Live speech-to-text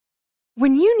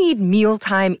When you need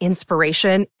mealtime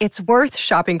inspiration, it's worth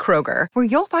shopping Kroger, where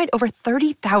you'll find over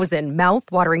 30,000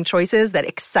 mouth-watering choices that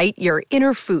excite your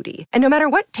inner foodie. And no matter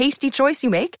what tasty choice you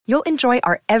make, you'll enjoy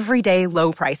our everyday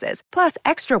low prices, plus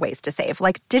extra ways to save,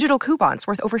 like digital coupons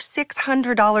worth over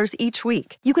 $600 each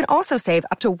week. You can also save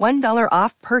up to $1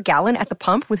 off per gallon at the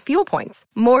pump with fuel points.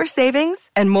 More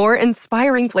savings and more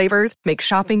inspiring flavors make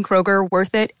shopping Kroger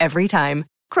worth it every time.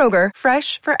 Kroger,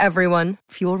 fresh for everyone.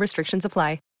 Fuel restrictions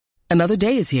apply. Another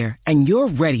day is here, and you're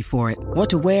ready for it. What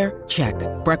to wear? Check.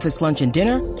 Breakfast, lunch, and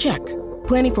dinner? Check.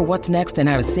 Planning for what's next and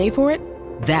how to save for it?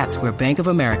 That's where Bank of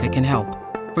America can help.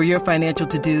 For your financial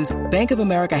to-dos, Bank of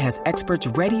America has experts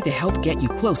ready to help get you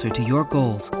closer to your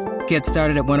goals. Get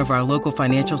started at one of our local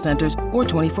financial centers or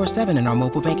 24/7 in our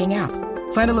mobile banking app.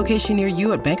 Find a location near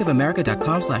you at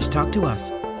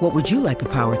bankofamerica.com/talktous. What would you like the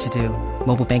power to do?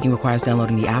 Mobile banking requires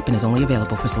downloading the app and is only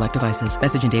available for select devices.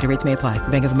 Message and data rates may apply.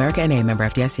 Bank of America NA, member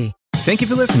FDIC. Thank you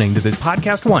for listening to this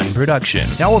Podcast One production.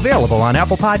 Now available on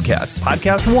Apple Podcasts,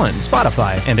 Podcast One,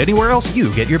 Spotify, and anywhere else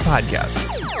you get your podcasts.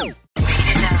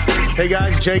 Hey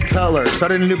guys, Jay Cutler.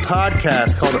 Started a new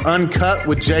podcast called Uncut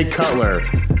with Jay Cutler.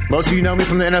 Most of you know me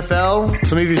from the NFL,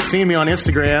 some of you have seen me on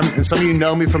Instagram, and some of you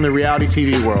know me from the reality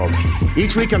TV world.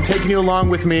 Each week I'm taking you along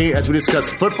with me as we discuss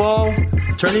football,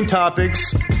 trending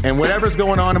topics, and whatever's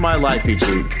going on in my life each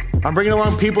week. I'm bringing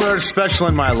along people that are special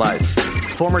in my life.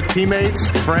 Former teammates,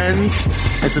 friends,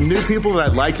 and some new people that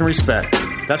I like and respect.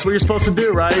 That's what you're supposed to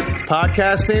do, right?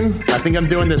 Podcasting. I think I'm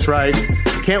doing this right.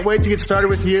 Can't wait to get started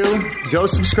with you. Go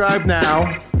subscribe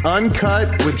now.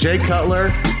 Uncut with Jay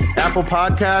Cutler, Apple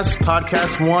Podcasts,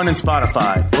 Podcast One, and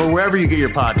Spotify, or wherever you get your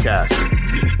podcasts.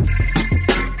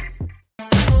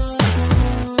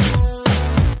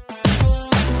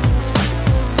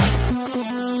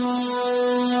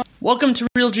 Welcome to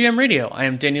Real GM Radio. I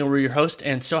am Daniel Rue, your host,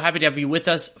 and so happy to have you with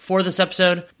us for this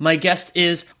episode. My guest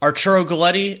is Arturo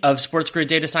Galletti of Sports Grid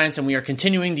Data Science, and we are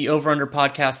continuing the Over-Under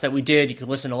podcast that we did. You can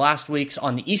listen to last week's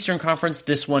on the Eastern Conference.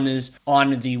 This one is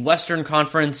on the Western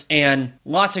Conference, and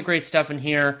lots of great stuff in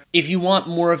here. If you want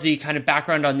more of the kind of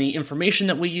background on the information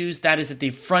that we use, that is at the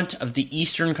front of the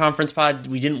Eastern Conference pod.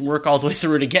 We didn't work all the way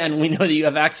through it again. We know that you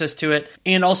have access to it.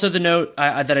 And also the note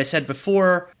that I said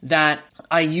before that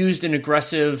I used an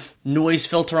aggressive noise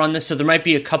filter on this, so there might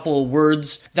be a couple of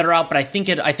words that are out, but I think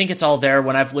it's all there.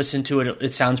 When I've listened to it,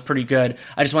 it sounds pretty good.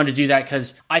 I just wanted to do that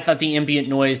because I thought the ambient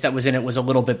noise that was in it was a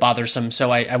little bit bothersome,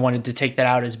 so I wanted to take that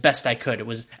out as best I could. It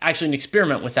was actually an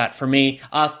experiment with that for me.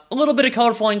 A little bit of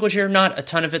colorful language here, not a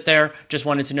ton of it there. Just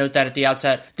wanted to note that at the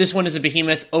outset. This one is a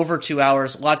behemoth, over 2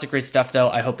 hours. Lots of great stuff, though.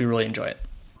 I hope you really enjoy it.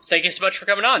 Thank you so much for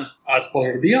coming on. It's a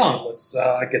pleasure to be on. Let's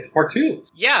get to part two.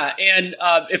 Yeah, and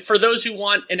if for those who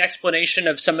want an explanation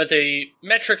of some of the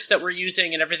metrics that we're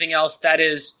using and everything else, that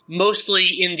is mostly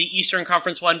in the Eastern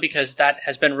Conference one because that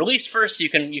has been released first. So you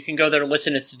can go there and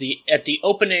listen at the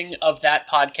opening of that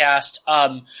podcast.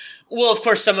 Well, of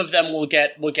course, some of them we'll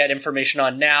get information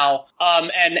on now.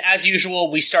 And as usual,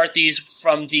 we start these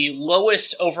from the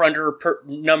lowest over-under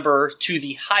number to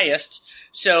the highest.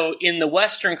 So in the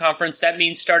Western Conference, that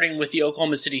means starting with the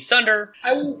Oklahoma City Thunder.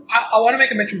 I want to make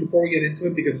a mention before we get into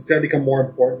it because it's going to become more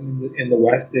important in the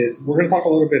West. Is we're going to talk a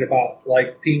little bit about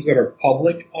like teams that are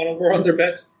public on over/under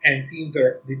bets and teams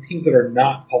that are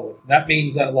not public. And that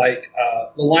means that like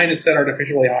the line is set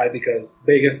artificially high because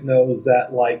Vegas knows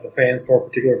that like the fans for a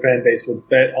particular fan base would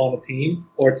bet on a team,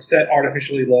 or it's set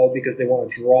artificially low because they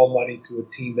want to draw money to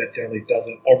a team that generally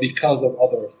doesn't, or because of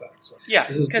other effects. Yeah,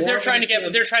 because they're trying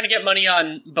to get money on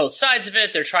both sides of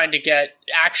it. They're trying to get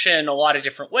action a lot of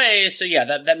different ways. So yeah,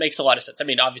 that makes a lot of sense. I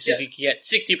mean, obviously, if you can get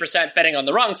 60% betting on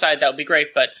the wrong side, that would be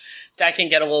great, but that can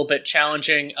get a little bit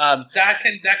challenging. That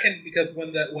can because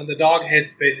when the dog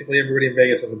hits, basically everybody in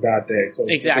Vegas has a bad day. So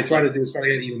exactly. What they try to do is try to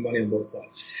get even money on both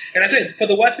sides. And I say for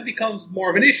the West, it becomes more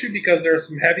of an issue because there are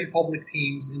some heavy public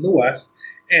teams in the West,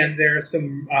 and there are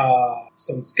some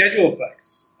schedule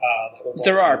effects.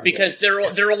 There are, because there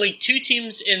are only two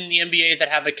teams in the NBA that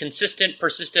have a consistent,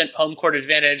 persistent home court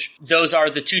advantage. Those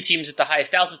are the two teams at the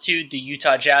highest altitude, the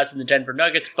Utah Jazz and the Denver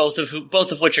Nuggets, both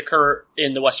of which occur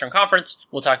in the Western Conference.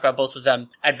 We'll talk about both of them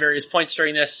at various points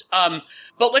during this.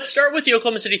 But let's start with the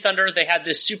Oklahoma City Thunder. They had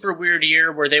this super weird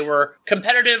year where they were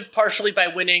competitive partially by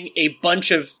winning a bunch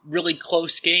of really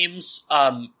close games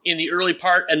in the early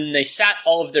part, and they sat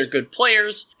all of their good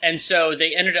players. And so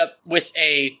they ended up with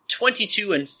a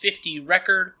 22-5 150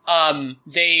 record.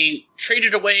 They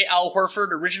traded away Al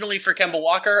Horford originally for Kemba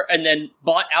Walker and then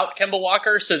bought out Kemba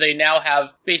Walker, so they now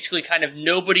have basically kind of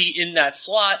nobody in that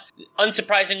slot.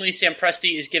 Unsurprisingly, Sam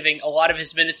Presti is giving a lot of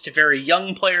his minutes to very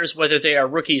young players, whether they are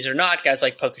rookies or not. Guys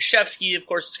like Pokusevski, of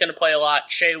course, is going to play a lot.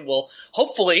 Shea will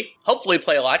hopefully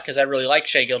play a lot because I really like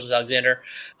Shea Gilgeous-Alexander.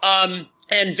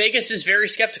 And Vegas is very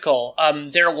skeptical.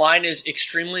 Their line is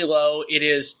extremely low. It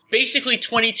is basically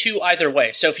 22 either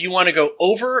way. So if you want to go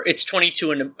over, it's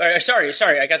 22 and sorry,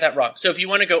 I got that wrong. So if you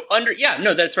want to go under,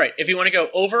 that's right. If you want to go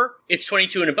over, it's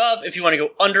 22 and above. If you want to go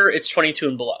under, it's 22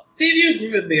 and below. See if you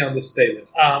agree with me on this statement.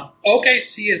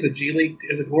 OKC is a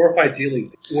glorified G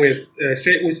League with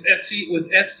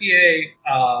SGA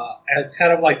as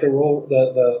kind of like the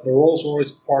Rolls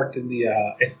Royce parked in the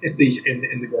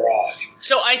garage.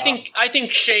 So I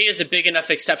think Shea is a big enough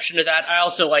exception to that. I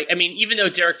also even though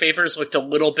Derek Favors looked a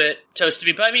little bit toast to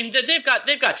me, but I mean they've got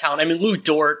talent. I mean Lou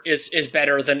Dort is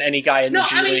better than any guy in the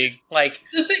G League. The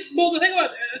thing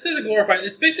about this is a glorified.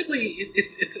 It's basically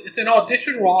it's an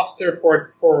audition roster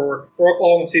for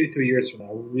Oklahoma City 2 years from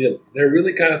now. Really, they're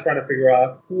really kind of trying to figure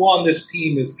out who on this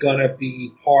team is gonna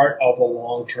be part of a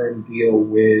long-term deal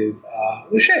with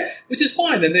Shea, which is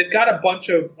fine. And they've got a bunch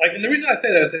of and the reason I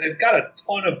say that is they've got a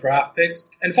ton of draft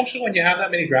picks. And functionally, when you have that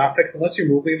many draft picks, unless you're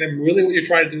moving them, really what you're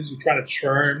trying to do is you're trying to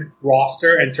churn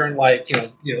roster and turn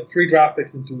 3 draft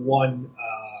picks into one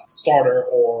starter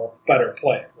or better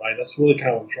player, right? That's really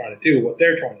kind of what we're trying to do, what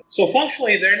they're trying to do. So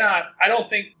functionally, I don't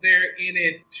think they're in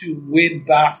it to win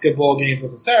basketball games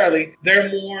necessarily. They're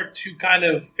more to kind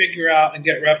of figure out and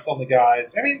get reps on the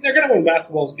guys. I mean, they're going to win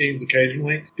basketball games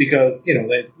occasionally because, they're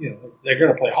going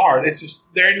to play hard. It's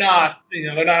just, they're not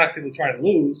actively trying to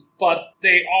lose, but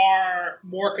they are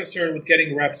more concerned with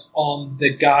getting reps on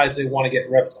the guys they want to get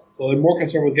reps on. So they're more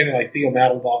concerned with getting like Theo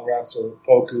Maledon reps or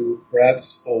Poku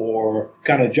reps or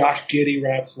kind of Josh Giddey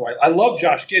reps. Right? I love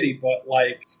Josh Giddey, but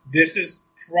this is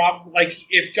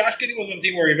if Josh Giddey was on a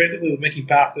team where he basically was making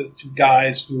passes to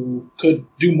guys who could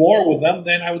do more with them,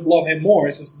 then I would love him more.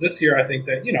 It's just this year I think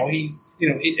that he's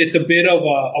it's a bit of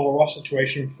a rough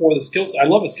situation for the skill set. I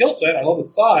love his skill set. I love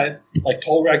his size. I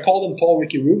called him Tall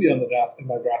Ricky Rubio in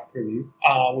my draft preview,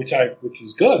 which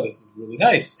is good. This is really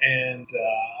nice. And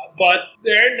but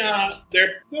they're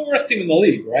the worst team in the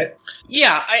league, right?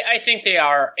 Yeah, I think they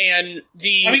are. And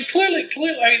clearly.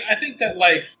 I think that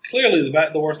clearly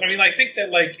the worst. I think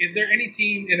that is there any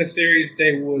team in a series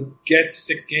they would get to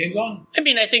 6 games on? I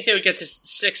mean, I think they would get to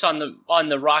 6 on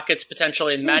the Rockets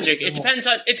potentially and Magic. It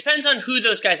depends on who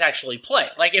those guys actually play.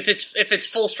 If it's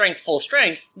full strength,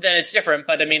 then it's different.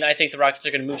 But I think the Rockets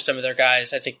are going to move some of their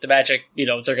guys. I think the Magic, they're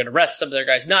going to rest some of their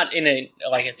guys, not in a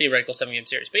theoretical 7-game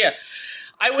series. But yeah.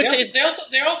 I would say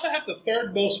they also have the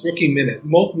third most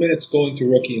minutes going to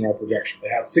rookie in our projection. They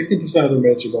have 60% of their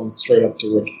minutes are going straight up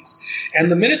to rookies,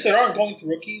 and the minutes that aren't going to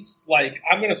rookies,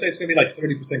 I'm going to say it's going to be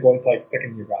 70% going to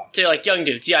second year guys. To young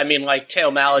dudes, yeah.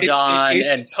 Theo Maledon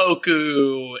and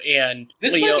Poku and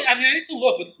this Leo. I need to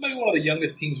look, but this might be one of the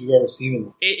youngest teams we've ever seen in the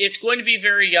league. It's going to be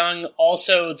very young.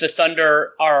 Also, the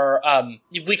Thunder are.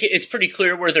 It's pretty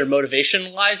clear where their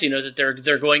motivation lies. That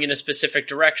they're going in a specific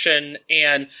direction,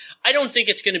 and I don't think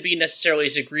it's going to be necessarily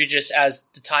as egregious as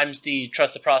the times the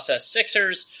Trust the Process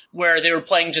Sixers, where they were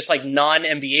playing just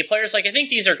non-NBA players. I think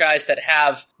these are guys that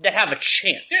have a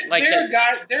chance.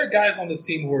 There are guys on this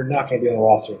team who are not going to be on the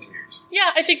roster in 2 years. Yeah,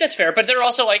 I think that's fair, but they're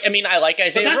also I like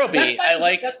Isaiah Roby.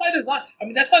 That's by design.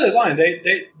 That's by design.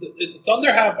 The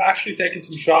Thunder have actually taken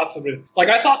some shots. I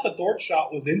thought the Dort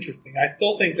shot was interesting. I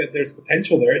still think that there's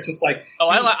potential there. It's just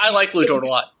I like Lou Dort a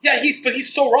lot. Yeah, but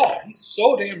he's so raw. He's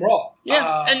so damn raw.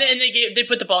 Yeah, and they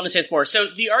put the ball in his hands more. So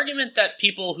the argument that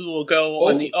people who will go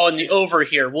on the over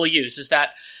here will use is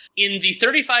that in the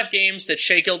 35 games that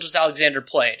Shea Gilgeous-Alexander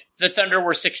played, the Thunder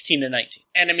were 16-19.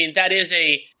 And that is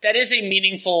a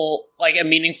meaningful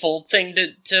thing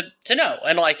to know.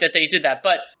 And that they did that.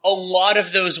 But a lot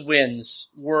of those wins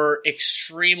were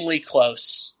extremely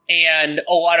close. And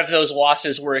a lot of those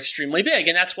losses were extremely big.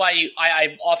 And that's why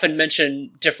I often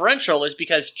mention differential, is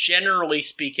because generally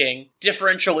speaking,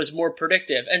 differential is more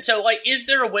predictive. And so, is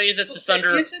there a way that the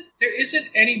Thunder... There isn't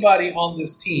anybody on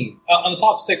this team, on the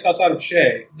top 6 outside of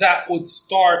Shea, that would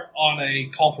start on a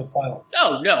conference final.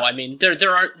 Oh, no.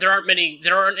 There aren't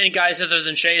any guys other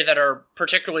than Shea that are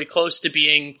particularly close to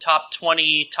being top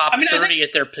 20, top 30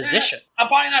 at their position. I'm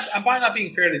probably not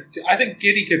being fair to. I think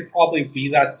Giddey could probably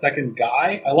be that second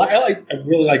guy. I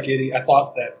really like Giddey. I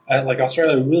thought that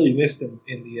Australia really missed him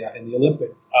in the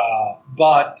Olympics.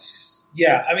 But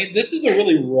yeah, this is a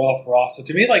really rough roster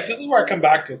to me. This is where I come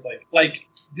back to. It's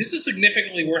this is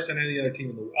significantly worse than any other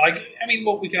team in the world.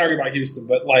 We can argue about Houston,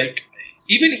 but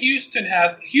Even Houston's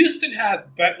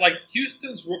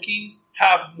rookies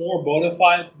have more bona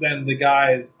fides than the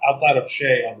guys outside of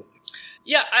Shea on this team.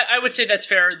 Yeah, I would say that's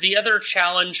fair. The other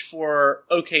challenge for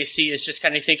OKC is just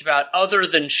kind of think about other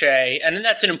than Shea, and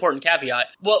that's an important caveat.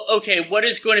 Well, okay, what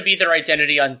is going to be their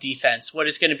identity on defense? What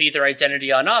is going to be their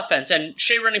identity on offense? And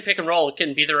Shea running pick and roll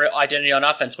can be their identity on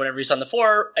offense whenever he's on the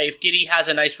floor. If Giddey has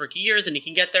a nice rookie year, then he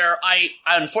can get there.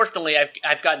 Unfortunately,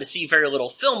 I've gotten to see very little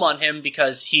film on him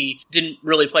because he didn't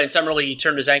really play in summer league. He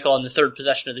turned his ankle on the third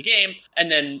possession of the game,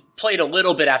 and then played a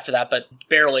little bit after that, but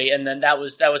barely. And then that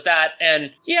was that.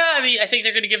 And yeah, I mean, I think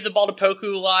they're going to give the ball to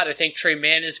Poku a lot. I think Trey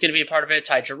Mann is going to be a part of it.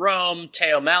 Ty Jerome,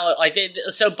 Teo Mallet,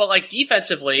 but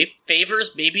defensively,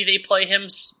 Favors, maybe they play him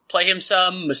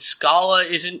some. Muscala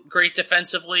isn't great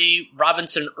defensively.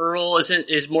 Robinson Earl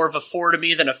is more of a 4 to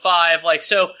me than a 5.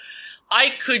 So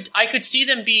I could see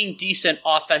them being decent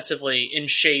offensively in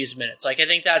Shea's minutes. I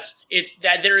think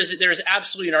there is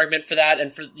absolutely an argument for that.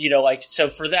 And for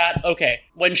that, okay.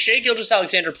 When Shea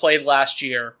Gilgeous-Alexander played last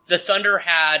year, the Thunder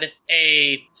had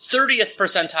a 30th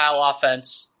percentile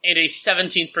offense and a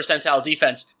 17th percentile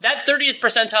defense. That 30th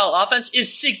percentile offense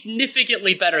is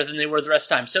significantly better than they were the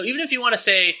rest of the time. So even if you want to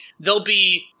say they'll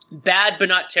be bad but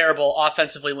not terrible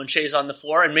offensively when Shea's on the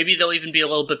floor, and maybe they'll even be a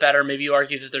little bit better. Maybe you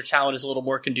argue that their talent is a little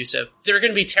more conducive. They're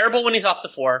going to be terrible when he's off the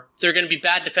floor. They're going to be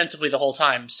bad defensively the whole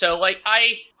time. So,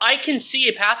 I can see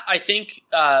a path. I think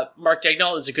Mark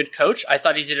Daigneault is a good coach. I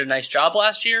thought he did a nice job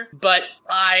last year. But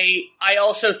I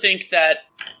also think that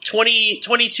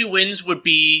 22 wins would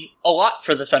be a lot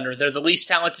for the Thunder. They're the least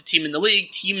talented team in the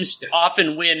league. Teams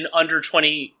often win under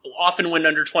 20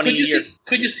 a year.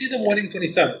 Could you see them winning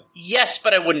 27? Yes,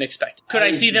 but I wouldn't expect it. Could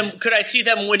I see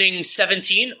them winning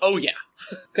 17? Oh yeah.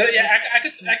 I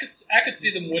could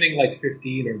see them winning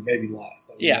 15 or maybe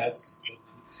less.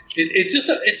 It's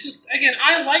just again,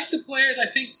 I like the players. I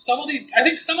think some of these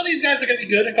guys are going to be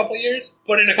good in a couple of years,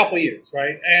 but in a couple of years,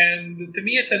 right? And to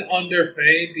me, it's an under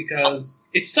fade because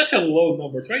it's such a low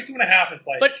number. 22.5 is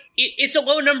But it's a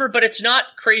low number, but it's not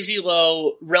crazy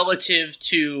low relative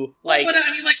to But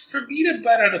I mean, for me to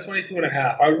bet on a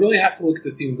 22.5, I really have to look at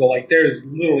this team and go there is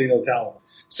literally no talent.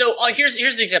 So here's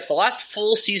the example. The last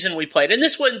full season we played, and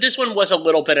this one was a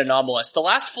little bit anomalous. The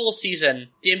last full season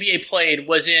the NBA played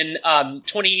was in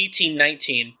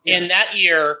 2018-19. Yeah. And that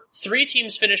year, 3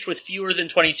 teams finished with fewer than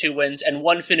 22 wins, and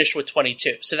 1 finished with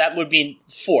 22. So that would mean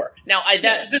 4. Now,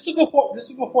 this is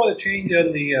before the change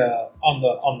on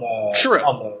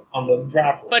the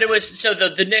draft. But it was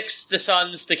the Knicks, the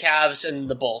Suns, the Cavs, and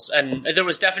the Bulls, and there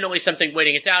was definitely something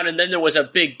weighting it down. And then there was a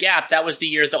big gap. That was the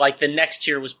year that the next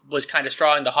year was kind of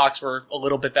strong. The Hawks were a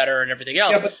little bit better, and everything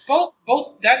else. Yeah, but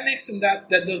both that Knicks and that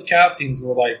those Cavs teams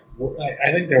were I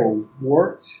think they were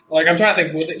worse. I'm trying to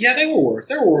think. Yeah, they were worse.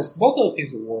 They were worse. Both those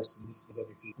teams were worse than this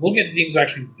season. Looking at the teams who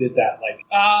actually did that,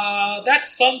 that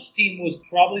Suns team was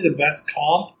probably the best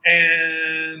comp,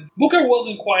 and Booker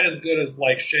wasn't quite as good as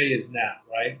Shea is now,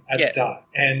 right? At the time,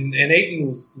 and Ayton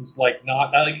was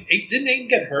not didn't Ayton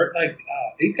get hurt?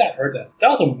 Ayton got hurt. That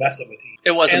was a mess of a team.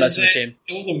 It was a mess of a team.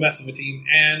 It was a mess of a team,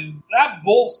 and that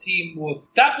Bulls team was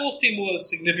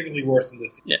significantly worse than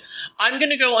this team. Yeah, I'm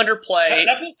going to go underplay.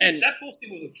 That Bulls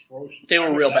team was atrocious. They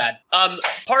were real bad.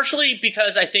 Partially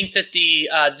because I think that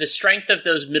the strength of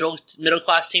those middle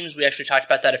class teams, we actually talked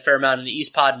about that a fair amount in the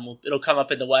East Pod, and it'll come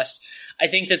up in the West. I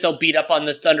think that they'll beat up on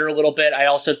the Thunder a little bit. I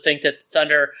also think that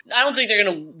Thunder, I don't think they're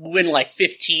going to win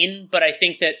 15, but I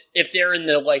think that if they're in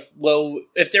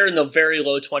the very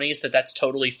low 20s, that's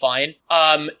totally fine.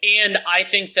 And I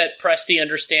think that Presti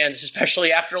understands,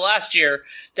 especially after last year,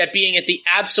 that being at the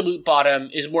absolute bottom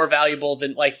is more valuable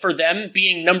than for them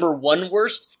being number 1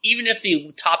 worst, even if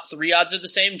the top 3 odds are the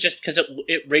same, just because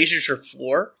it raises your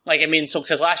floor.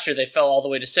 Because last year they fell all the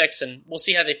way to 6, and we'll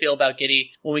see how they feel about Giddey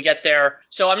when we get there.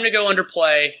 So I'm going to go underplay.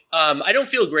 I don't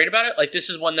feel great about it. This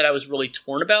is one that I was really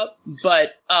torn about,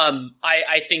 but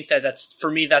I think that's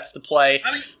the play.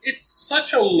 I mean, it's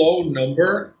such a low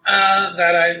number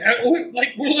that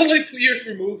we're literally 2 years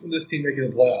removed from this team making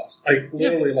the playoffs.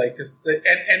 Literally,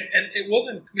 and it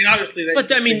wasn't. I mean, obviously,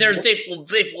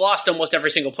 they've lost almost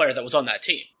every single player that was on that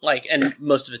team, and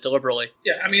most of it deliberately.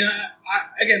 Yeah, I mean,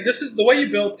 again, this is the way you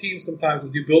build teams. Sometimes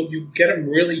is you get them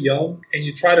really young, and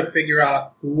you try to figure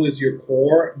out who is your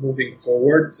core moving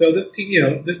forward. So this team,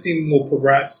 this team will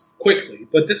progress quickly.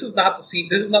 But this is not the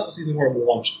season where it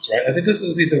launches, right? I think this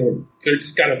is a season where they're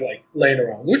just kind of like laying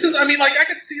around. Which is, I mean, like I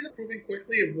could see them improving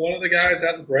quickly if one of the guys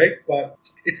has a break, but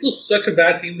it's still such a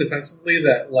bad team defensively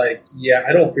that, like, yeah,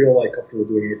 I don't feel like comfortable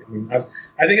doing it. I mean,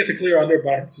 I think it's a clear under,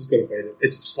 but I'm just going to fade it.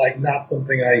 It's just like not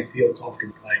something I feel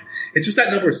comfortable playing. It's just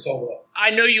that number is so low. I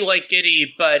know you like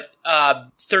Giddey, but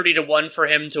 30-1 for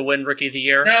him to win Rookie of the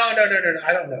Year. No. I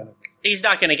don't know. He's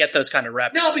not going to get those kind of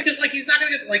reps. No, because like he's not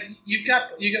going to get like you've got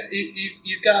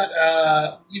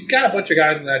a bunch of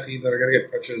guys in that team that are going to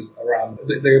get touches around.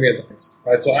 They're going to get the points,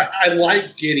 right? So I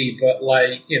like Giddey, but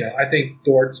like I think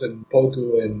Dortz and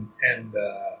Poku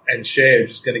and Shea are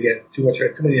just going to get too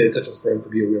many of the touches for him to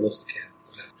be a realistic candidate.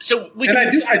 So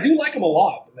I do like him a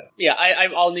lot. But no. Yeah,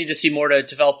 I'll need to see more to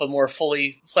develop a more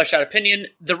fully fleshed out opinion.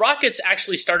 The Rockets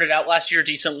actually started out last year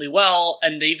decently well,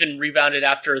 and they even rebounded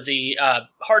after the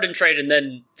Harden trade, and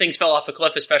then things fell off a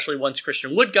cliff, especially once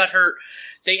Christian Wood got hurt.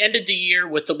 They ended the year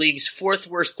with the league's fourth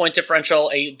worst point differential,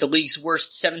 the league's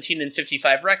worst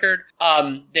 17-55 record.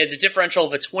 They had the differential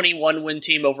of a 21-win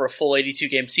team over a full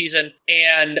 82-game season.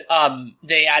 And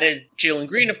they added Jalen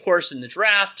Green, of course, in the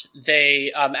draft.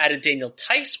 They added Daniel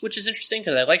Tice, which is interesting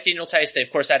because I like Daniel Tice. They,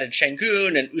 of course, added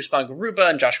Şengün and Usman Garuba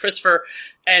and Josh Christopher.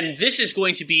 And this is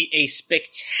going to be a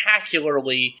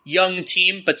spectacularly young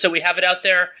team. But so we have it out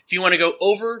there. If you want to go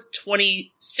over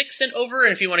 26 and over,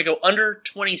 and if you want to go under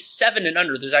 27 and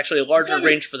under, there's actually a larger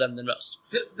range for them than most.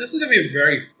 This is going to be a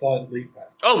very fun league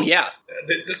pass. Oh, yeah.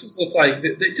 This is just like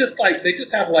they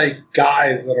just have like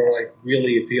guys that are like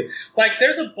really appealing. Like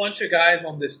there's a bunch of guys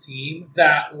on this team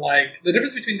that like the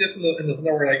difference between this and the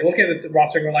Thunder. We're like looking at the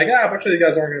roster and we're like, a bunch of these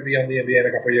guys aren't going to be on the NBA in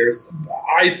a couple of years.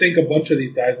 I think a bunch of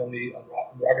these guys on the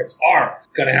Rockets are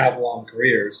going to have long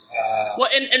careers. Well,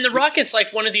 and the Rockets,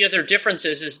 like one of the other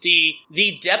differences is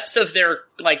the depth of their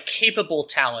like capable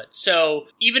talent. So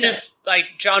even if like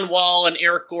John Wall and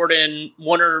Eric Gordon,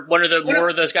 one of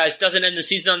those guys doesn't end the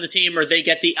season on the team, or they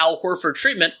get the Al Horford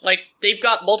treatment, like they've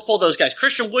got multiple of those guys.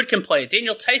 Christian Wood can play.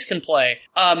 Daniel Tice can play.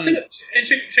 And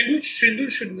Şengün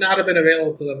should not have been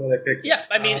available to them when they picked him. Yeah,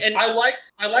 I mean, and I like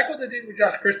what they did with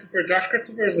Josh Christopher. Josh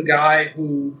Christopher is a guy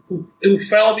who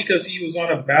fell because he was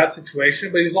on a bad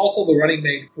situation, but he was also the running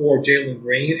mate for Jalen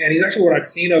Green. And he's actually, what I've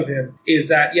seen of him is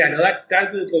that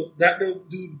that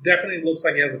dude definitely looks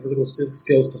like he has the physical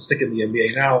skills to stick in the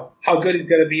NBA. Now, how good he's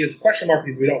going to be is a question mark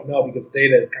because we don't know because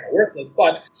data is kind of worthless.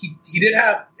 But he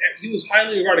was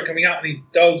highly regarded coming out, and he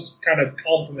does kind of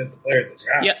complement the players that you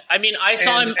have. Yeah, I mean, I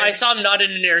saw him not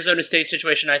in an Arizona State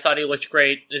situation. I thought he looked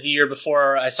great the year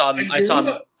before. I saw him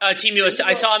Team USA.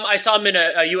 I saw him in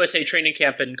a USA training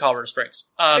camp in Colorado Springs.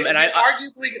 They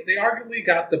arguably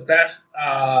got the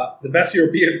best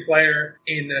European player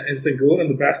in Şengün and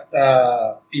the best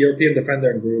European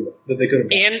defender in Garuba that they could have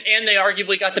gotten. And they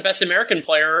arguably got the best American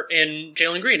player in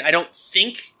Jalen Green. I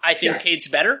think Cade's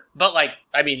better, but like,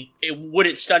 I mean, would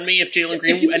it stun me if Jalen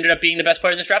Green ended up being the best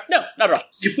player in this draft? No, not at all.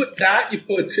 You put that, you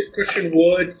put Christian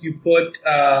Wood, you put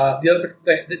the other.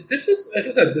 This is, as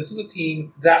I said, this is a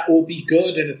team that will be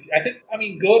good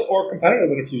good or competitive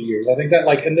in a few years. I think that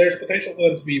and there's potential for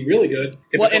them to be really good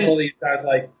if a couple of these guys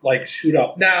like shoot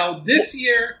up. Now this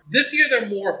year they're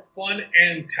more fun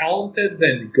and talented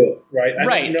than good, right?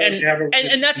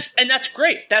 And that's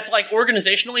great. That's like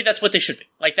organizationally, that's what they should be.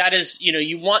 Like that is,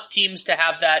 you want teams to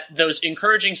have those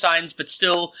encouraging signs, but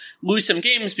still lose some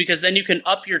games because then you can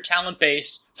up your talent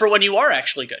base for when you are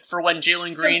actually good. For when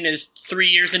Jalen Green is 3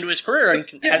 years into his career and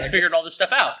has figured all this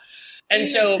stuff out. And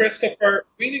so Christopher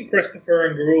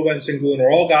and Garuba and Şengün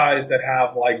are all guys that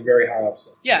have like very high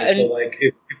upside. Yeah, and so like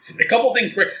if a couple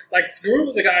things break, like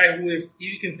Garuba's a guy who if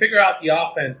you can figure out the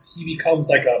offense, he becomes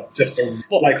like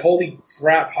holy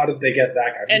crap, how did they get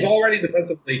that guy? He's already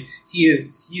defensively,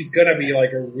 he's gonna be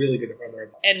like a really good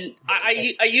defender. And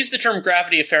I use the term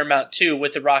gravity a fair amount too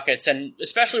with the Rockets, and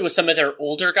especially with some of their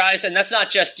older guys, and that's not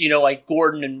just like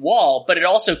Gordon and Wall, but it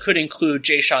also could include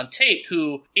Jae'Sean Tate,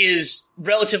 who is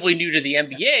relatively new to the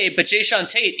NBA, but Jae'Sean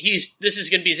Tate, this is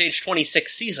going to be his age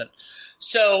 26 season.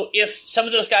 So if some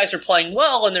of those guys are playing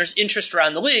well and there's interest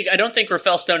around the league, I don't think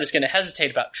Rafael Stone is going to hesitate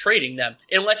about trading them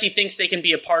unless he thinks they can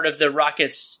be a part of the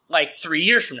Rockets like 3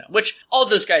 years from now, which all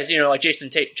of those guys, like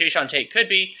Jae'Sean Tate could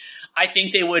be. I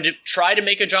think they would try to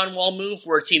make a John Wall move.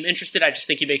 Were a team interested, I just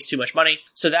think he makes too much money.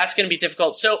 So that's going to be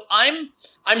difficult. So I'm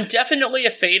definitely a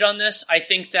fade on this. I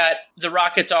think that the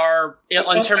Rockets are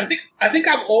I think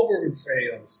I'm over in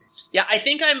fade on this team. Yeah, I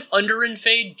think I'm under in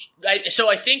fade. So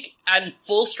I think at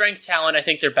full strength talent, I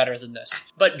think they're better than this.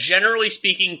 But generally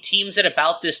speaking, teams at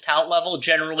about this talent level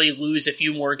generally lose a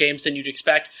few more games than you'd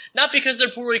expect. Not because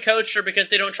they're poorly coached or because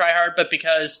they don't try hard, but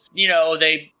because,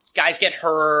 they guys get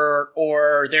hurt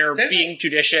or they're being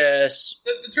judicious.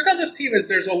 The trick on this team is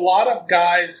there's a lot of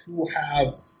guys who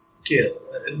have skill.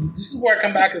 And this is where I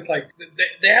come back. It's like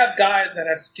they have guys that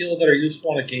have skill that are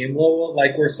useful on a game level,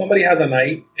 like where somebody has a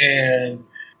night and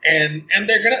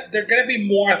they're gonna be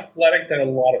more athletic than a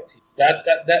lot of teams.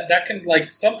 That can,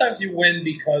 like, sometimes you win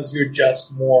because you're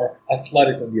just more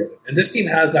athletic than the other. And this team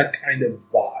has that kind of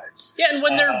vibe. Yeah, and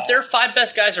when their five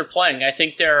best guys are playing, I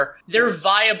think they're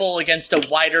viable against a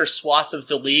wider swath of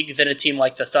the league than a team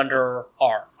like the Thunder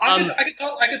are. I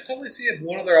could totally see if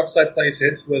one of their upside plays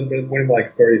hits winning like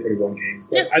 30, 31 games.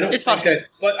 But I don't. It's possible.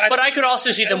 But I could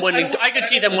also see them winning. I could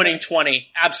see them winning 20.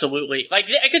 Absolutely. Like,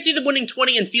 I could see them winning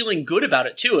 20 and feeling good about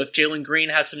it too. If Jalen Green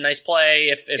has some nice play,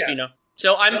 if you know.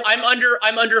 So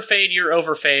I'm under fade. You're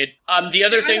over fade. The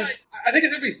other thing. I think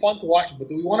it's going to be fun to watch, but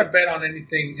do we want to bet on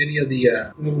anything, any of the...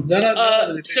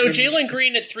 so Jalen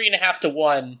Green at 3.5 to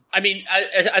 1. I mean,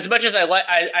 as much as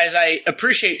I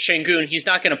appreciate Şengün, he's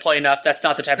not going to play enough. That's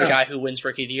not the type of guy who wins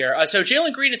Rookie of the Year. So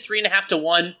Jalen Green at 3.5 to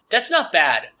 1, that's not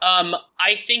bad.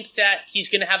 I think that he's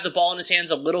going to have the ball in his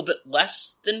hands a little bit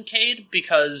less than Cade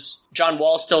because John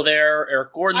Wall's still there,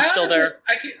 Eric Gordon's still there.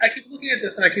 I keep looking at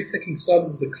this and I keep thinking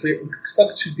Suggs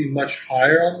should be much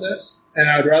higher on this. And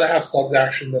I would rather have Suggs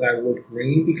action than I would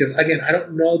Green because, again, I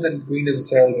don't know that Green is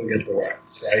necessarily going to get the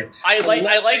reps, right? I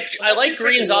like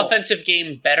Green's offensive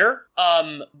game better.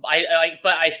 I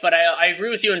agree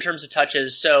with you in terms of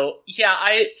touches. So yeah,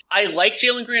 I like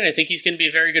Jalen Green. I think he's going to be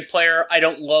a very good player. I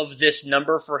don't love this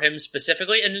number for him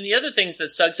specifically. And then the other things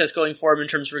that Suggs has going for him in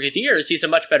terms of Rookie of the Year is he's a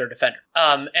much better defender.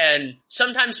 And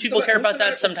sometimes people care about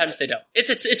that, sometimes they don't.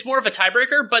 It's more of a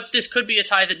tiebreaker, but this could be a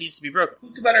tie that needs to be broken.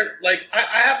 Who's the better? Like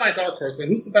I have my dark horse, but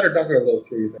who's the better dunker of those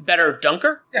three? Better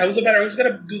dunker? Yeah, who's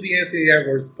going to do the Anthony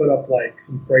Edwards put up like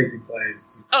some crazy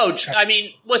plays? I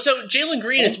mean, well, so Jalen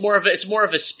Green, it's more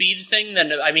of a speed thing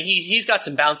than, I mean, he's got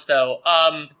some bounce though.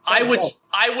 I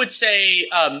would say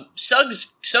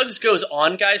Suggs goes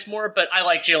on guys more, but I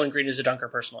like Jalen Green as a dunker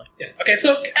personally. Yeah. Okay.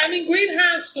 So I mean, Green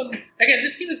has some. Again,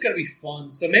 this team is going to be fun.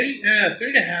 So maybe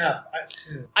 3.5.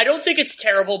 I don't think it's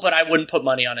terrible, but I wouldn't put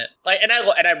money on it. And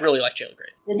I really like Jalen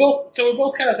Green. We're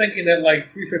both kind of thinking that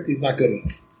like 350 is not good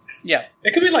enough. Yeah.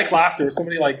 It could be like last year.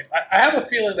 Somebody like I have a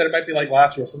feeling that it might be like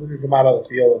last year. Somebody's gonna come out of the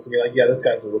field and it's gonna be like, yeah, this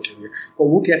guy's a rookie year. But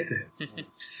we'll get to him.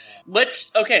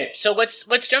 Let's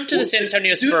jump to the San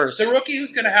Antonio Spurs. The rookie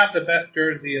who's going to have the best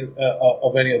jersey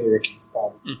of any of the rookies,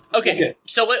 probably. Okay,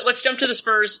 so let's jump to the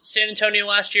Spurs. San Antonio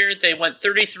last year, they went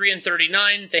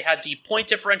 33-39. They had the point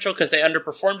differential because they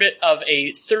underperformed it of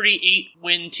a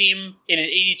 38-win team in an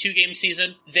 82-game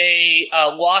season. They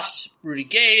lost Rudy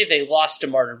Gay. They lost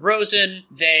DeMar DeRozan.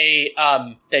 They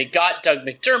got Doug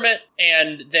McDermott,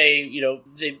 and they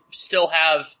still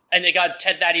have. And they got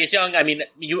Ted Thaddeus Young. I mean,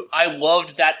 I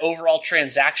loved that overall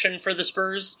transaction for the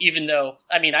Spurs, even though,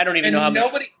 I mean, I don't even know how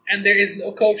much. And there is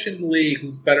no coach in the league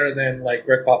who's better than, like,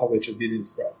 Greg Popovich of beating the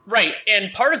spread. Right.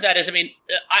 And part of that is, I mean,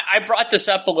 I brought this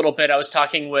up a little bit. I was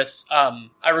talking with,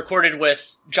 I recorded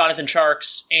with Jonathan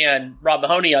Sharks and Rob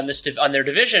Mahoney on their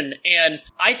division. And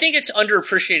I think it's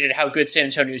underappreciated how good San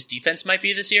Antonio's defense might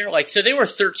be this year. Like, so they were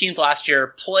 13th last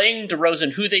year playing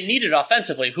DeRozan, who they needed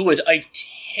offensively, who was a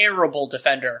terrible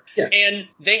defender. Yeah. And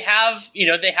they have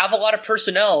a lot of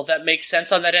personnel that makes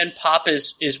sense on that end. Pop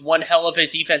is one hell of a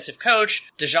defensive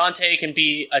coach. DeJounte can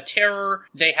be a terror.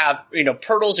 They have,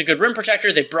 Pirtle's a good rim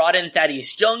protector. They brought in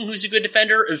Thaddeus Young, who's a good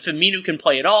defender, and Firmino can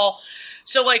play it all.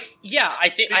 So, like, yeah, I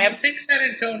think Do you think San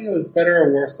Antonio is better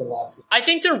or worse than last year? I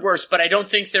think they're worse, but I don't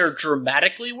think they're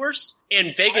dramatically worse.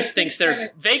 And Vegas thinks they're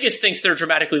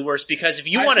dramatically worse because if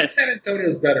you want to, San Antonio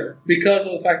is better because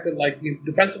of the fact that like the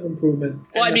defensive improvement.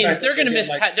 Well, I mean, they're going to miss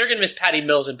Patty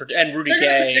Mills and Rudy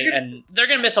Gay, and they're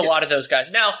going to miss a lot of those guys.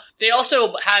 Now they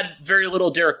also had very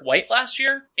little Derek White last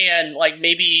year, and like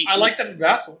maybe I like them in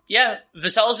Vassell. Yeah,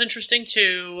 Vassell is interesting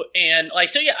too, and like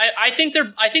so. Yeah, I think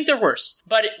they're worse,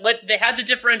 but they had the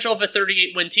differential of a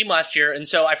 38-win team last year, and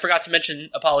so I forgot to mention.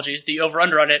 Apologies, the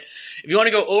over/under on it. If you want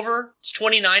to go over, it's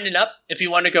 29 and up. If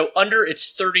you want to go under,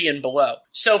 it's 30 and below.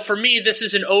 So for me, this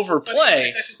is an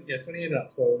overplay. 28 and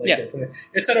up. So like 20.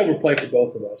 It's an overplay for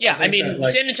both of us. Yeah, I mean,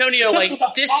 that, San Antonio, like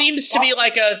this seems to be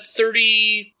like a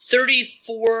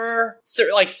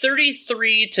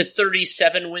 33 to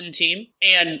 37 win team,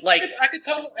 and like I could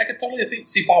totally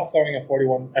see Pop throwing a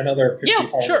 41, another 50. Yeah,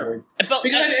 sure. But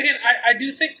because I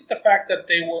do think that the fact that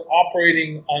they were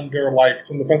operating under like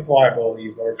some defensive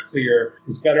liabilities are clear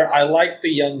is better. I like the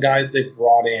young guys they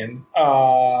brought in,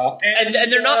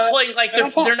 and they're not playing like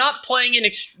they're not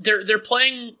playing they're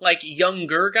playing like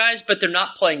younger guys, but they're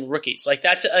not playing rookies. Like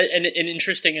that's an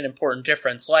interesting and important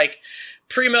difference. Like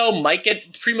Primo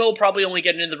will probably only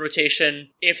get into the rotation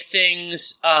if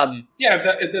things.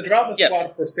 If the drama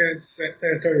squad for San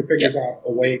Antonio figures out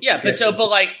a way. Yeah, but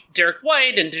like Derek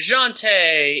White and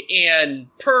DeJounte and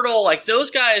Pirtle, like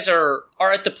those guys are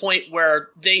at the point where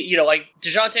they, like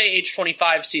DeJounte age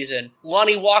 25 season,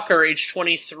 Lonnie Walker age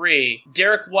 23,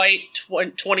 Derek White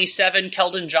 27,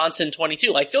 Keldon Johnson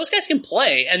 22. Like those guys can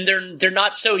play, and they're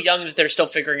not so young that they're still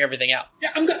figuring everything out. Yeah,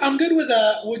 I'm good with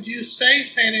that. Would you say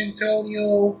San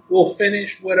Antonio will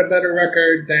finish with a better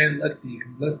record than, let's see,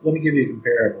 let me give you a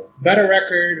comparable. Better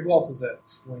record, who else is that?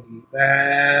 20.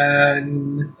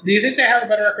 Then, do you think they have a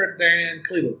better record than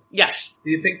Cleveland? Yes. Do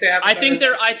you think they have? I think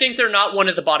they're not one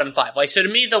of the bottom 5. Like, so to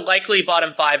me, the likely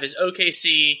bottom 5 is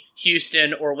OKC,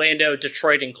 Houston, Orlando,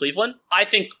 Detroit, and Cleveland. I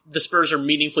think the Spurs are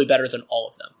meaningfully better than all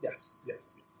of them. Yes.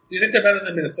 Do you think they're better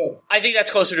than Minnesota? I think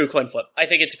that's closer to a coin flip. I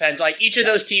think it depends. Like each of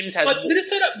those teams has. But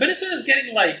Minnesota's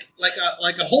getting like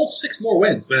a whole 6 more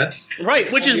wins, man.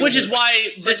 Right, which is why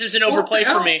this is an overplay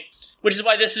for me. Which is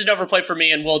why this is an overplay for me,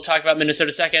 and we'll talk about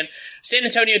Minnesota second. San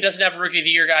Antonio doesn't have a Rookie of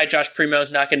the Year guy. Josh Primo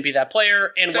is not going to be that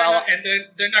player. And they're not going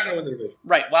to win the division.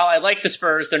 Right. While I like the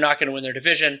Spurs, they're not going to win their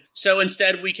division. So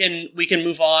instead, we can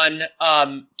move on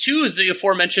to the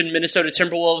aforementioned Minnesota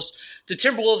Timberwolves. The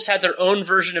Timberwolves had their own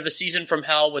version of a season from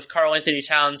hell with Karl Anthony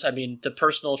Towns. I mean, the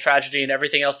personal tragedy and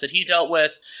everything else that he dealt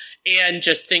with. And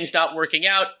just things not working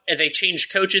out. And they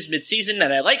changed coaches mid-season.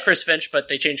 And I like Chris Finch, but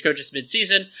they changed coaches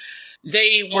mid-season.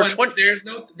 They were 20.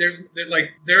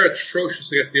 They're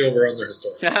atrocious against the over-under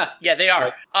historically. Yeah, they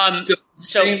are. Just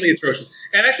insanely atrocious.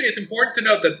 And actually, it's important to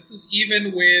note that this is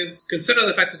even with, consider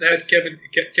the fact that they had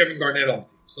Kevin Garnett on the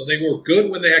team. So they were good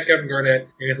when they had Kevin Garnett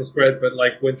against the spread, but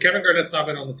like when Kevin Garnett's not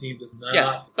been on the team, does not.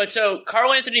 Yeah, but so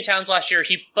Karl Anthony Towns last year,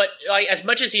 as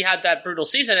much as he had that brutal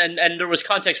season, and there was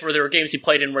context where there were games he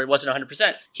played in where he wasn't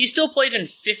 100%, he still played in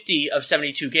 50 of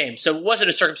 72 games. So it wasn't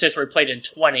a circumstance where he played in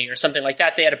 20 or something like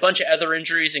that. They had a bunch of other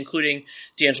injuries, including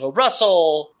D'Angelo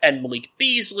Russell and Malik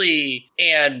Beasley,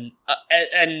 and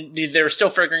they're still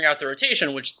figuring out the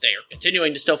rotation, which they are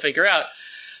continuing to still figure out.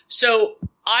 So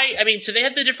so they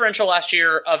had the differential last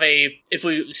year of if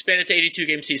we span it to 82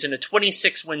 game season, a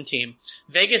 26 win team.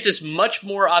 Vegas is much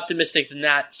more optimistic than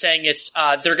that, saying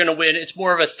they're going to win. It's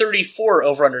more of a 34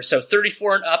 over under. So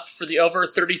 34 and up for the over,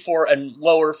 34 and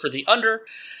lower for the under.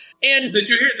 And did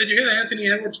you hear that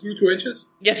Anthony Edwards grew 2 inches?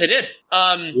 Yes, I did.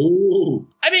 Ooh.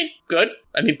 I mean, good.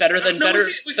 I mean, better than better.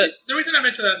 The reason I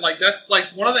mention that,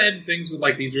 that's one of the hidden things with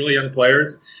these really young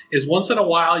players is once in a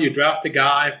while you draft a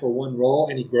guy for one role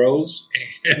and he grows,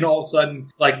 and all of a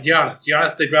sudden, like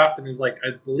Giannis they drafted and he was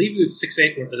I believe he was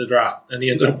 6'8" at the draft, and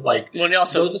he ended up when he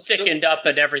also thickened up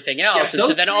and everything else, and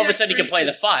so then all of a sudden he can play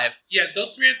the 5. Yeah,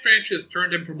 those 3 inches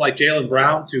turned him from Jaylen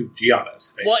Brown to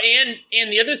Giannis. Basically. Well,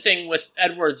 and the other thing with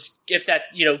Edwards, if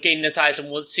that gained in size,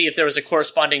 and we'll see if there was a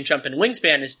corresponding jump in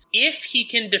wingspan, is if he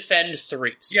can defend threes.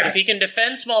 Yes. If he can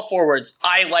defend small forwards,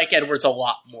 I like Edwards a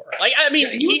lot more. I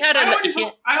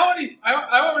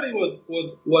already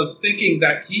was thinking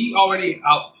that he already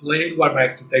outplayed what my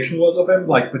expectation was of him.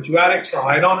 But you add extra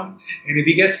height on him, and if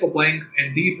he gets the length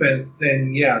and defense,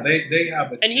 then yeah, they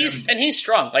have it. And he's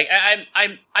strong.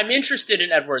 I'm interested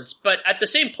in Edwards, but at the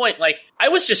same point, I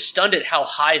was just stunned at how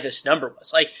high this number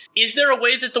was. Is there a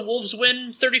way that the Wolves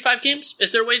win 35 games?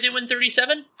 Is there a way they win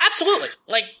 37? Absolutely.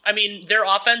 Their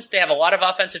offense, they have a lot of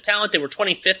offensive talent. They were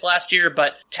 25th last year,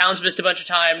 but Towns missed a bunch of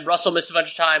time. Russell missed a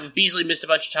bunch of time. Beasley missed a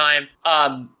bunch of time.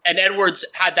 And Edwards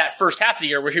had that first half of the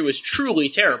year where he was truly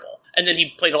terrible. And then he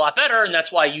played a lot better, and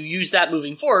that's why you use that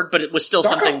moving forward, but it was still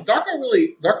something... Darko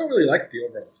really likes the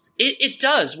overall team. It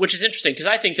does, which is interesting, because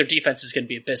I think their defense is going to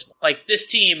be abysmal. This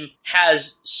team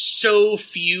has so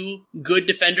few good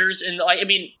defenders.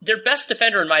 Their best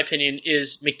defender, in my opinion,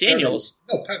 is McDaniels.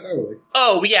 No, Pat Beverly.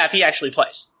 Oh, yeah, if he actually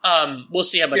plays. We'll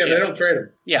see how much. Yeah, they don't trade him.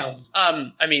 Yeah.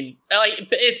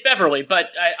 It's Beverly, but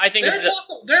I think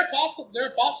they're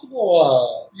a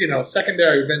possible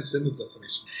secondary Ben Simmons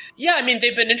destination. Yeah,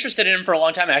 they've been interested in him for a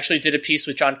long time. I actually did a piece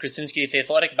with John Krasinski at The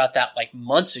Athletic about that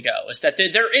months ago. Is that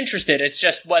they're interested? It's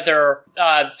just whether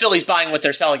Philly's buying what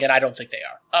they're selling, and I don't think they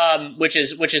are. Which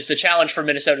is the challenge for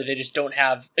Minnesota. They just don't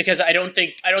have, because I don't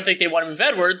think they want to move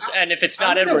Edwards, and if it's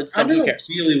not Edwards, then who cares?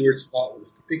 I'm in a really weird spot with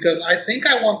this, because I think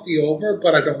I want the over,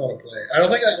 but I don't want to play. I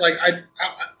don't think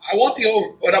I want the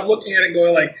over, but I'm looking at it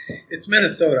going it's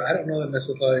Minnesota. I don't know that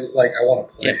necessarily I want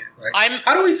to play. Yeah. Right?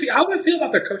 How do we feel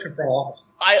about their coach in front office?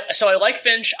 So I like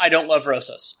Finch. I don't love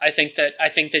Rosas. I think that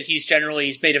he's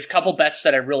made a couple bets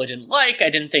that I really didn't like. I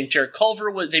didn't think Jarrett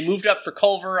Culver they moved up for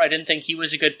Culver. I didn't think he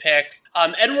was a good pick.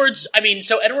 Edwards,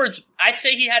 I'd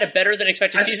say he had a better than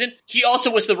expected season. He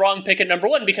also was the wrong pick at number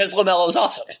 1 because LaMelo is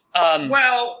awesome.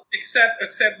 Well,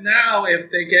 except now if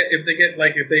they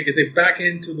back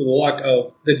into the luck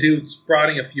of the dude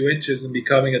sprouting a few inches and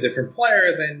becoming a different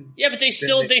player, then yeah, but they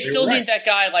still need that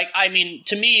guy. Like, I mean,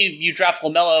 to me, you draft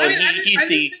LaMelo, he's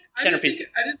the centerpiece.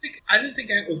 I didn't think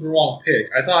Ant was the wrong pick.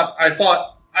 I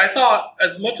thought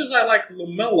as much as I like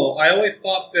LaMelo, I always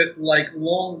thought that, like,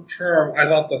 long term, I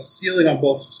thought the ceiling on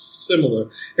both was similar.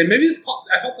 And maybe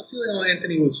I thought the ceiling on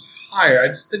Anthony was higher. I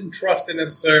just didn't trust it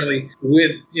necessarily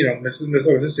with,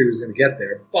 Minnesota's history was going to get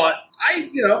there. But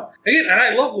again, and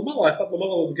I love LaMelo. I thought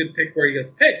LaMelo was a good pick where he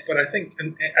gets picked, but I think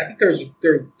there's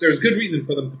good reason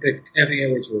for them to pick Anthony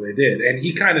Edwards where they did, and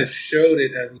he kind of showed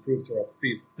it as he proved throughout the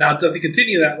season. Now, does he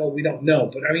continue that? Well, we don't know,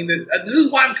 but I mean, this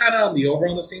is why I'm kind of on the over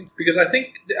on this team, because I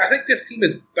think this team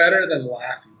is better than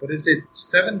last season, but is it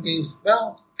 7 games?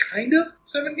 Well, kind of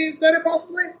 7 games better,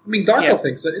 possibly. I mean, Darko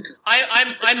thinks it.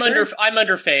 I'm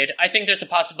under fade. I think there's a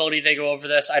possibility they go over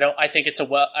this. I think it's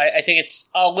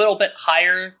a little bit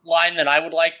higher line than I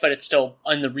would like, but it's still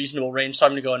in the reasonable range. So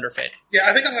I'm going to go under fade. Yeah,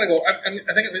 I think I'm going to go.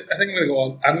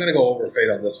 I'm going to go over fade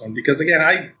on this one because again,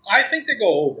 I think they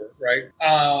go over, right?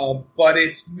 But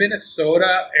it's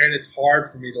Minnesota, and it's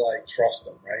hard for me to like trust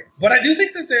them, right? But I do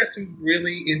think that there's some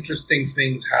really interesting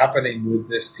things happening with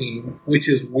this team, which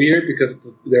is weird because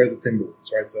they're the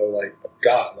Timberwolves, right? So like,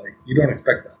 God, like you don't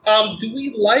expect that. Do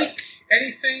we like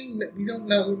anything that we don't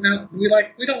know? No, we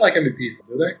don't like MVP,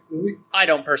 do they? Do we? I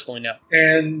don't personally know.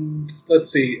 And let's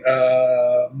see,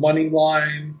 money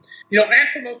line. And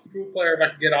for most improved player, if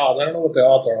I could get odds, I don't know what the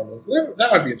odds are on this. That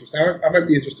might be interesting. I might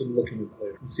be interested in looking at it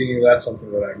later and seeing if that's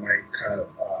something that I might kind of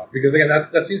because again, that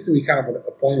seems to be kind of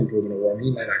a point improvement award. And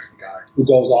he might actually die. Who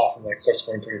goes off and like starts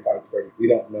scoring 25 to 30? We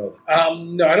don't know.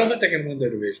 No, I don't think they can win their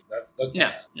division. That's no.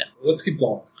 Let's keep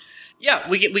going. Yeah,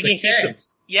 we can keep going.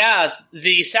 Yeah,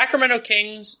 the Sacramento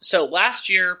Kings. So last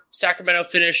year, Sacramento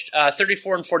finished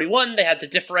 34-41. They had the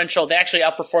differential. They actually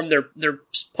outperformed their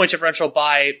point differential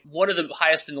by one of the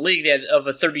highest in the league. They had of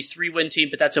a 33-win team,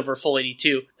 but that's over a full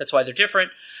 82. That's why they're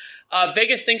different.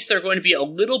 Vegas thinks they're going to be a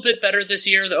little bit better this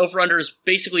year. The over-under is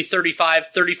basically 35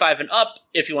 and up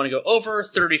if you want to go over,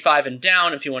 35 and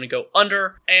down if you want to go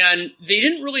under. And they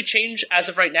didn't really change, as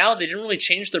of right now, they didn't really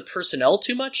change their personnel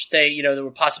too much. There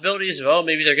were possibilities of,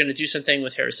 maybe they're going to do something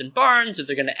with Harrison Barnes, or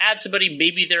they're going to add somebody.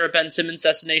 Maybe they're a Ben Simmons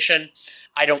destination.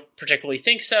 I don't particularly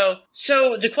think so.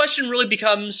 So the question really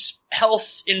becomes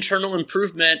health, internal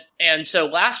improvement. And so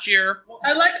last year... Well,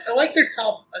 I like their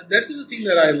top... This is a team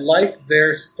that I like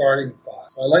their starting 5.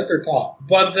 So I like their top.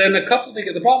 But then the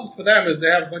problem for them is they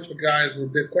have a bunch of guys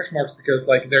with big question marks because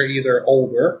like they're either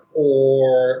older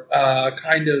or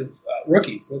kind of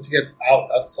rookies once you get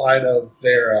outside of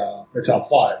their top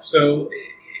 5. So...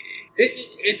 I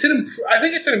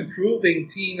think it's an improving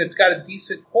team. It's got a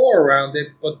decent core around it,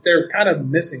 but they're kind of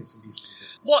missing some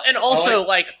pieces. Well, and also,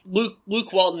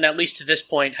 Luke Walton, at least to this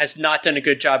point, has not done a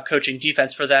good job coaching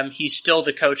defense for them. He's still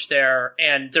the coach there,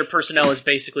 and their personnel is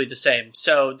basically the same.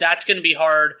 So that's going to be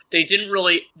hard. They didn't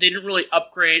really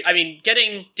upgrade. I mean,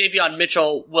 getting Davion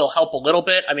Mitchell will help a little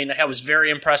bit. I mean, I was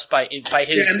very impressed by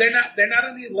his. Yeah, and they're not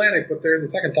in the Atlantic, but they're in the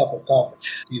second toughest conference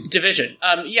division.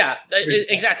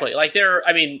 Exactly. Like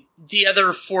the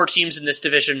other 4 teams in this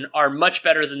division are much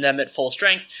better than them at full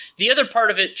strength. The other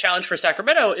part of it, challenge for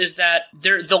Sacramento, is that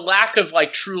the lack of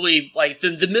truly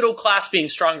the middle class being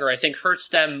stronger, I think hurts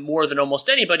them more than almost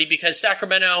anybody, because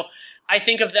Sacramento, I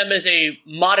think of them as a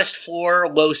modest floor,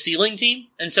 low ceiling team.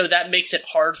 And so that makes it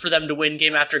hard for them to win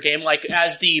game after game. Like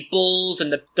as the Bulls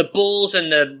and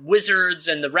the Wizards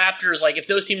and the Raptors, if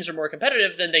those teams are more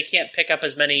competitive, then they can't pick up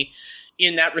as many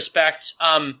in that respect.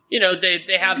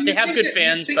 They have good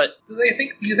fans, but do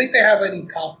you think they have any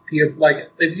top tier,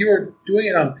 if you were doing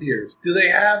it on tiers, do they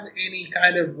have any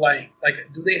kind of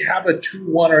do they have a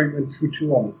 2-1 or even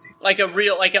 2-2 on this team? Like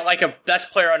a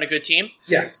best player on a good team?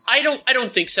 Yes. I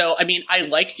don't think so. I mean, I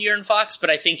like De'Aaron Fox, but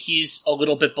I think he's a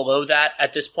little bit below that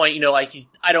at this point.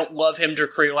 I don't love him to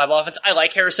create reliable offense. I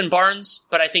like Harrison Barnes,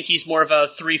 but I think he's more of a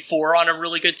 3-4 on a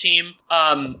really good team.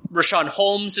 Rashawn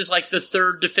Holmes is the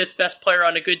 3rd to 5th best player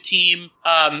on a good team.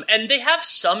 And they have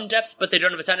some depth, but they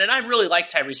don't have a ton. And I really like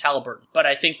Tyrese Halliburton, but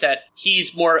I think that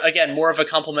he's more of a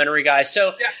complimentary guy.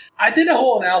 So yeah, I did a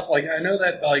whole analysis. I know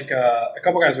that a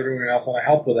couple guys were doing an analysis, and I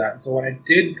helped with that. And so when I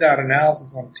did that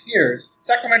analysis on tiers,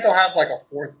 Sacramento has a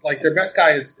 4th, their best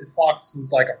guy is Fox,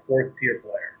 who's a 4th tier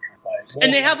player.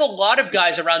 And they have a lot of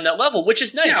guys around that level, which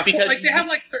is nice because they have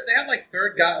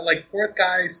third guy, 4th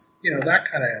guys, that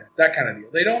kind of deal.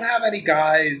 They don't have any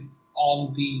guys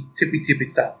on the tippy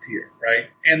top tier, right?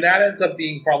 And that ends up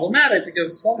being problematic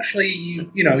because functionally,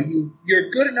 you're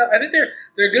good enough. I think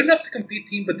they're a good enough to compete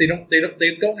team, but they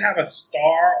don't have a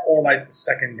star or like the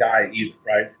second guy either,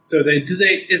 right? So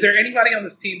is there anybody on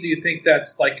this team do you think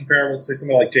that's like comparable to say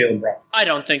somebody like Jaylen Brown? I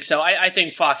don't think so. I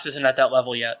think Fox isn't at that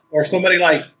level yet. Or somebody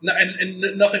like,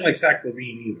 and nothing like Zach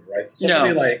LaVine either, right? So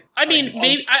somebody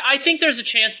maybe I think there's a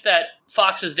chance that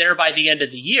Fox is there by the end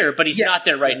of the year, but he's not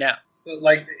there right now. So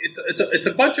like it's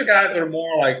a bunch of guys that are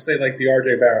more like say like the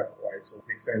RJ Barrett, right? So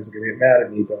Knicks fans are gonna get mad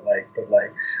at me, but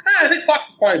I think Fox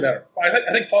is probably better.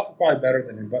 I think Fox is probably better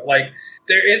than him, but like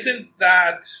there isn't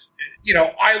that.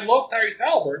 I love Tyrese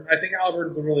Halliburton. I think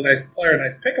Halliburton's a really nice player, a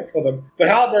nice pickup for them. But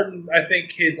Halliburton, I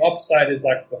think his upside is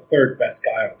like the third best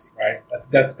guy on the team, right?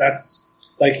 That's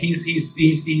like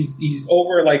he's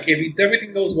over. Like if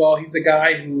everything goes well, he's the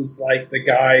guy who's like the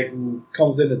guy who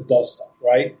comes in and does stuff,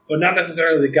 right? But not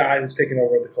necessarily the guy who's taking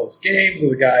over the close games or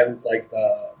the guy who's like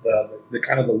the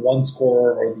kind of the one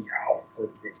scorer or the alpha for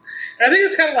the group. And I think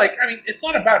it's kind of like, I mean, it's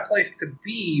not a bad place to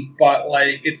be, but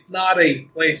like it's not a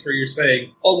place where you're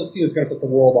saying, oh, this team is going to set the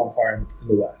world on fire in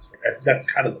the West. Right?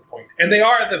 That's kind of the point. And they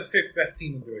are the fifth best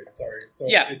team in the division. Sorry. So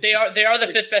they are the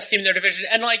fifth best team in their division.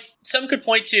 And like some could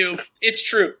point to, it's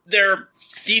true. Their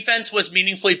defense was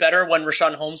meaningfully better when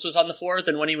Richaun Holmes was on the floor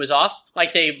than when he was off.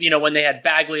 Like they, when they had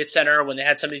Bagley at center, when they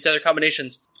had some of these other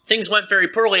combinations. Things went very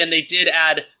poorly, and they did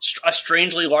add a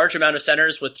strangely large amount of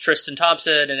centers with Tristan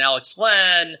Thompson and Alex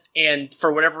Len, and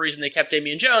for whatever reason they kept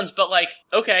Damian Jones. But like,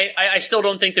 okay, I still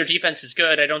don't think their defense is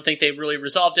good. I don't think they really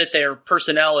resolved it. Their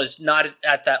personnel is not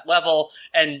at that level,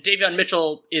 and Davion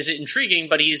Mitchell is intriguing,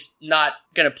 but he's not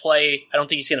going to play. I don't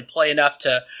think he's going to play enough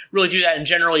to really do that, and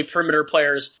generally perimeter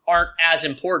players aren't as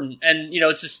important. And,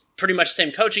 it's just pretty much the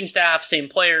same coaching staff, same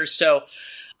players, so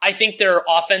I think their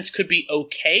offense could be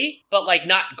okay, but like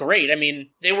not great. I mean,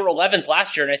 they were 11th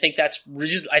last year, and I think that's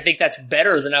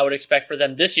better than I would expect for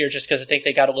them this year, just because I think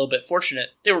they got a little bit fortunate.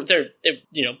 They're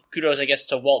kudos, I guess,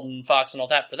 to Walton, Fox, and all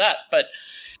that for that, but.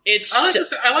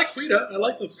 I like Quita. I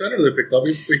like the center they picked up.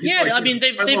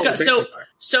 They've got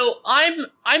so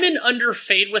I'm in under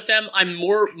fade with them. I'm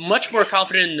much more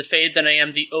confident in the fade than I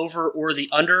am the over or the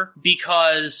under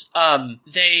because I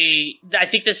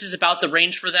think this is about the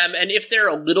range for them. And if they're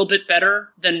a little bit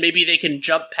better, then maybe they can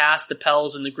jump past the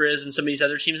Pels and the Grizz and some of these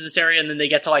other teams in this area, and then they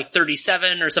get to like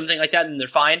 37 or something like that, and they're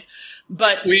fine.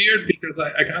 But it's weird because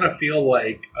I kind of feel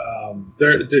like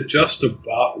they're just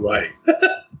about right.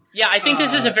 Yeah, I think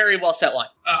this is a very well set line.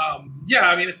 Yeah,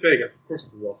 I mean, it's Vegas. Of course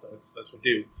it's well set. That's what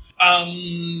we do.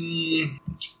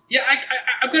 Yeah,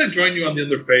 I'm going to join you on the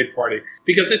under fade party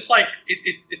because it's like,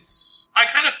 it's I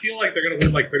kind of feel like they're going to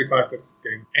win like 35 picks this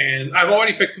game. And I've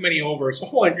already picked too many overs,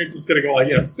 so I'm just going to go I'm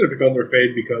just going to pick under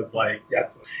fade because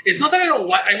it's not that I don't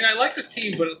like, I like this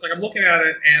team, but it's like I'm looking at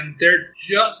it and they're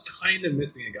just kind of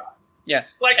missing a guy. Yeah.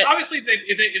 Obviously,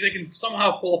 if they can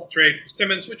somehow pull off the trade for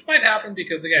Simmons, which might happen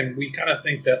because, again, we kind of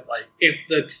think that, I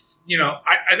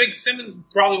think Simmons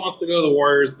probably wants to go to the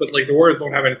Warriors, but, the Warriors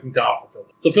don't have anything to offer Philly.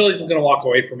 So Philly's is going to walk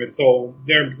away from it. So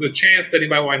there's a chance that he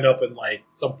might wind up in,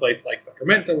 some place like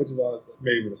Sacramento, which is honestly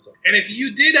maybe Minnesota. And if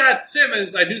you did add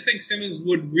Simmons, I do think Simmons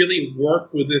would really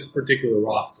work with this particular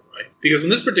roster, right? Because in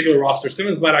this particular roster,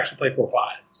 Simmons might actually play 4-5,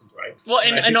 right? Well,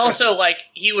 and also,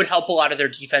 he would help a lot of their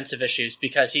defensive issues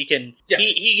because he can... Yes.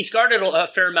 He's guarded a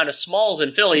fair amount of smalls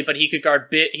in Philly, but he could guard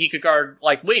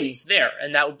wings there,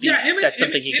 and that would be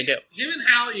something he can do. Him and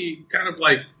Hallie kind of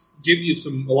give you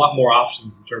a lot more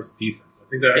options in terms of defense. I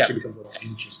think that actually becomes a lot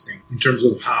interesting in terms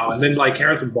of how. And then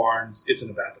Harrison Barnes, it's in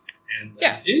a bad. And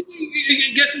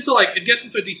it gets into a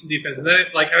decent defense, and then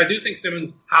and I do think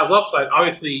Simmons has upside.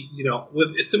 Obviously,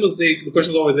 with Simmons, the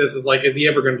question always is he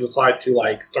ever going to decide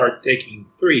to start taking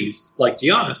threes like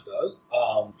Giannis does?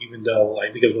 Even though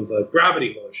because of the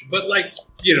gravity issue, but I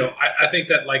think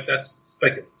that that's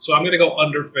speculative. So I'm going to go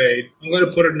under fade. I'm going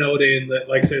to put a note in that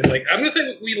says I'm going to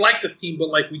say we like this team, but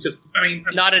we just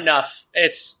not enough.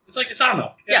 It's not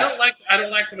enough. Yeah. I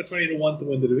don't like them at 20-1 to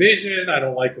win the division. I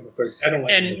don't like them at 30. I don't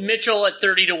like them Mitchell at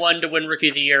 30-1 to win Rookie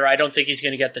of the Year. I don't think he's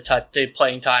going to get the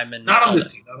playing time. And not on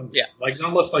this team. Not on this team.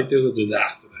 Unless there's a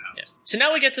disaster that happens. Yeah. So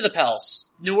now we get to the Pels.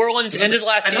 New Orleans ended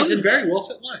last season. Very well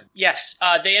set line. Yes,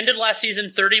 they ended last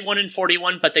season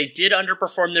 31-41, but they did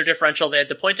underperform their differential. They had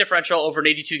the point differential over an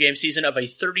 82-game season of a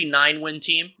 39-win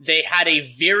team. They had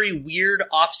a very weird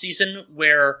offseason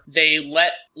where they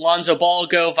let Lonzo Ball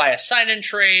go via sign-and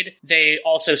trade. They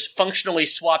also functionally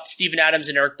swapped Steven Adams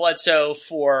and Eric Bledsoe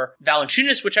for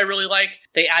Valanciunas, which I really like.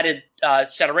 They added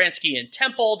Satoransky and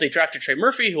Temple. They drafted Trey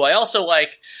Murphy, who I also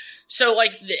like. So,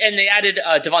 like, and they added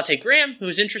Devontae Graham,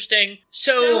 who's interesting.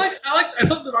 So I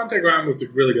thought Devontae Graham was a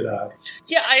really good ad.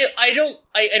 Yeah, I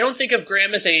don't think of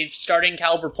Graham as a starting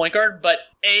caliber point guard, but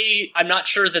I'm not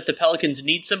sure that the Pelicans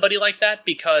need somebody like that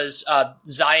because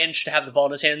Zion should have the ball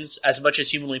in his hands as much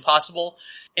as humanly possible.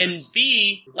 And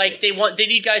B, like they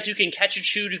need guys who can catch and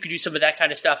shoot, who can do some of that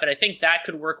kind of stuff. And I think that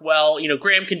could work well. You know,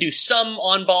 Graham can do some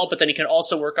on ball, but then he can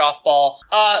also work off ball.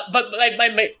 But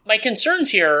my concerns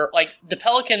here, like the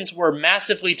Pelicans were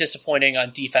massively disappointing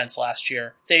on defense last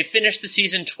year. They finished the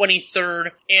season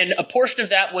 23rd, and a portion of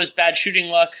that was bad shooting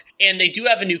luck. And they do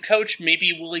have a new coach.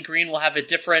 Maybe Willie Green will have a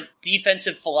different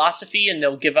defensive philosophy, and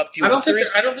they'll give up fewer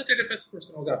threes. I don't think their defensive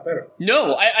personnel got better.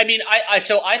 No, I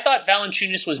thought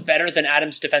Valanciunas was better than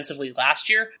Adams defensively last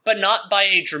year, but not by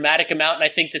a dramatic amount. And I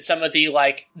think that some of the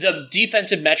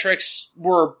defensive metrics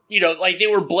were, they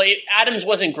were Adams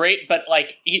wasn't great, but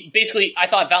I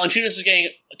thought Valanciunas was getting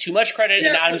too much credit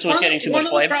and Adams was getting too much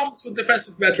blame. One of the problems with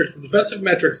defensive metrics is defensive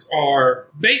metrics are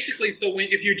basically,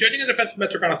 if you're judging a defensive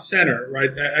metric on a center, right?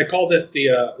 I call this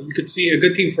you could see a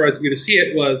good team for us to see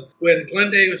it was when Glenn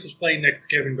Davis was playing next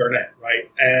to Kevin Garnett, right?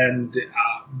 And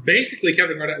basically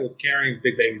Kevin Garnett was carrying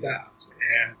Big Baby's ass.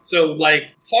 And so,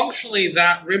 functionally,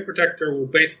 that rim protector will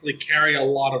basically carry a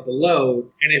lot of the load.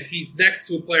 And if he's next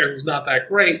to a player who's not that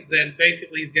great, then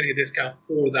basically he's getting a discount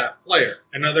for that player.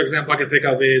 Another example I can think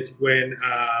of is when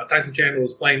Tyson Chandler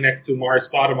was playing next to Marius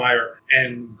Stoudemire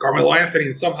and Carmelo Anthony,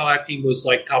 and somehow that team was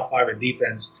top 5 in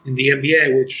defense in the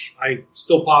NBA, which I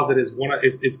still posit is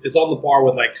is on the par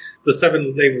with the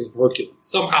Seven Davis of Hercules.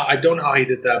 Somehow, I don't know how he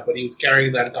did that, but he was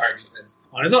carrying that entire defense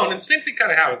on his own. And the same thing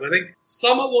kind of happens. I think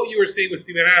some of what you were seeing with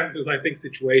Steven Adams is,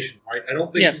 situation, right? I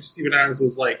don't think Steven Adams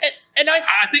was I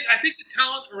think the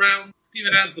talent around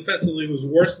Steven Adams defensively was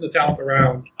worse than the talent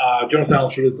around Jonas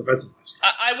Valanciunas defensively.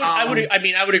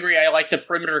 I would agree. I like the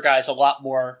perimeter guys a lot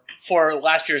more for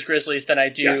last year's Grizzlies than I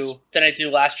do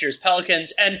last year's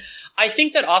Pelicans. And I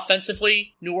think that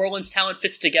offensively, New Orleans talent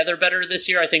fits together better this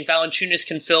year. I think Valanciunas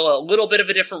can fill a little bit of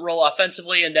a different role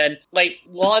offensively. And then,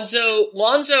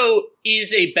 Lonzo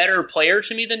is a better player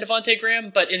to me than Devontae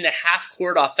Graham, but in the half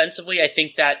court offensively, I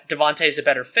think that Devontae is a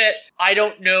better fit. I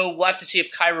don't know. We'll have to see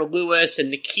if Kyra Lewis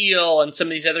and Nikhil and some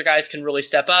of these other guys can really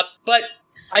step up. But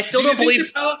I still don't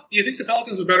believe. Do you think the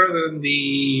Pelicans are better than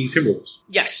the Timberwolves?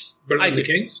 Yes. Better than the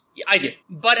Kings? I do.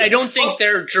 But I don't think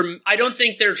they're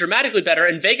dramatically better,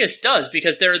 and Vegas does,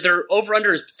 because their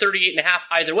over-under is 38.5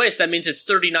 either way, so that means it's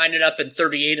 39 and up and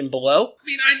 38 and below.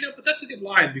 I know, but that's a good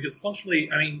line, because functionally,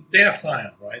 they have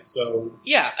Zion, right? So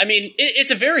yeah,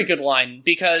 it's a very good line,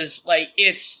 because,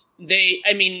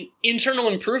 internal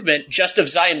improvement just of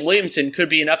Zion Williamson could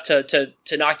be enough to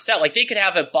knock this out. They could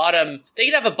have a bottom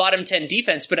 10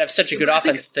 defense, but have such a good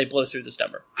offense that they blow through this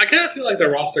number. I kind of feel like their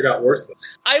roster got worse, though.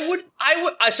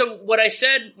 So what I've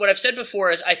said before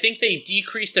is I think they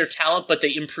decreased their talent, but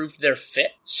they improved their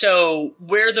fit. So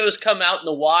where those come out in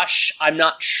the wash, I'm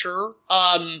not sure.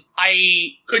 Could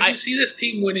you see this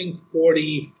team winning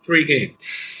 43 games?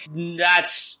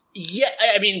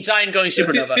 Zion going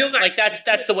supernova.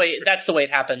 That's the way it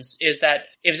happens, is that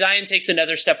if Zion takes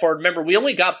another step forward, remember, we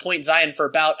only got point Zion for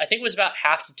about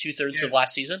half to 2/3 of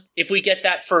last season. If we get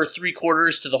that for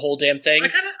 3/4 to the whole damn thing. I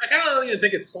kind of don't even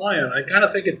think it's Zion. I kind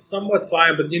of think it's somewhat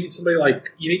Zion, but you need somebody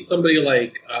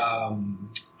like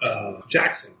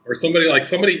Jackson, or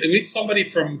somebody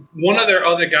from one of their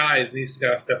other guys needs to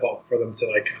kind of step up for them to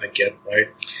kind of get right.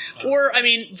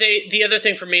 The other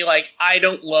thing for me, I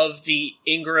don't love the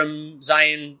Ingram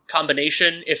Zion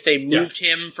combination. If they moved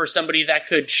him for somebody that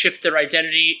could shift their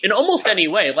identity in almost any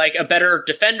way, a better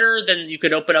defender, then you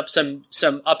could open up some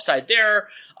upside there.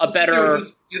 You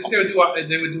think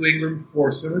they would do Ingram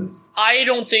for Simmons? I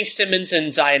don't think Simmons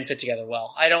and Zion fit together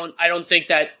well. I don't think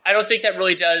that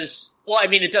really does. Well,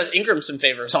 it does Ingram some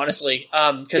favors, honestly,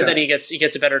 because then he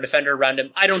gets a better defender around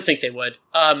him. I don't think they would.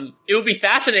 It would be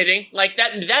fascinating,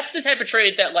 that. That's the type of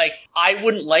trade that I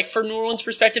wouldn't like from New Orleans'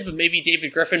 perspective, but maybe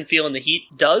David Griffin feeling the heat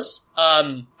does.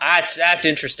 That's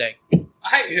interesting.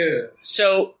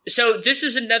 So this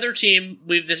is another team.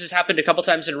 This has happened a couple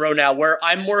times in a row now, where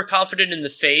I'm more confident in the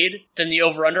fade than the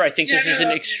over/under. I think this is an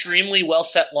extremely well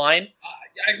set line.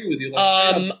 I agree with you.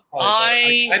 I'm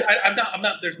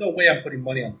not. There's no way I'm putting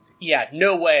money on this team. Yeah,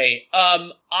 no way.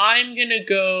 I'm gonna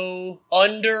go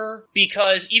under,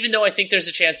 because even though I think there's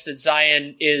a chance that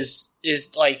Zion is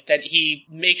that he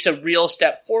makes a real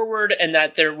step forward, and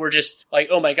that we're just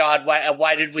oh my God,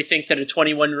 why did we think that a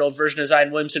 21-year-old version of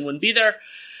Zion Williamson wouldn't be there?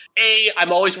 A,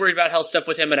 I'm always worried about health stuff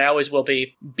with him, and I always will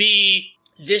be. B,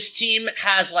 this team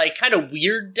has kind of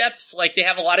weird depth. They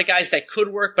have a lot of guys that could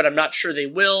work, but I'm not sure they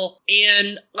will.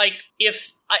 And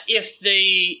if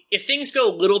if things go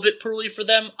a little bit poorly for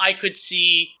them, I could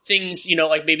see things,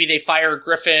 like maybe they fire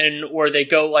Griffin or they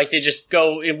just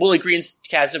go, and Willie Green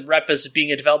has a rep as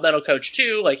being a developmental coach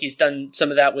too. Like he's done some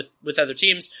of that with other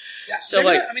teams. Yeah, so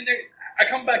I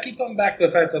keep coming back to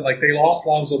the fact that they lost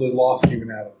Lonzo, they lost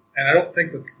Steven Adams, and I don't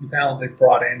think the talent they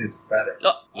brought in is better.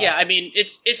 Yeah, I mean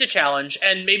it's a challenge,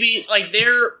 and maybe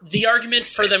the argument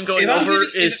for them going over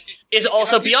is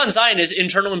also beyond Zion is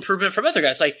internal improvement from other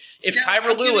guys. Like if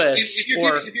Kyra Lewis if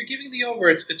you're giving the over,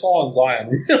 it's all on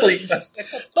Zion, really. That's but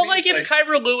if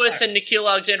Kyra Lewis and Nickeil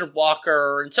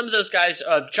Alexander-Walker and some of those guys,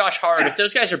 Josh Hart, if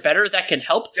those guys are better, that can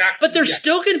help. But they're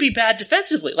still going to be bad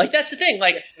defensively. That's the thing.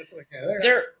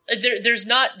 There's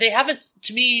not. They haven't.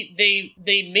 To me,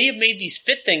 they may have made these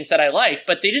fit things that I like,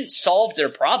 but they didn't solve their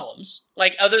problems.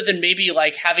 Other than maybe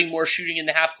having more shooting in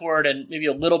the half court and maybe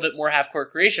a little bit more half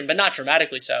court creation, but not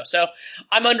dramatically so. So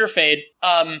I'm under fade.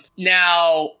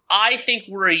 Now I think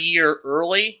we're a year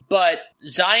early, but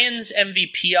Zion's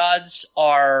MVP odds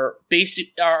are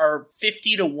 50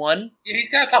 to 1. Yeah, he's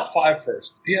got top 5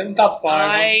 first. He has top 5.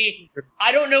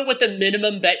 I don't know what the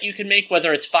minimum bet you can make,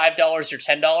 whether it's $5 or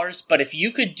 $10, but if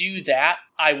you could do that,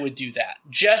 I would do that.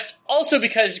 Just also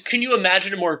because, can you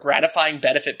imagine a more gratifying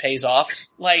bet if it pays off?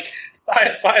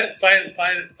 Sign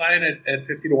it at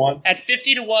 50 to 1. At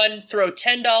 50 to 1, throw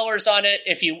 $10 on it.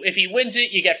 If he wins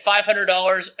it, you get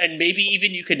 $500, and maybe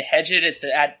even you can hedge it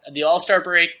at the All-Star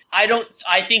break. I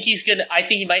think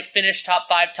he might finish top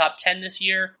 5, top 10 this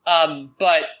year.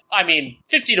 But I mean,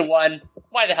 50 to 1,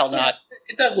 why the hell not?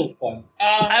 It does look fun.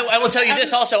 I will tell you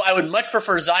this also, I would much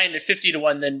prefer Zion at 50 to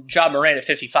 1 than Ja Morant at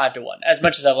 55 to 1, as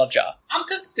much as I love Ja. I'm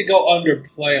tempted to go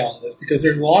underplay on this because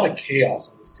there's a lot of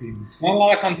chaos on this team. Not a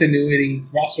lot of continuity,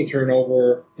 roster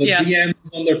turnover, the GM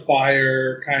is under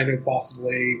fire, kind of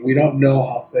possibly. We don't know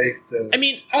how safe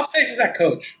how safe is that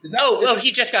coach?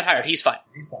 He just got hired. He's fine.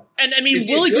 He's fine. And I mean,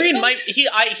 Willie Green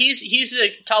he's a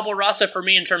tabula rasa for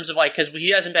me in terms of because he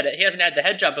hasn't had the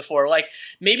head job before.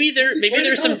 Maybe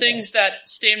there's some things that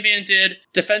Stan Van did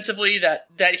defensively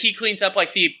that he cleans up.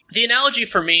 The analogy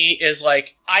for me is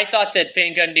I thought that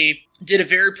Van Gundy did a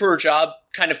very poor job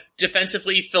kind of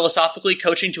defensively, philosophically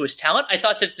coaching to his talent. I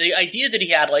thought that the idea that he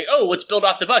had let's build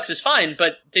off the Bucks is fine,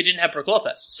 but they didn't have Brook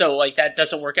Lopez. So that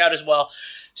doesn't work out as well.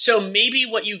 So maybe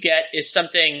what you get is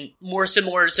something more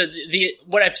similar. So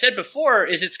what I've said before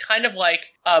is it's kind of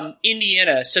like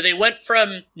Indiana. So they went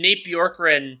from Nate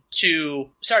McMillan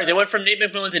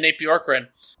to Nate Bjorkgren.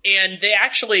 And they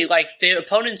actually, the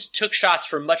opponents took shots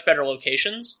from much better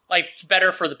locations,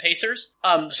 better for the Pacers,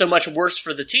 so much worse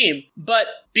for the team. But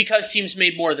because teams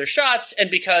made more of their shots and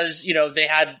because, they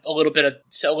had a little bit of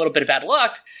bad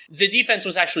luck, the defense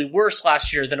was actually worse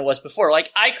last year than it was before.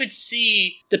 I could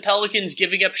see the Pelicans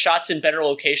giving up shots in better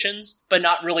locations, but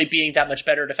not really being that much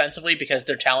better defensively because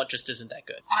their talent just isn't that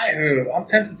good. I'm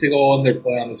tempted to go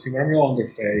underplay on this team, but I'm going to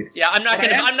underfade. Yeah, I'm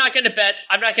not going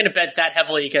to bet that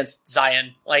heavily against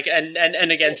Zion.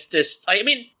 And against this,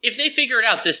 if they figure it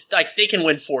out, they can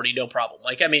win 40, no problem.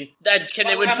 Can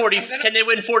they win 40? Can they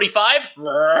win 45?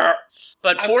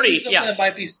 But 40, yeah. I'm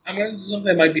going to do something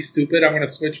that might be stupid. I'm going to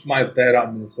switch my bet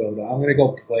on Minnesota. I'm going to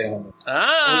go play on it.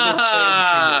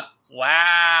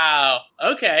 Wow.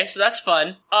 Okay, so that's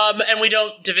fun. And we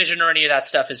don't division or any of that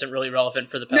stuff isn't really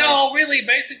relevant for the Pelicans. No, really.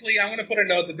 Basically, I'm going to put a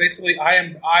note that basically I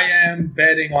am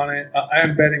betting on it. I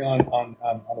am betting on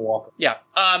Walker. Yeah.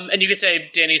 And you could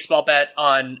say Danny's small bet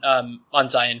on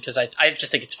Zion because I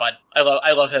just think it's fun.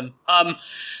 I love him.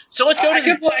 So let's go. I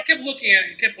kept looking at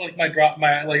it.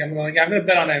 I'm going to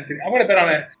bet on Anthony. I'm going to bet on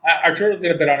it. Arturo's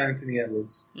going to bet on Anthony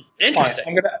Edwards.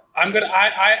 Interesting.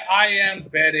 I am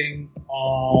betting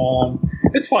on.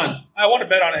 It's fun. I want to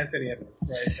bet on Anthony Edwards.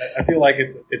 Right. I feel like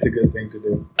it's a good thing to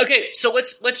do. Okay, so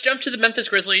let's jump to the Memphis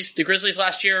Grizzlies. The Grizzlies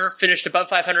last year finished above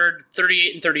 500,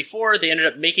 38-34. They ended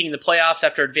up making the playoffs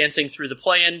after advancing through the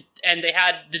play-in, and they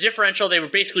had the differential. They were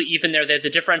basically even there. They had the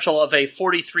differential of a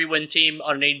 43-win team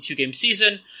on an 82-game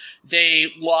season.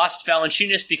 They lost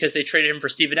Valanciunas because they traded him for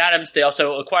Steven Adams. They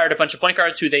also acquired a bunch of point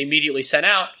guards who they immediately sent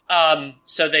out.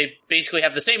 So they basically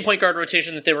have the same point guard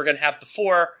rotation that they were going to have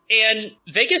before. And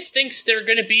Vegas thinks they're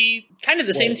going to be kind of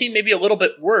the same team, maybe a little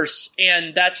bit worse.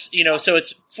 And that's, so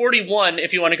it's 41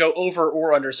 if you want to go over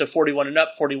or under. So 41 and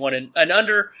up, 41 and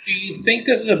under. Do you think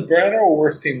this is a better or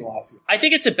worse team than last year? I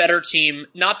think it's a better team,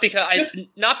 not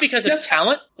because of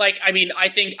talent. I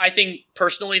think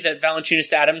personally that Valanciunas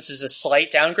to Adams is a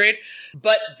slight downgrade,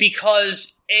 but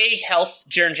because health,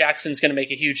 Jaren Jackson's going to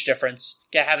make a huge difference,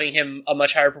 having him a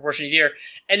much higher proportion of the year,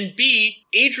 and B,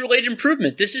 age-related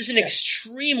improvement. This is an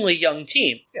extremely young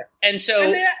team. Yeah. And so,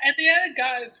 and they added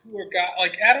guys who are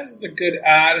like Adams is a good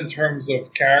ad in terms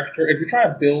of character. If you're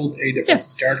trying to build a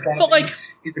defensive character on a team,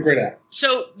 he's a great ad.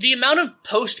 So the amount of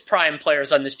post-prime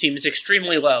players on this team is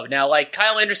extremely low. Now, like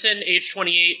Kyle Anderson, age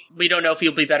 28, we don't know if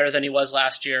he'll be better than he was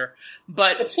last year.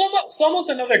 But Slow-Mo's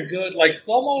another good, like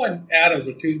Slow-Mo and Adams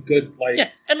are two good, like,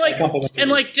 and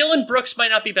Dylan Brooks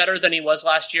might not be better than he was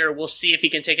last year. We'll see if he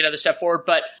can take another step forward.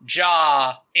 But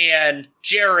Ja and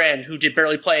Jaren, who did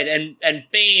barely play it, and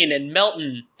Bane and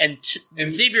Melton and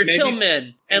Xavier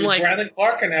Tillman. And like Brandon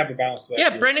Clark can have a bounce back.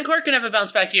 Yeah, Brandon Clark can have a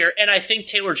bounce back year. And I think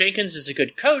Taylor Jenkins is a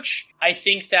good coach. I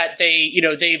think that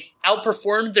they've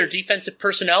outperformed their defensive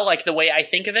personnel, like the way I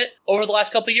think of it, over the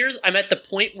last couple of years. I'm at the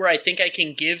point where I think I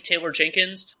can give Taylor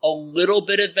Jenkins a little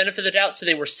bit of benefit of the doubt. So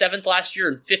they were 7th last year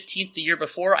and 15th the year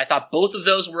before. I thought both of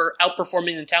those were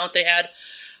outperforming the talent they had.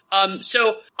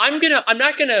 So I'm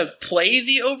not gonna play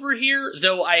the over here,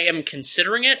 though I am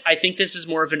considering it. I think this is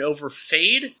more of an over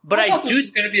fade, but I thought this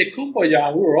was going to be a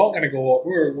kumbaya. We were all going to go.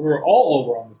 We're all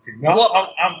over on this team. No,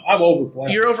 well, I'm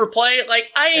overplaying. You're overplaying. Like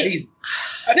I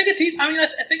think it's easy. I mean, I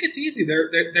think it's easy. They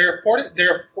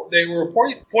were a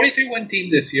 43 win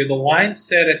team this year. The line's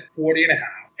set at 40.5.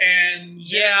 And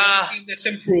they're a team that's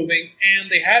improving,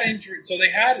 and they had injury, so they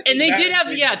had. And they did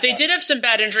have some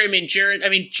bad injury.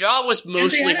 Ja was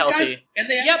mostly healthy. And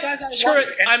they had guys out of screw it.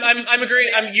 I'm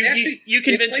agreeing. You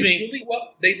convinced me. Really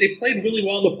well. They played really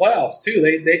well in the playoffs too.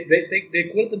 They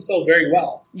acquitted themselves very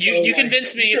well. You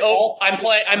convinced me.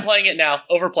 I'm playing it now.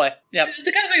 Overplay. Yeah. It's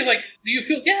the kind of thing like, do you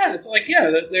feel? Yeah. It's like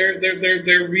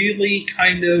they're really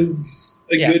kind of.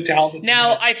 Good talent.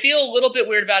 Now, I feel a little bit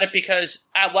weird about it because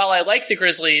while I like the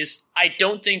Grizzlies, I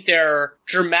don't think they're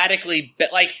dramatically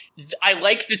I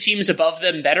like the teams above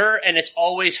them better, and it's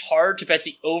always hard to bet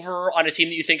the over on a team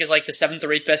that you think is like the 7th or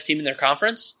 8th best team in their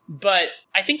conference. But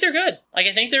I think they're good. Like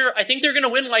I think they're going to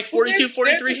win like 42,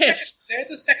 43 games. They're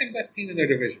the second best team in their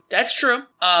division. That's true.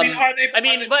 I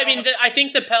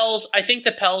think the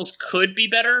Pels could be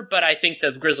better, but I think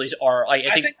the Grizzlies are.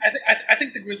 I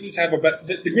think the Grizzlies have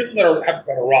the Grizzlies have a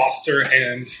better roster,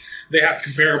 and they have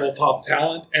comparable top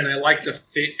talent, and I like the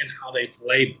fit and how they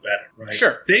play better. Right?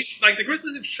 Sure. The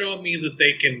Grizzlies have shown me that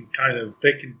they can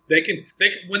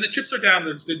when the chips are down,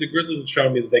 the Grizzlies have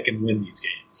shown me that they can win these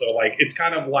games. So like it's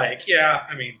kind of like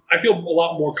I feel a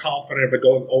lot more confident about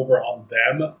going over on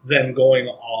them than going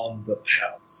on the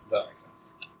Pels. If that makes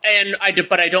sense. And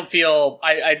but I don't feel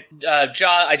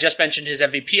I just mentioned his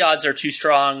MVP odds are too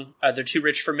strong. They're too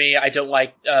rich for me. I don't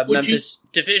like Memphis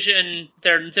division.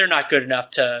 They're not good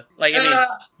enough to like.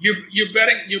 You're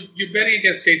betting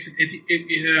against Jason.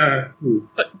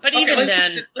 But even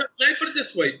then, let me put it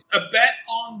this way: a bet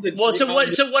on the. Well, so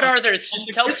what are their?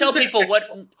 Tell people what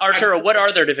Arturo. What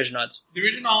are their division odds?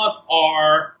 Division odds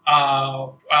are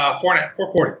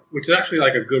 440, which is actually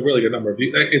like a really good number.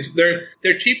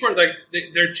 They're cheaper. Like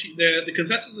the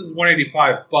consensus is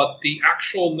 185, but the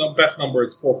actual best number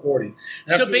is 440.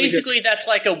 So basically, that's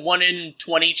like a 1 in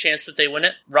 20 chance that they win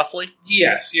it, roughly.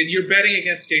 Yes, and you're betting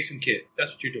against Jason Kidd.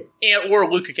 That's what you're doing. Or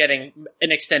Luka getting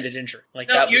an extended injury.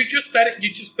 You're just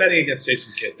betting against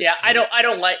Jason Kidd. Yeah, I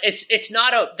don't like it's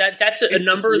not that's a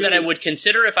number that I would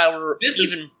consider if I were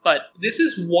but this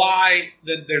is why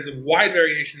there's a wide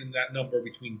variation in that number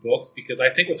between books, because I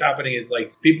think what's happening is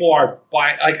like people are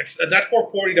buying like that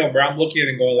 440 number. I'm looking at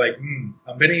it and going like,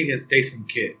 I'm betting against Jason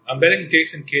Kidd. I'm betting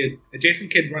Jason Kidd. A Jason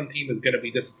Kidd run team is going to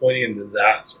be disappointing and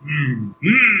disaster.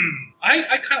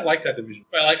 I kind of like that division.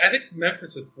 But like, I think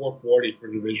Memphis at 440 for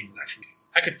division actually.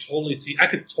 I could totally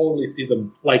see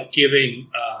them like giving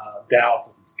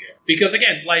Dallas a scare, because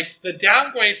again, like the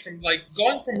downgrade from like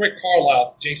going from Rick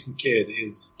Carlisle to Jason Kidd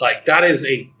is like that is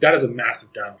a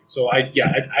massive downgrade. So I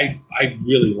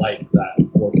really like that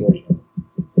 440.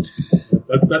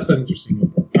 That's an interesting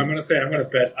number. I'm gonna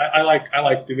bet. I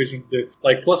like division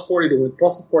like plus 40 to win.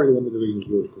 Plus 40 to win the division is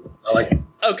really cool. I like it.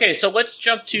 Okay, so let's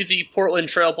jump to the Portland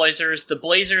Trail Blazers. The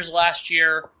Blazers last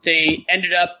year, they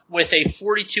ended up with a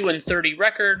 42-30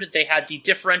 record. They had the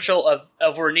differential of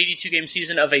over an 82-game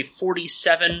season of a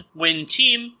 47-win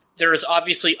team. There is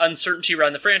obviously uncertainty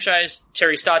around the franchise.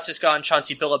 Terry Stotts is gone.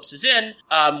 Chauncey Billups is in.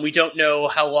 We don't know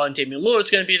how long Damian Lillard's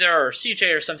going to be there, or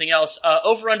CJ, or something else.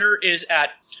 Over-under is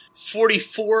at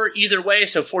 44 either way,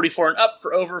 so 44 and up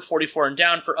for over, 44 and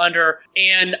down for under.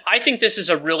 And I think this is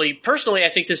a really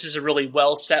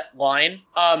well set line,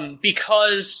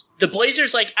 because the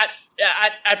Blazers, like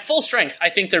at full strength, I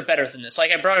think they're better than this.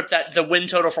 Like I brought up that the win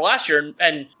total for last year,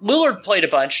 and Lillard played a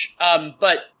bunch,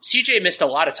 but CJ missed a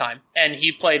lot of time, and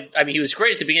he was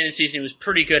great at the beginning of the season. He was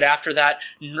pretty good after that.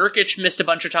 Nurkic missed a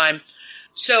bunch of time.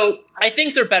 So I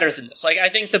think they're better than this. Like, I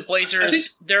think the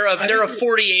Blazers, they're a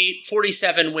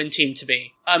 48-47 win team to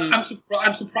me. I'm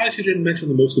surprised you didn't mention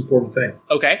the most important thing.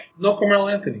 Okay. No Carmelo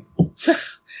Anthony.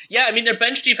 Yeah, I mean, their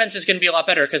bench defense is going to be a lot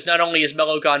better because not only is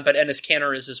Melo gone, but Enes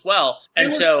Kanter is as well.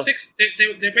 And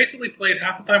they basically played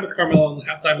half the time with Carmelo and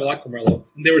half the time without Carmelo.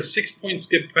 And they were 6 points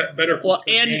better for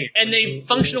the game. And they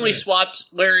functionally swapped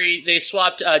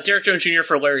Derek Jones Jr.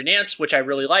 for Larry Nance, which I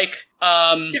really like.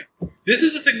 This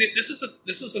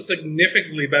is a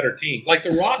significantly better team. Like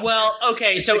the roster. Well,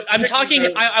 okay, so I'm talking.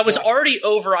 I was already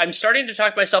over. I'm starting to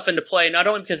talk myself into play, not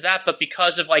only because of that, but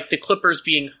because of like the Clippers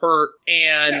being hurt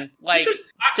and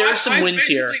there's some wins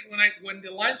here. When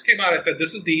the lines came out, I said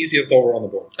this is the easiest over on the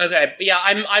board. Okay, yeah,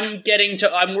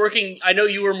 I'm working. I know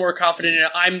you were more confident in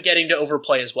it. I'm getting to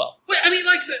overplay as well. But I mean,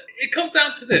 it comes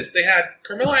down to this. They had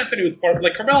Carmelo Anthony was part.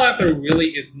 Like Carmelo Anthony really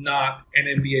is not an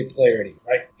NBA player anymore.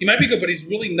 Right? He might be good, but he's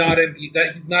really not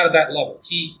he's not at that level.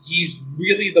 He's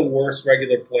really the worst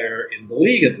regular player in the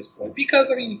league at this point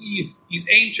because I mean he's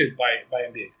ancient by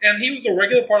NBA, and he was a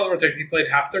regular part of the rotation. He played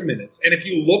half their minutes, and if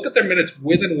you look at their minutes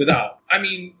with and without, I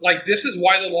mean, like this is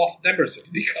why they lost to Denver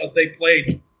because they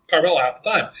played Carmelo half the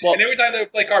time, and every time they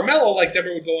would play Carmelo, like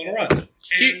Denver would go on a run.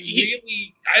 And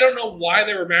really, I don't know why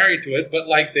they were married to it, but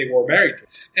like they were married to it,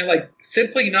 and like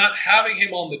simply not having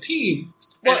him on the team.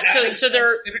 Well, so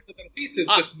they're pieces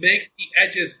just makes the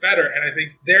edges better, and I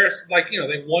think there's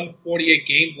they won 48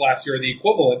 games last year, or the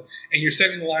equivalent, and you're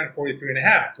setting the line at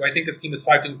 43.5. Do I think this team is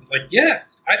 5 teams? Like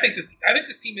yes, I think this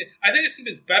team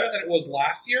is better than it was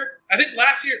last year. I think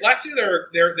last year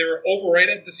they were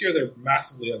overrated. This year they're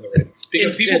massively underrated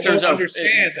because people don't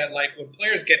understand that like when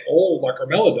players get old, like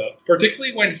Carmelo does,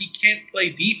 particularly when he can't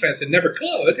play defense and never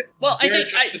could. Well, I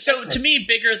think so. To me,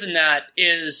 bigger than that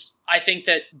is. I think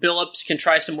that Billups can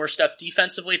try some more stuff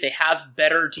defensively. They have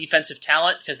better defensive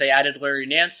talent because they added Larry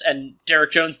Nance, and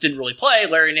Derek Jones didn't really play.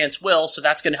 Larry Nance will, so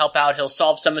that's going to help out. He'll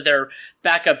solve some of their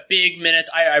backup big minutes.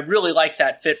 I really like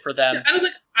that fit for them. Yeah, I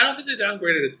don't think they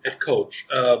downgraded at coach,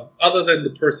 other than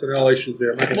the personnel issues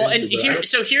there.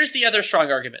 So here's the other strong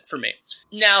argument for me.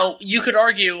 Now, you could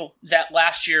argue that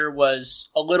last year was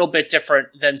a little bit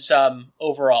different than some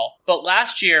overall, but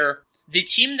last year, the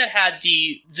team that had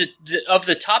the of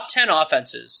the top 10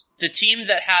 offenses, the team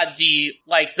that had the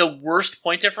worst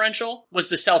point differential was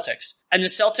the Celtics. And the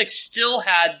Celtics still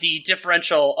had the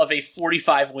differential of a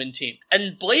 45-win team.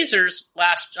 And Blazers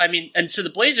so the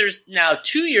Blazers now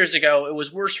 2 years ago, it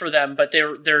was worse for them, but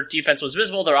their defense was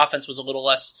visible. Their offense was a little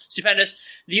less stupendous.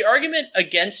 The argument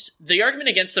against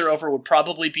their over would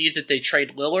probably be that they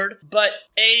trade Lillard. But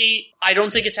I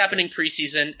don't think it's happening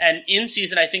preseason, and in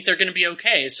season, I think they're going to be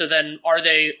okay. So then are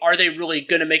they really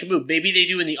going to make a move? Maybe they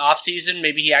do in the offseason.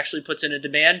 Maybe he actually puts in a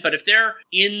demand. But if they're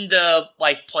in the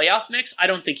playoff mix, I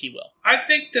don't think he will. I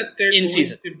think that they're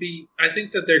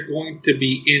going to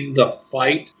be in the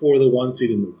fight for the 1 seed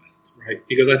in the West, right?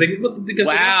 Because I think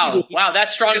wow,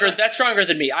 that's stronger. That's stronger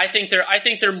than me. I think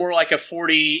they're more like a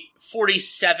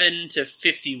 47 to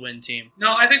 50 win team.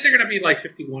 No, I think they're going to be like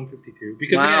 51, 52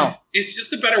 because again, it's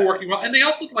just a better working model. And they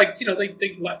also they not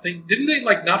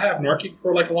have Nurkic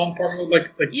for a long part of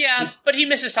but he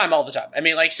misses time all the time. I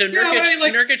mean,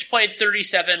 Nurkic played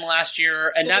 37 last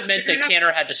year, and that meant that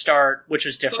Kanter had to start, which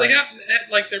was different. So they got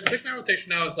their big man rotation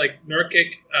now is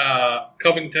Nurkic,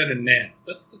 Covington, and Nance.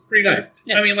 That's pretty nice.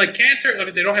 Yeah. I mean,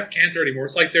 Kanter. They don't have Kanter anymore.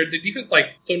 It's the defense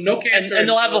so no Kanter, and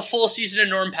they'll have a full season of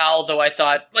Norm Powell. Though I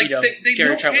thought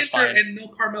Gary Trent was fine, and no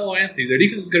Carmelo Anthony. Their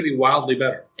defense is going to be wildly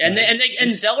better.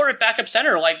 And Zeller at backup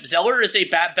center. Zeller is a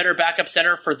better backup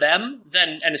center for them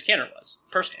than Enes Kanter was,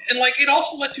 personally. And it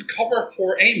also lets you cover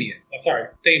for Damian. Sorry,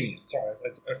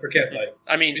 I forget.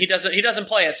 He doesn't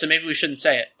play it, so maybe we shouldn't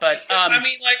say it. But all I'm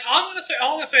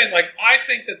gonna say is I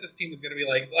think that this team is gonna be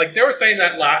like they were saying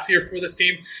that last year for this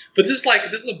team, but this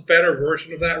is a better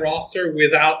version of that roster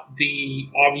without the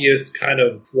obvious kind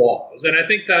of flaws. And I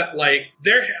think that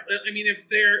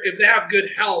if they have good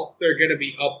health, they're gonna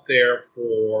be up there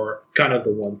for kind of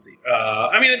the 1 seed.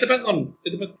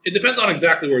 It depends on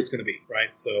exactly where it's gonna be,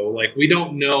 right? So we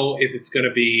don't know if it's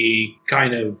gonna be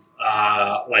kind of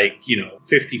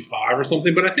 55 or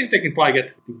something, but I think they can probably get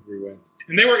to 53 wins.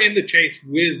 And they were in the chase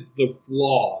with the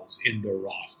flaws in the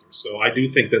roster, so I do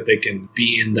think that they can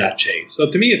be in that chase.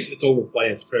 So to me, it's overplay.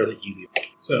 It's fairly easy.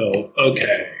 So,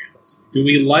 okay. Do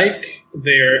we like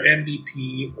their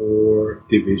MVP or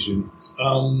divisions?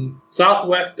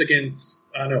 Southwest against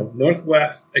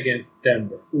Northwest against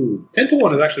Denver. Ooh,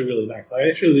 10-1 is actually really nice. I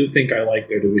actually do think I like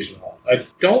their division odds. I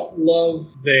don't love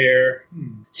their.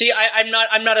 See, I'm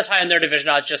not as high on their division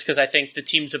odds just because I think the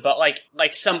teams above, like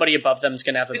somebody above them is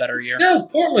going to have a better year. No,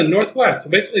 Portland, Northwest. So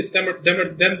basically, it's Denver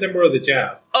or the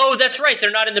Jazz. Oh, that's right.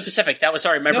 They're not in the Pacific. That was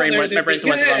my brain went the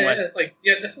wrong way.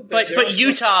 But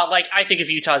Utah, I think of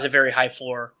Utah as a very high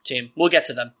floor team. We'll get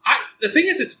to them. The thing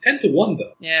is, it's 10-1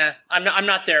 though. Yeah, I'm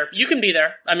not there. You can be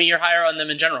there. I mean, you're higher on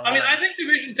them in general. I mean, I think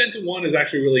division 10-1 is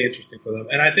actually really interesting for them,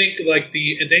 and I think the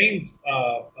Dame's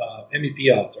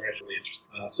MVP odds are actually interesting.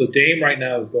 So Dame right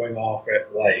now is going off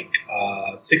at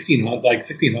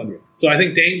 1600. So I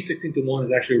think Dame 16-1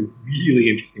 is actually a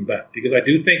really interesting bet because I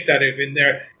do think that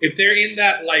if they're in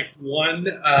that one.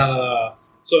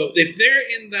 So if they're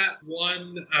in that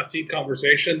one seed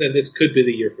conversation, then this could be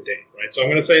the year for Dame, right? So I'm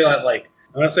going to say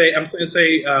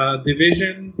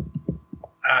division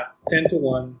at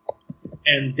 10-1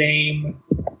 and Dame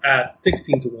at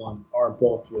 16-1 are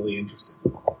both really interesting.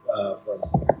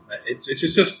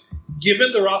 It's just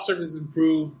given the roster has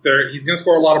improved, he's going to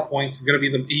score a lot of points. He's going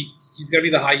to be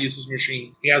the high usage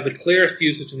machine. He has the clearest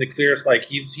usage and the clearest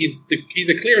he's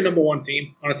a clear number one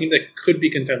team on a team that could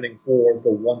be contending for the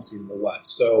 1 seed in the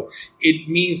West. So it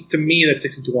means to me that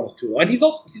 16-1 is too low. And he's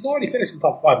already finished in the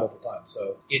top 5 multiple times.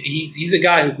 So he's a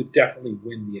guy who could definitely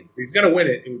win the end. If he's going to win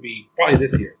it, it would be probably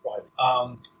this year.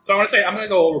 So I'm going to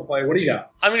go overplay. What do you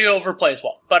got? I'm going to go overplay as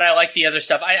well, but I like the other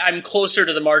stuff. I'm closer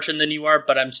to the margin than you are,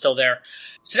 but I'm still there.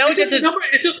 So now we get to the number.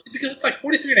 It's just because it's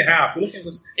 43.5. You're looking at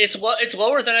this. It's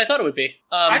lower than I thought it would be.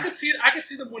 I could see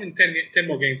them winning 10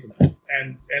 more games than that,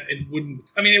 and it wouldn't.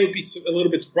 I mean, it would be a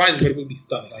little bit surprising, but it would be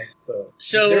stunning. Right? So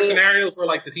there are scenarios where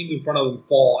the teams in front of them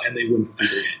fall and they win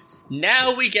 53 games.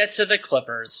 Now we get to the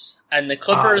Clippers. And the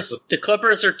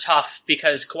Clippers are tough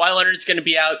because Kawhi Leonard's going to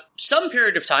be out some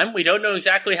period of time. We don't know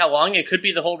exactly how long. It could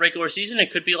be the whole regular season. It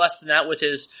could be less than that with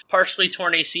his partially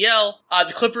torn ACL.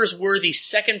 The Clippers were the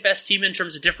second best team in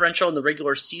terms of differential in the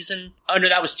regular season. Oh no,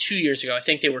 that was 2 years ago. I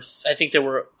think they were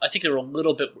a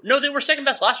little bit. No, they were second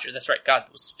best last year. That's right. God,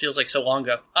 this feels like so long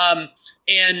ago.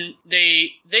 And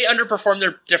they underperformed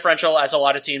their differential, as a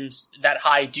lot of teams that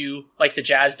high do, like the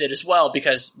Jazz did as well,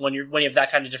 because when you have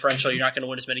that kind of differential, you're not going to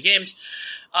win as many games.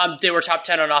 They were top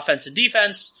 10 on offense and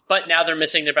defense, but now they're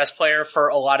missing their best player for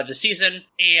a lot of the season.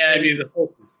 And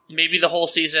maybe the whole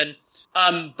season.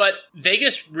 But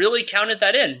Vegas really counted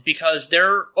that in because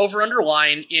their over-under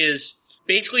line is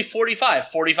basically 45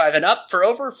 and up for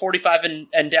over, 45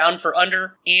 and down for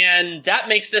under, and that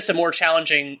makes this a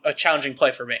challenging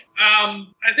play for me.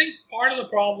 I think part of the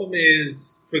problem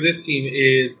is for this team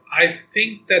is I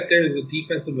think that there's a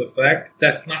defensive effect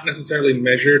that's not necessarily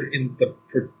measured in the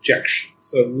projection.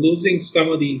 So losing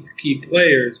some of these key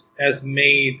players has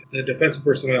made the defensive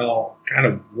personnel kind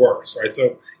of worse, right?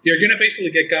 So you're going to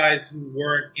basically get guys who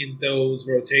weren't in those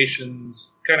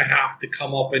rotations kind of have to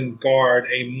come up and guard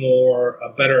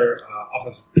a better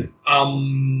offensive.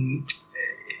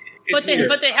 But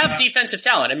they have defensive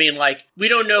talent. I mean, we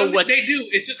don't know what they do.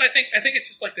 It's just I think it's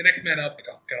just the next man up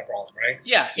kind of problem, right?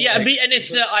 Yeah, so yeah. And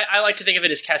it's I like to think of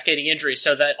it as cascading injuries.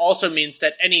 So that also means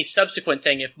that any subsequent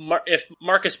thing, if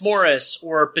Marcus Morris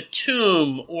or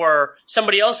Batum or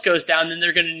somebody else goes down, then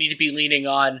they're going to need to be leaning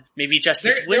on maybe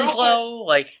Justice Winslow.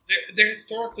 They're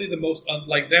historically the most they're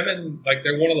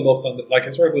one of the most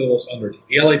historically the most under teams.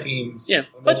 The LA teams. Yeah,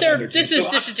 but this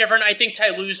is different. I think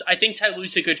Ty Lue's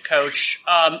a good coach.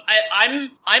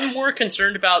 I'm more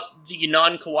concerned about the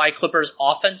non-Kawhi Clippers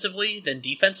offensively than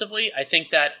defensively. I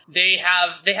think that they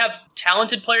have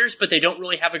talented players, but they don't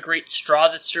really have a great straw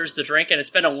that stirs the drink, and it's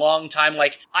been a long time.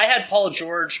 I had Paul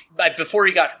George before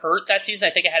he got hurt that season.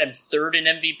 I think I had him third in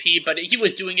MVP, but he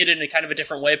was doing it in a kind of a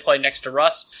different way, playing next to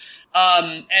Russ.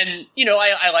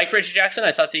 I like Reggie Jackson.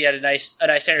 I thought that he had a nice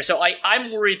standard. So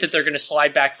I'm worried that they're going to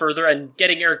slide back further, and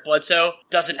getting Eric Bledsoe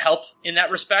doesn't help in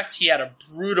that respect. He had a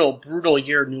brutal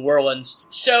year in New Orleans.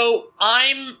 So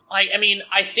I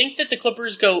think that the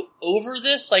Clippers go over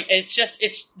this.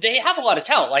 They have a lot of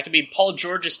talent. Paul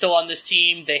George is still on this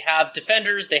team. They have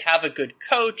defenders. They have a good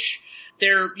coach.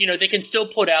 They can still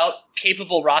put out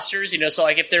capable rosters, so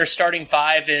if their starting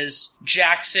five is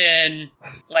Jackson,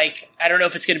 I don't know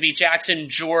if it's going to be Jackson,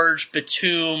 George,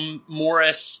 Batum,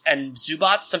 Morris, and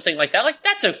Zubac, something like that.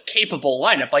 That's a capable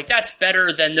lineup. That's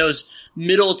better than those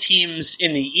middle teams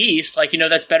in the East.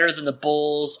 That's better than the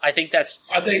Bulls. Are they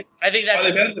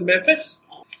better than Memphis?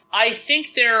 I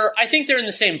think they're in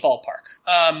the same ballpark.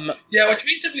 Yeah, which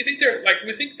means that we think they're like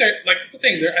that's the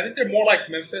thing. I think they're more like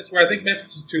Memphis, where I think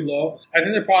Memphis is too low. I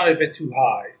think they're probably a bit too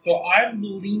high. So I'm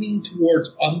leaning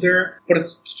towards under, but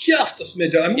it's just a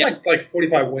smidge. I'm like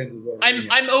 45 wins is what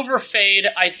I'm over Fade.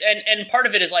 And part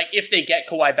of it is like if they get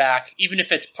Kawhi back, even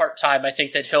if it's part time, I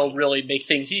think that he'll really make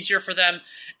things easier for them.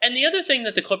 And the other thing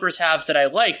that the Clippers have that I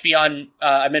like beyond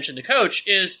I mentioned the coach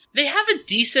is they have a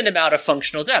decent amount of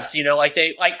functional depth. You know, I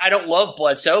don't love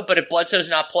Bledsoe, but if Bledsoe's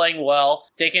not playing well,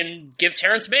 they can give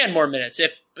Terrence Mann more minutes.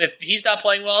 If he's not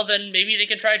playing well, then maybe they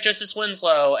can try Justice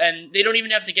Winslow, and they don't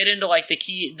even have to get into like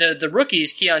the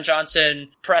rookies, Keon Johnson,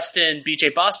 Preston,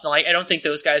 BJ Boston. Like, I don't think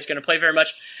those guys are going to play very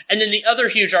much. And then the other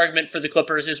huge argument for the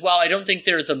Clippers is, while I don't think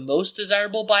they're the most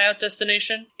desirable buyout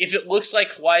destination, if it looks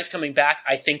like Kawhi's coming back,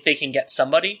 I think they can get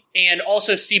somebody. And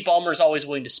also Steve Ballmer's always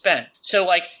willing to spend. So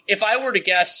like, if I were to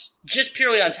guess just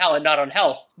purely on talent, not on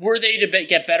health, were they to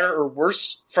get better or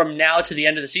worse from now to the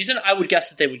end of the season? I would guess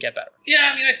that they would get better.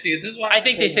 Yeah, I mean, I see it. This is why I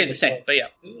think they stay the same, but yeah.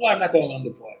 This is why I'm not going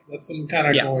underplay. That's some kind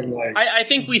of going like. I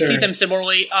think we see them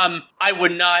similarly. I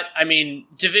would not. I mean,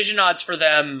 division odds for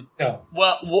them. No.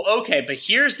 Well, okay, but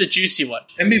here's the juicy one.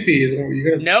 MVP is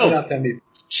you're going to put out the MVP.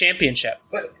 Championship.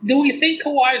 But do we think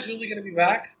Kawhi is really going to be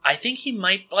back? I think he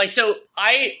might.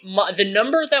 The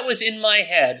number that was in my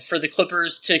head for the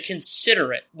Clippers to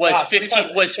consider it was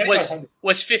 15.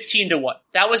 Was 15 to 1.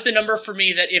 That was the number for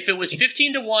me. That if it was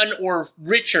 15 to 1 or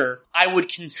richer, I would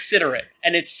consider it.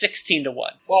 And it's 16 to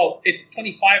 1. Well, it's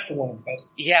 25 to 1.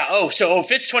 Yeah.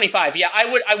 If it's 25, yeah,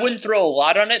 I wouldn't throw a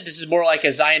lot on it. This is more like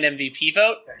a Zion MVP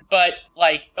vote. Okay. But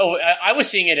I was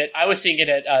seeing it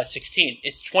at 16.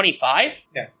 It's 25.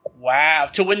 Yeah. Wow,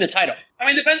 to win the title. I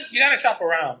mean, depends. You gotta shop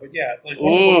around, but yeah, like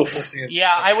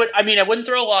yeah, I would. I mean, I wouldn't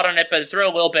throw a lot on it, but throw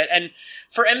a little bit. And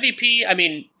for MVP, I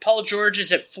mean, Paul George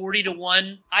is at 40 to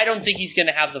 1. I don't think he's going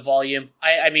to have the volume.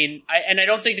 I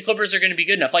don't think the Clippers are going to be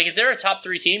good enough. Like, if they're a top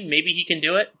 3 team, maybe he can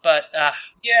do it. But I'm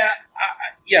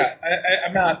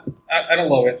not. I don't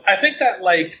love it. I think that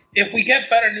like if we get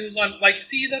better news on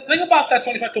the thing about that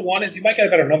 25 to 1 is you might get a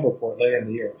better number for it later in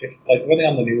the year. If depending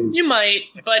on the news, you might.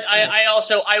 But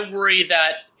I worry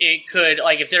that it could,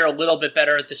 like, if they're a little bit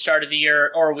better at the start of the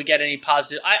year, or we get any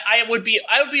positive, I would be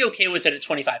okay with it at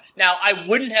 25. Now, I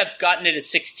wouldn't have gotten it at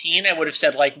 16. I would have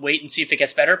said, like, wait and see if it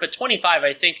gets better. But 25,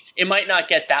 I think it might not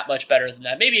get that much better than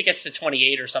that. Maybe it gets to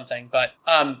 28 or something. But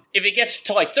if it gets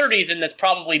to like 30, then that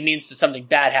probably means that something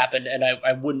bad happened, and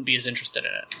I wouldn't be as interested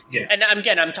in it. Yeah. And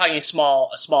again, I'm talking a small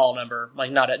number,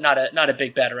 like not a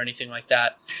big bet or anything like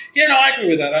that. Yeah, no, I agree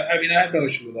with that. I mean, I have no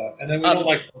issue with that. And then we don't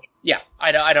like. Yeah,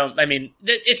 I don't. I mean,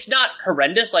 it's not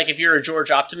horrendous. Like, if you're a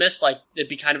George optimist, like, it'd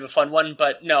be kind of a fun one.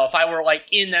 But no, if I were like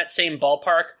in that same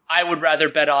ballpark, I would rather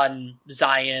bet on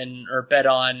Zion or bet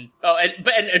on. Oh,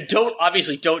 and don't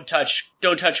touch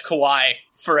Kawhi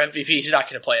for MVP. He's not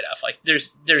going to play enough. Like,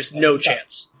 there's no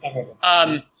chance.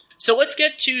 So let's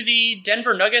get to the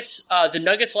Denver Nuggets. The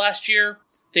Nuggets last year,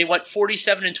 they went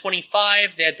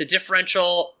 47-25. They had the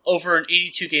differential over an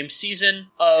 82-game season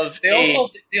of. They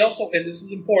also, and this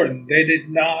is important, they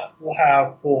did not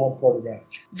have full home court advantage.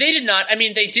 They did not. I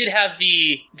mean, they did have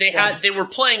they were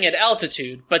playing at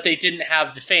altitude, but they didn't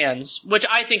have the fans, which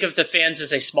I think of the fans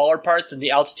as a smaller part than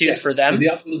the altitude for them. The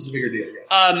altitude is a bigger deal, yes.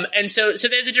 And so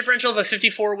they had the differential of a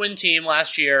 54-win team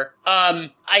last year.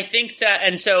 I think that,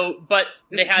 and so, but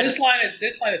they had this line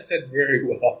is set very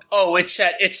well. Oh, it's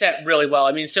set really well.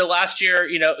 I mean, so last year,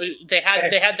 they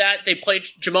had that. They played.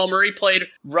 Jamal Murray played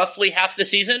roughly half the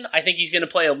season. I think he's going to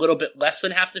play a little bit less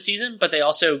than half the season, but they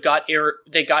also got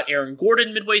Aaron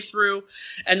Gordon midway through,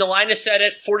 and the line is set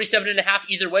at 47.5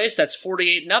 either way. So that's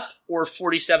 48 and up or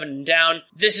 47 and down.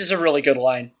 This is a really good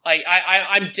line.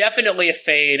 I'm definitely a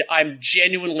fade. I'm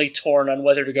genuinely torn on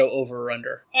whether to go over or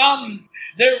under.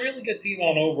 They're a really good team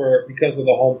on over because of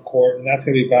the home court, and that's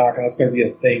going to be back, and that's going to be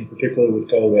a thing, particularly with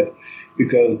COVID,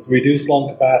 because reduced lung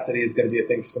capacity is going to be a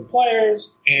thing for some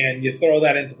players, and you throw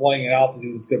that into playing at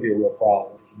altitude, it's going to be a real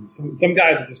problem. Some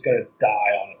guys are just going to die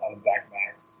on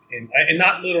backpacks, and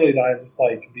not literally die, just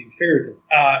like being figurative.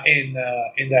 In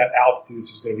that altitude is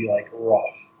just going to be like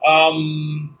rough.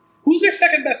 Who's their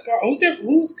second best guard? Who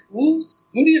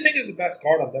do you think is the best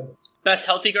guard on Denver? Best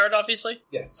healthy guard, obviously?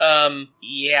 Yes.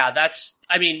 Yeah, that's...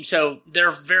 I mean, so they're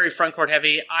very front court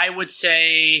heavy. I would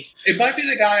say it might be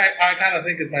the guy I kind of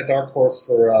think is my dark horse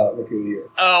for Rookie of the Year.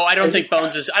 Oh, I don't think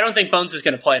Bones is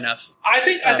going to play enough. I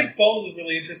think Bones is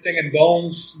really interesting, and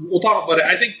Bones, we'll talk about it.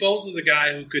 I think Bones is a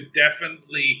guy who could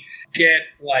definitely get,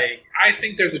 like, I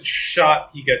think there's a shot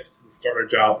he gets the starter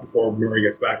job before Murray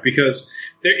gets back, because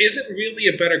there isn't really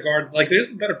a better guard. Like, there's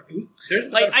a better.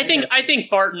 I think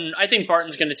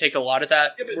Barton's going to take a lot of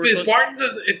that. Yeah, but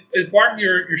is Barton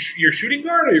your shooting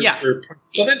guard? Or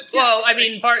so then. Yeah, well, I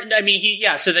mean, Barton. I mean,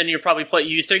 So then you're probably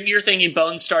you're thinking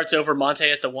Bones starts over Monte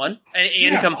at the 1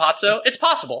 and Campazzo. It's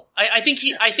possible. I think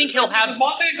he'll have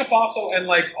Monte and Campazzo and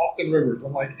like Austin Rivers.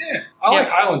 I'm like, I like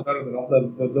Highland better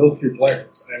than those three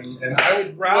players. And I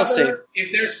would rather,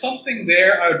 if there's something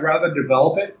there, I would rather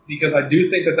develop it, because I do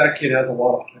think that kid has a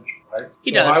lot of potential, right? He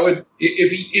does. I would,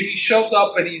 if he shows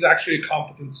up and he's actually a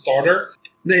competent starter,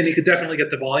 then he could definitely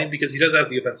get the volume, because he does have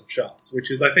the offensive shots,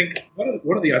 which is, I think, I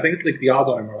think like the odds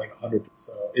on him are like 100.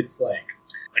 So it's like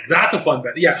that's a fun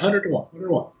bet. Yeah, 100 to 1.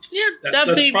 Yeah, that's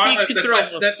my favorite.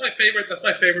 That's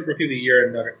my favorite Rookie of the Year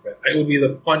in Nuggets bet. It would be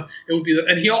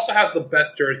and he also has the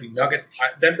best jersey. Nuggets,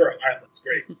 Denver Highlands,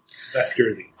 great, best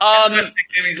jersey. And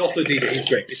he's also DJ. He's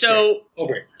great.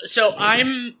 Great. So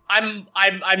I'm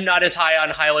not as high on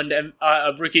Highland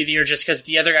Rookie of the Year, just because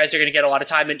the other guys are going to get a lot of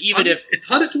time, and even if it's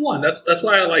 100 to 1, that's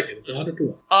why I like it. It's 100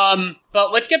 to 1.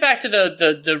 But let's get back to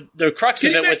the crux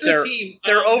of it with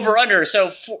their over under. So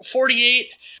 48.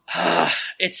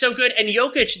 It's so good. And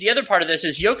Jokic, the other part of this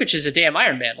is Jokic is a damn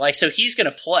Iron Man. Like, so he's going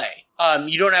to play.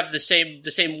 You don't have the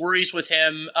same worries with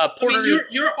him. Porter,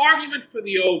 your argument for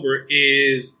the over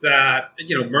is that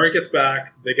Murray gets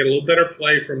back, they get a little better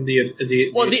play from I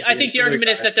think the argument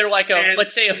is that they're like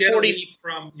let's say a 40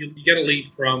 you get a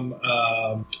lead from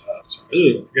I'm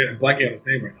blanking on his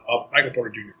name right now. Michael Porter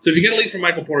Jr. So if you get a lead from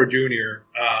Michael Porter Jr.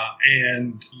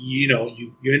 And you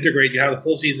integrate, you have the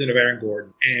full season of Aaron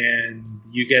Gordon, and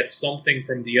you get something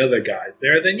from the other guys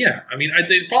there, then yeah. I mean,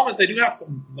 the problem is they do have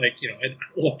some, I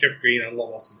love Jeff Green, I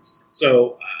love Austin.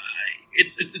 So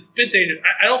it's a bit dangerous.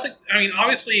 I don't think. I mean,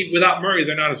 obviously without Murray,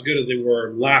 they're not as good as they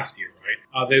were last year,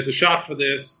 right? There's a shot for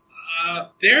this.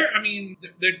 Their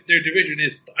division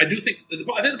is. I think the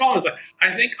problem is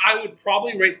I think I would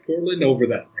probably rate Portland over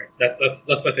them. Right? That's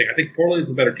my thing. I think Portland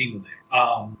is a better team than they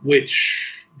are.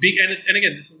 And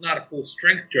again, this is not a full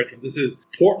strength judgment. This is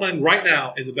Portland right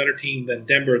now is a better team than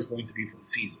Denver is going to be for the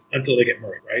season until they get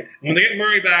Murray, right? When they get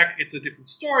Murray back, it's a different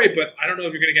story, but I don't know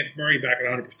if you're going to get Murray back at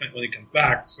 100% when he comes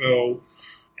back. So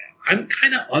I'm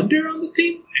kind of under on this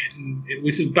team,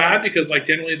 which is bad because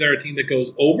generally they're a team that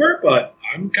goes over, but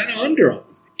I'm kind of under on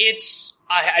this team.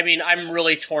 I'm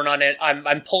really torn on it.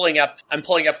 I'm pulling up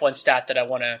one stat that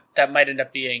might end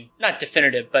up being not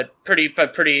definitive, but pretty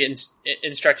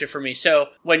instructive for me. So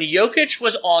when Jokic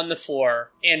was on the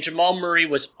floor and Jamal Murray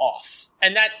was off,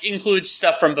 and that includes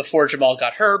stuff from before Jamal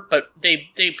got hurt, but they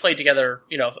played together,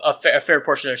 a fair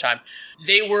portion of their time.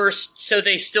 They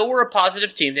still were a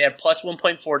positive team. They had plus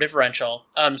 1.4 differential.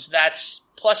 So that's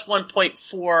plus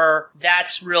 1.4,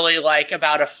 that's really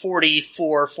about a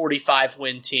 44-45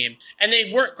 win team. And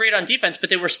they weren't great on defense, but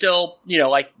they were still,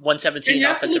 117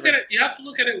 offensive. You have to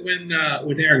look at it when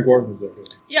Aaron Gordon was there.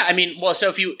 Yeah, I mean, well, so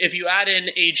if you add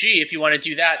in AG, if you want to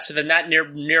do that, so then that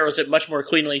narrows it much more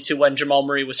cleanly to when Jamal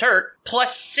Murray was hurt,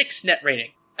 plus 6 net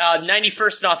rating.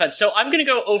 91st in offense. So I'm going to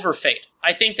go over Fade.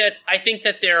 I think that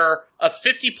they're a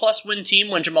 50-plus win team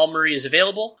when Jamal Murray is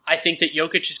available. I think that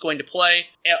Jokic is going to play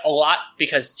a lot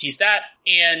because he's that.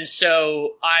 And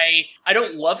so I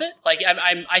don't love it.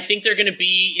 I think they're going to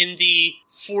be in the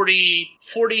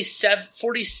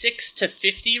 46 to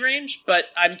 50 range, but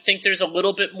I think there's a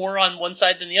little bit more on one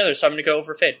side than the other. So I'm going to go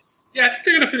over Fade. Yeah, I think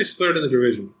they're going to finish third in the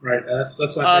division, right? That's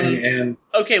my thing. And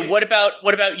okay, what about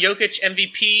Jokic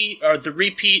MVP or the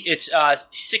repeat? It's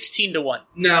 16 to 1.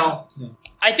 No.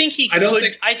 I think he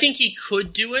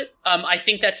could do it. I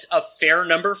think that's a fair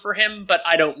number for him, but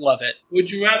I don't love it. Would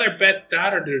you rather bet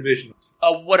that or the division odds?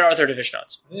 What are their division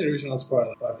odds? I think the division odds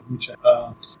probably 5. Let me check.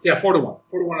 4 to 1.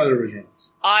 4 to 1 are the division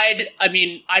odds. I'd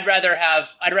rather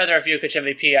have Jokic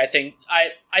MVP. I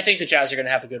think the Jazz are going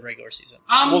to have a good regular season.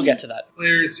 We'll get to that.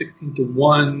 Players 16 to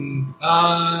 1.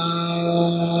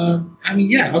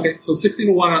 Yeah, okay. So 16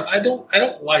 to 1. I don't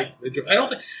like. I don't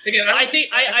think. Again,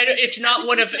 it's not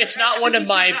one of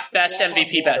my best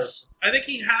MVP bets. I think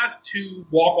he has to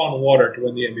walk on water to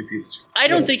win the MVP this year. I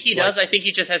don't think he does. I think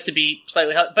he just has to be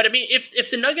slightly healthy. But I mean,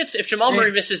 if the Nuggets, if Jamal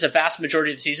Murray misses a vast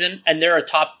majority of the season and they're a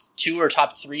top 2 or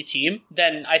top 3 team,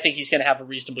 then I think he's going to have a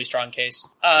reasonably strong case.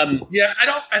 And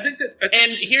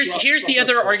here's the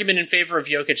other argument in favor of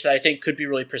Jokic that I think could be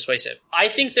really persuasive. I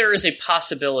think there is a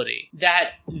possibility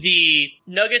that the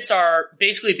Nuggets are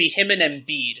basically be him and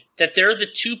Embiid, that they're the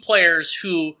 2 players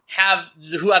who have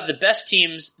the best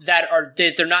teams that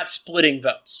they're not splitting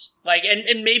votes. Like,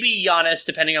 and maybe Giannis,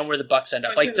 depending on where the Bucks end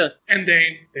up. And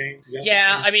Dame.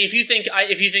 Yeah, I mean, if you think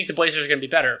the Blazers are going to be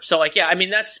better, so like, yeah, I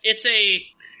mean,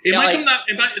 It might come down.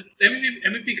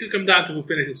 MVP could come down to who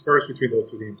finishes first between those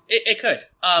 2 teams. It could.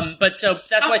 But so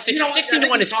that's why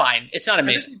 16-1 is fine. It's not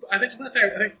amazing. I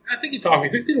think you talk me.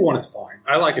 16-1 is fine.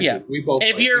 I like it too. We both. And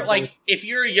if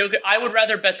you're a Jokic, I would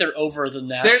rather bet they're over than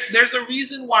that. There's a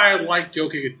reason why I like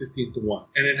Jokic at 16-1,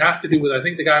 and it has to do with I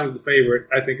think the guy who's the favorite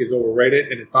I think is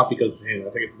overrated, and it's not because of him. I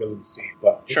think it's because of his team.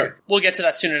 But sure, we'll get to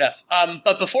that soon enough.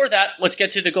 But before that, let's get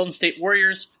to the Golden State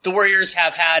Warriors. The Warriors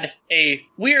have had a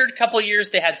weird couple of years.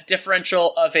 They had the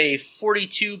differential of a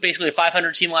 42, basically a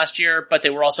 500 team last year, but they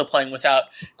were also playing without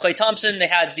Klay Thompson. They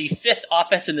had the 5th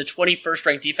offense and the 21st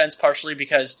ranked defense, partially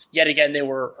because yet again they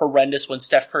were horrendous when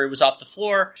Steph Curry was off the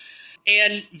floor.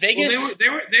 And Vegas, they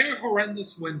were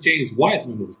horrendous when James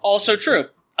Wiseman was also true.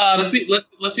 Let's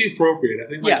be appropriate. I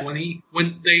think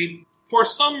when they for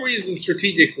some reason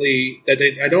strategically that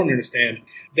I don't understand,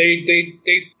 they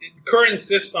Curry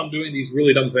insists on doing these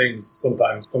really dumb things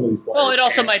sometimes. Some of these players. Well, it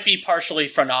also might be partially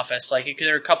front office. Like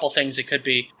there are a couple things it could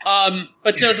be.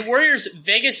 But so the Warriors,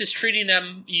 Vegas is treating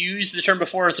them. You used the term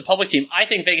before as a public team. I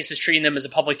think Vegas is treating them as a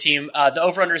public team. The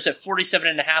over/under is at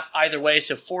 47.5 either way,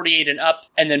 so 48 and up,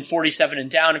 and then 47 and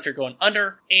down if you're going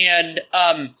under. And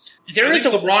I think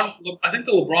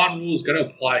the LeBron rule is going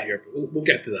to apply here, but we'll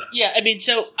get to that. Yeah, I mean,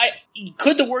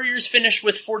 could the Warriors finish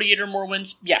with 48 or more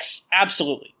wins? Yes,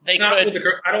 absolutely. They could.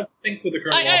 I don't think with the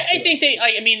current roster. I think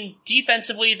I mean,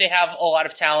 defensively, they have a lot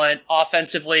of talent.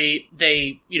 Offensively,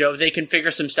 they can figure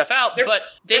some stuff out.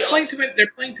 They're playing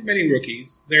too many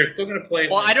rookies. They're still going to play.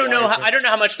 Well, I don't know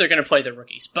how much they're going to play the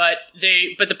rookies, but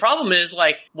the problem is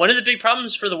one of the big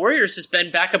problems for the Warriors has been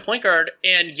backup point guard,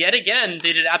 and yet again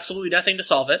they did absolutely nothing to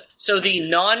solve it. So the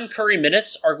non-Curry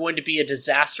minutes are going to be a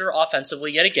disaster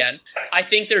offensively yet again. I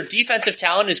think their defensive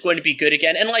talent is going to be good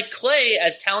again, and like Klay,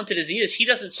 as talented as he is, he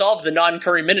doesn't solve the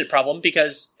non-Curry minute problem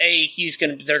because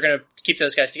they're going to keep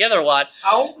those guys together a lot.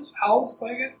 How old is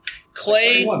Klay again?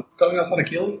 Klay going off on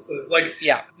Achilles,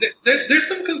 yeah. There's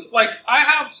some I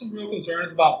have some real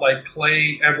concerns about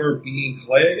Klay ever being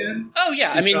Klay again. Oh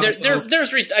yeah, I mean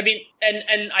there's reason. I mean,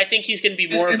 and I think he's going to be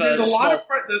more of a. There's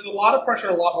a lot of pressure,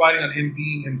 a lot riding on him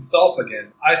being himself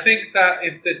again. I think that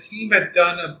if the team had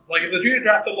done if the team had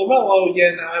drafted LaMelo,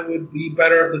 now it would be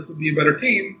better. This would be a better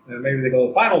team, and maybe they go to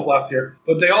the finals last year.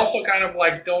 But they also kind of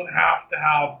don't have to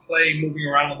have Klay moving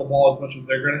around on the ball as much as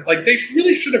they're going to. They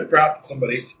really should have drafted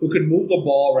somebody who could move the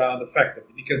ball around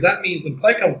effectively, because that means when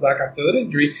Klay comes back after that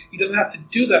injury, he doesn't have to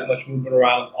do that much movement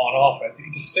around on offense. He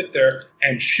can just sit there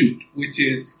and shoot, which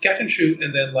is catch and shoot,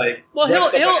 and then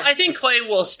I think Klay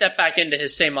will step back into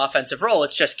his same offensive role.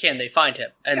 It's just can they find him?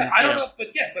 And I don't know, but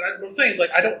what I'm saying is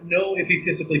I don't know if he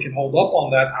physically can hold up on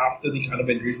that after the kind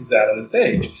of injuries he's had at his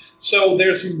age. So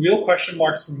there's some real question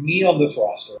marks for me on this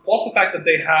roster. Plus the fact that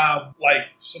they have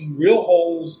some real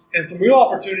holes and some real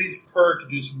opportunities for her to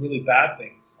do some really bad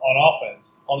things on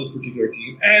offense on this particular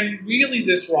team. And really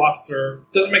this roster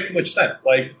doesn't make too much sense.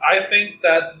 I think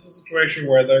that this is a situation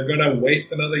where they're going to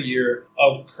waste another year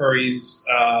of Curry's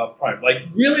prime.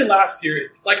 Really last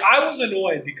year, I was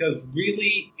annoyed because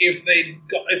really if they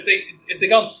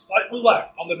gone slightly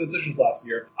left on their decisions last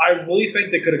year, I really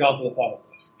think they could have gone to the finals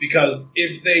last year. Because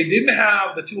if they didn't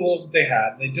have the 2 holes that they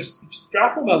had, they just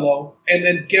draft LaMelo and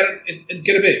then get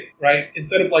a big, right?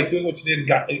 Instead of doing what you did and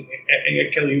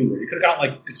get Kelly Oubre. You could have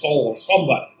gotten Gasol or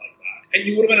somebody like that. And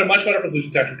you would have been in a much better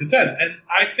position to actually contend. And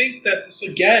I think that this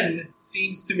again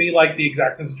seems to me like the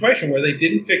exact same situation where they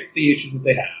didn't fix the issues that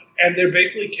they had. And they're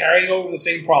basically carrying over the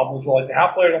same problems where they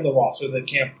have players on the roster that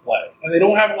can't play. And they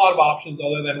don't have a lot of options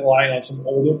other than relying on some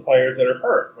older players that are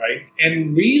hurt, right?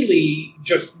 And really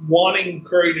just wanting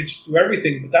Curry to just do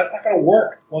everything, but that's not going to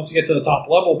work once you get to the top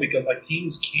level because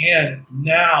teams can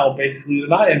now basically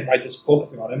deny him by just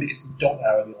focusing on him because they don't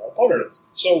have any alternatives.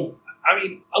 So I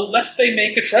mean, unless they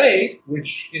make a trade,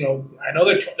 which, I know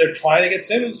they're trying to get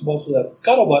Simmons, supposedly that's a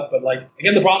scuttlebutt, but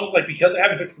again, the problem is because they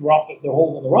haven't fixed the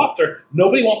holes on the roster,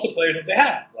 nobody wants the players that they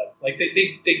have.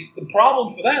 The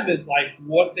problem for them is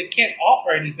what they can't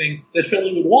offer anything that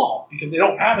Philly would want because they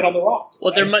don't have it on the roster.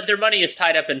 Well, their money is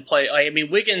tied up in play. I mean,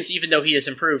 Wiggins, even though he has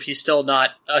improved, he's still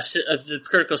not the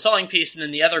critical selling piece. And then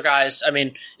the other guys, I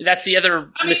mean, that's the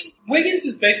other. Wiggins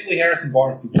is basically Harrison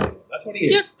Barnes 2.0. That's what he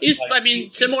is. Yeah,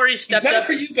 he's similar. He's stepped better up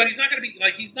for you, but he's not going to be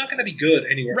he's not going to be good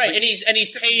anywhere. Right, and he's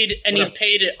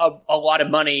paid a lot of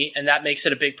money, and that makes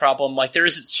it a big problem. Like there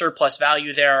isn't surplus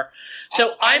value there.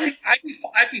 So I'd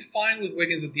be fine with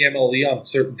Wiggins at the MLE on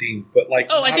certain teams, but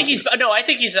I think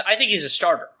he's a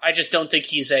starter. I just don't think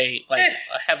he's a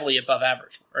heavily above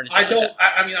average or anything.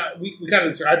 We kind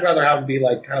of. I'd rather have him be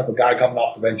kind of a guy coming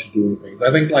off the bench and doing things.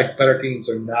 I think better teams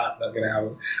are not going to have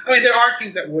him. I mean, there are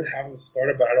teams that would have him as a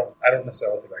starter, but I don't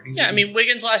necessarily think that.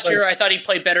 Wiggins last year, I thought he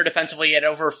played better defensively.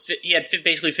 He had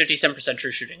basically 57%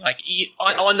 true shooting.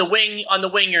 On the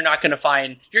wing, you're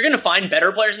going to find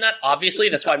better players than that. Obviously,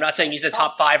 that's why I'm not saying he's a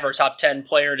top 5 or top 10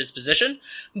 player at his position,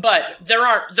 but there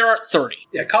aren't 30.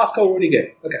 Yeah, Costco, Rudy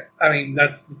Gay. Okay, I mean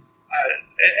that's.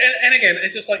 And again,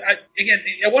 it's just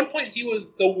at one point he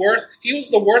was the worst. He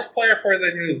was the worst player for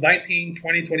he was 19,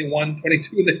 20, 21,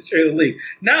 22 in the history of the league.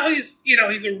 Now he's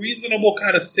a reasonable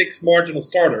kind of 6 marginal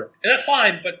starter, and that's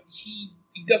fine. But he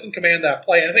doesn't command that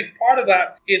play, and I think part of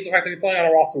that is the fact that he's playing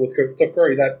on a roster with Steph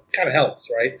Curry. That kind of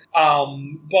helps, right?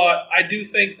 But I do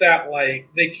think that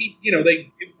they keep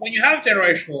when you have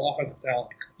generational offensive talent,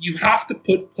 you have to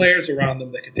put players around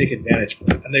them that can take advantage of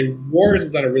it, and the Warriors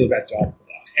have done a really bad job.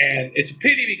 And it's a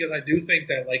pity because I do think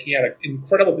that he had an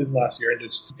incredible season last year and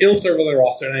just ill-served on the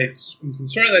roster. And I'm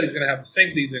concerned that he's going to have the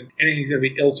same season and he's going to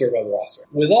be ill-served on the roster.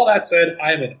 With all that said,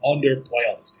 I am an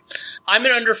underplay on this team. I'm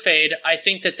an underfade. I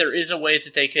think that there is a way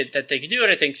that they could do it.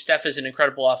 I think Steph is an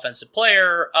incredible offensive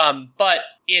player, but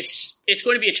it's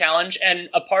going to be a challenge. And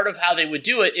a part of how they would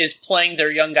do it is playing their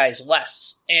young guys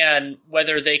less and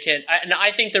whether they can. And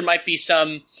I think there might be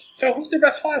some. So who's their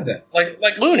best 5 then?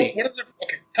 Looney. What is their?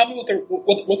 Okay, tell me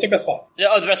what's their best 5?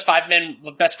 Oh, the best five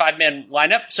man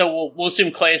lineup. So we'll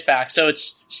assume Clay is back. So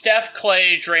it's Steph,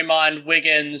 Clay, Draymond,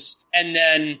 Wiggins, and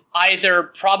then either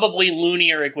probably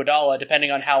Looney or Iguodala, depending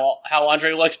on how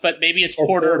Andre looks. But maybe it's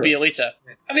Porter or Bielitsa.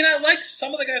 I mean, I like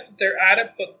some of the guys that they're at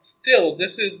it, but still,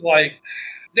 this is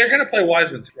they're going to play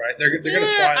Wiseman, right? They're going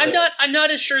to try. I'm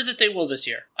not as sure that they will this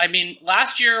year. I mean,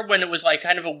 last year when it was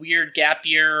kind of a weird gap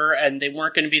year and they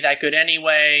weren't going to be that good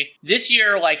anyway. This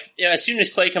year, as soon as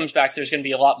Clay comes back, there's going to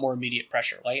be a lot more immediate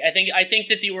pressure. I think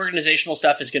that the organizational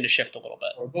stuff is going to shift a little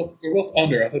bit. We're both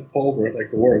under. I said pull over. It's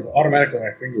the words. Automatically,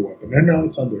 my finger went. No,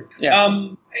 it's under. Yeah.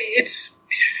 It's.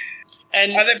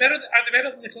 And are they better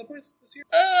than the Clippers this year?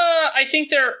 I think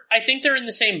they're in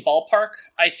the same ballpark.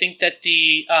 I think that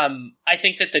the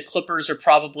Clippers are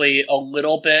probably a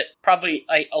little bit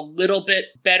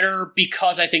better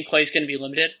because I think Clay's going to be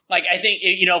limited. I think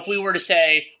if we were to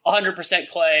say 100%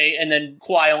 Clay and then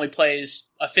Kawhi only plays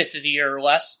a fifth of the year or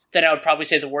less, then I would probably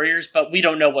say the Warriors, but we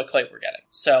don't know what Clay we're getting.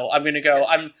 So I'm going to go,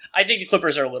 I think the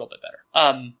Clippers are a little bit better.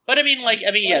 But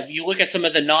if you look at some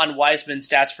of the non-Wiseman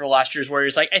stats for last year's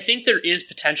Warriors, I think there is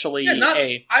potentially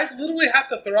I literally have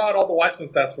to throw out all the Wiseman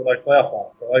stats for playoff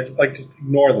ball. Just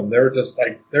ignore them. They're just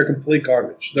they're complete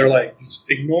garbage. They're just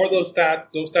ignor those stats.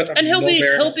 Those stats are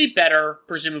he'll be better,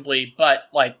 presumably, but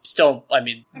still,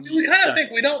 we kind of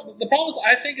think we don't. The problem is,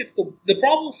 I think it's the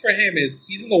problem for him is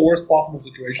he's in the worst possible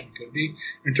situation he could be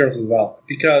in terms of development,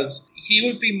 because he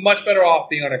would be much better off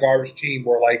being on a garbage team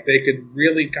where they could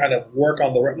really kind of work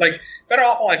on the better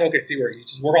off on OKC where you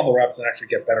just work on the reps and actually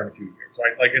get better in a few years,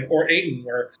 or Ayton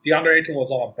where DeAndre Ayton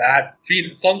was on a bad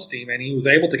Suns team and he was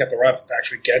able to get the reps to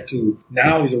actually get to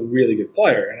now he's a really good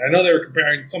player. And I know they were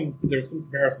comparing there's some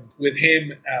comparison with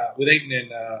him with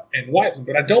Ayton and Wiseman,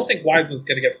 but I don't think Wiseman's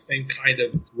going to get the same kind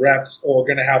of reps or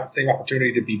going to have the same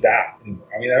opportunity to be bad anymore.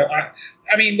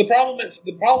 I mean, the problem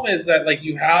is that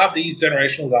you have these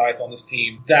generational guys on this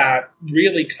team that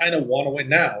really kind of want to win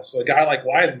now. So a guy like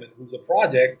Wiseman, who's a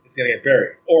project, is going to get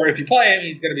buried. Or if you play him,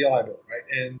 he's going to be a liability, right?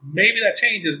 And maybe that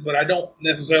changes, but I don't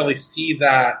necessarily see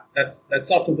that. That's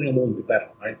not something I'm willing to bet on,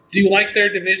 right? Do you like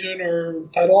their division or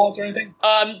title odds or anything?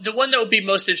 The one that would be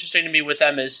most interesting to me with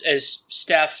them is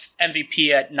Steph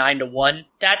MVP at 9-1.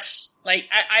 That's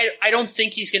I don't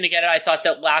think he's going to get it. I thought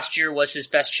that last year was his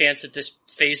best chance at this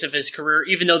phase of his career,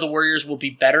 even though the Warriors will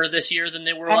be better this year than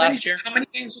they were last year. How many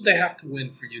games would they have to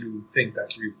win for you to think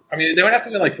that's reasonable? I mean, they would have to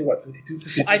win 52,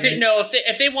 53 I think, no,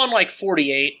 if they won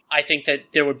 48, I think that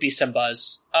there would be some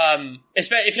buzz. But I'm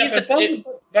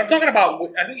talking about,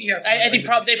 I think he has to I think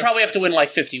they probably have to win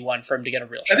 51 for him to get a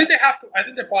real shot. I think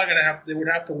they're probably going to they would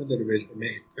have to win the division for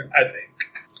me, I think.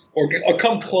 Or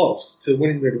come close to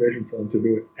winning their division for them to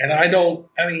do it. And I don't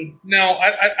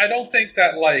think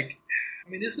that,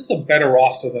 this is a better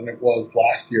roster than it was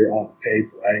last year on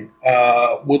paper,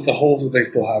 right? With the holes that they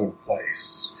still have in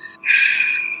place.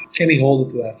 Can he hold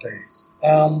it to that pace?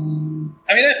 I mean,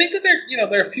 I think that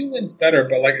they're a few wins better,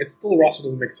 but like it's still the roster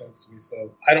doesn't make sense to me,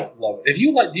 so I don't love it. Do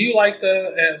you like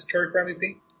the Curry for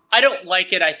MVP? I don't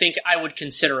like it. I think I would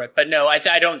consider it, but no, I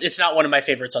don't. It's not one of my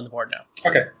favorites on the board now.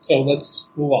 Okay, so let's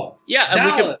move on. Yeah,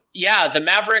 and the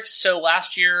Mavericks. So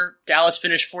last year, Dallas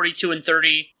finished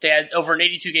 42-30. They had over an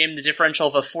 82 game, the differential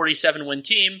of a 47-win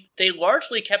team. They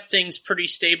largely kept things pretty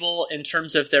stable in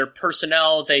terms of their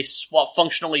personnel. They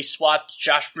functionally swapped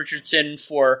Josh Richardson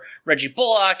for Reggie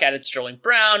Bullock, added Sterling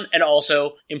Brown, and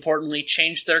also, importantly,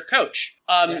 changed their coach.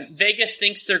 Yes. Vegas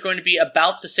thinks they're going to be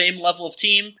about the same level of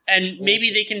team, and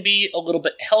maybe they can be a little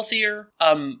bit healthier.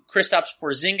 Kristaps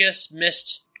Porzingis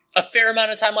missed a fair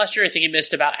amount of time last year. I think he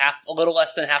missed about a little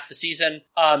less than half the season.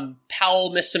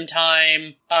 Powell missed some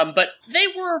time, but they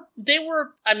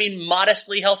were, I mean,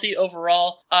 modestly healthy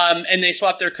overall. And they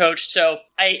swapped their coach,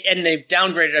 and they've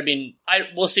downgraded. I mean,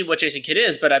 we'll see what Jason Kidd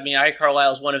is, but I mean, Ike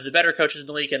Carlisle is one of the better coaches in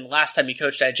the league, and last time he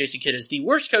coached, Jason Kidd is the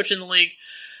worst coach in the league.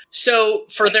 So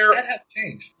that has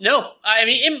changed. No, I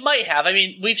mean, it might have. I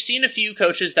mean, we've seen a few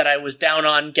coaches that I was down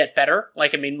on get better.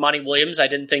 Like, I mean, Monty Williams, I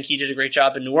didn't think he did a great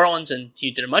job in New Orleans, and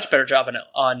he did a much better job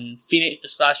on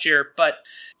Phoenix last year. But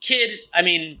Kidd, I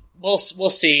mean, we'll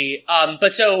see.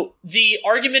 But so the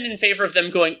argument in favor of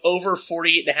them going over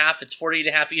 48.5, it's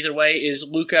 48.5 either way, is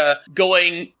Luka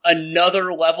going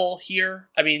another level here.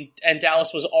 I mean, and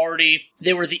Dallas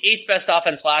they were the 8th best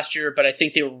offense last year, but I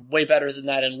think they were way better than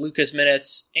that in Luka's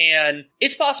minutes. And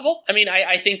it's possible. I mean,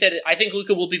 I think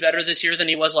Luka will be better this year than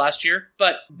he was last year,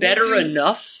 but better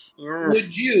enough.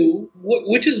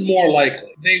 Which is more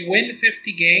likely? They win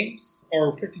 50 games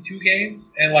or 52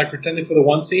 games and like pretending for the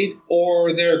 1 seed,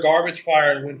 or they're garbage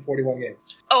fire and win 41 games?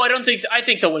 Oh, I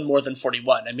think they'll win more than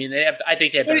 41. I mean, I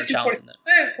think they have better talent than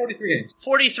that. 43 games.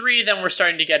 43, then we're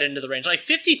starting to get into the range. Like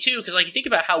 52, because like you think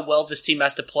about how well this team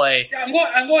has to play. Yeah,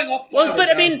 I'm going up. Well, but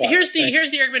I mean, here's the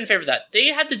argument in favor of that. They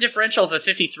had the differential of a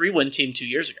 53-win team 2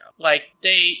 years ago. Like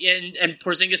and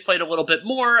Porzingis played a little bit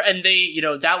more, and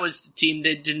that was the team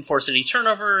that didn't force any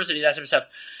turnovers, any of that type of stuff.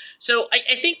 So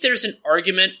I think there's an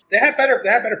argument. They had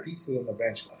better pieces on the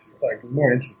bench last year. It's like it was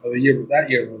more interesting that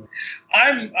year.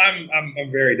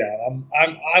 I'm very down.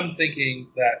 I'm thinking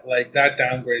that like that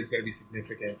downgrade is going to be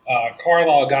significant.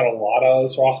 Carlisle got a lot out of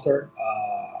this roster.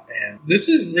 And this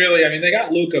is really, I mean, they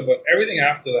got Luka, but everything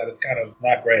after that is kind of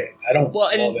not great. I don't. Well,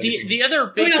 and the other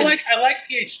big. I like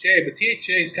THJ, but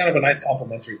THJ is kind of a nice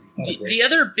complimentary piece. The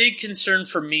other big concern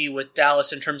for me with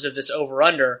Dallas in terms of this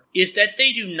over/under is that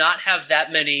they do not have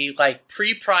that many like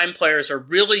pre-prime players or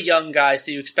really young guys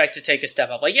that you expect to take a step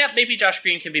up. Like, yeah, maybe Josh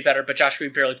Green can be better, but Josh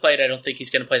Green barely played. I don't think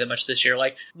he's going to play that much this year.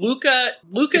 Like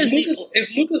if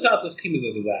Luka's out, this team is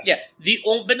a disaster. Yeah,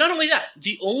 but not only that,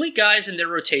 the only guys in their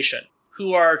rotation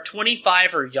who are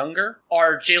 25 or younger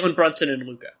are Jalen Brunson and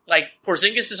Luka. Like,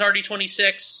 Porzingis is already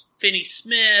 26,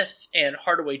 Finney-Smith and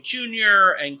Hardaway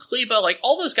Jr. and Kleba, like,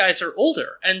 all those guys are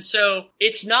older. And so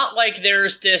it's not like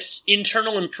there's this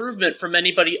internal improvement from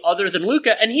anybody other than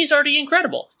Luka, and he's already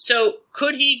incredible. So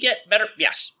could he get better?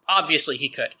 Yes, obviously he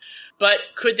could. But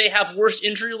could they have worse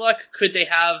injury luck? Could they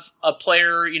have a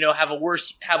player,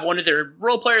 have one of their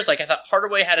role players? Like I thought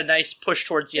Hardaway had a nice push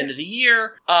towards the end of the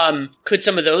year. Could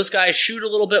some of those guys shoot a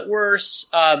little bit worse?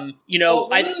 One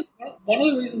of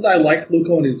the reasons I liked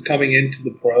Luka when he was coming into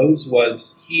the pros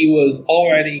was he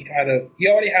already had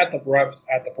the reps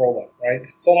at the pro level, right?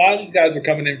 So a lot of these guys are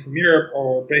coming in from Europe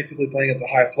or basically playing at the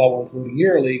highest level, including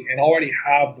EuroLeague, and already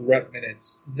have the rep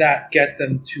minutes that get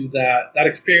them to that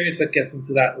experience that gets them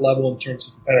to that level in terms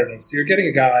of competitiveness. So you're getting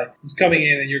a guy who's coming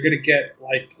in and you're going to get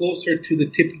like closer to the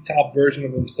tippy-top version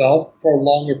of himself for a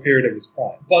longer period of his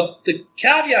prime. But the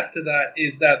caveat to that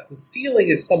is that the ceiling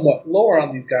is somewhat lower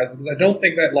on these guys because I don't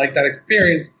think that like that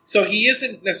experience. So he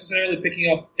isn't necessarily picking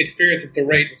up experience at the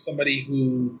rate of somebody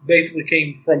who basically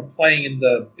came from playing in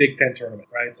the Big Ten tournament,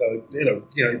 right? So,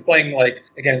 he's playing like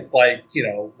against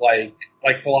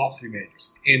like philosophy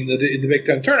majors in the Big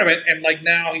Ten tournament, and like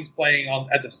now he's playing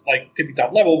at this like tippy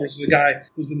top level versus a guy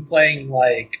who's been playing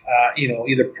like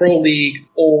either pro league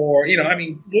or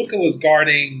Luka was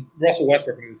guarding Russell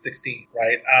Westbrook when he was 16,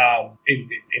 right? In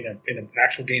an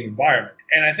actual game environment,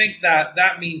 and I think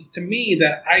that means to me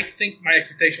that I think my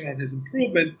expectation on his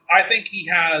improvement, I think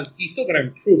he's still going to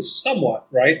improve somewhat,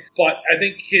 right? But I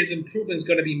think his improvement is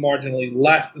going to be marginally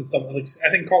less than some. Like,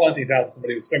 I think Karl Anthony Towns is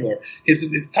somebody who's similar.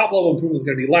 His top level improvement is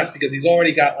going to be less because he's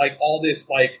already got like all this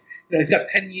like he's got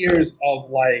 10 years of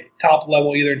like top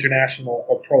level either international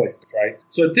or pro experience, right?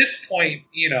 So at this point,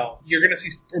 you're going to see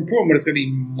improvement, but it's going to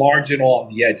be marginal on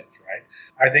the edges, right?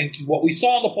 I think what we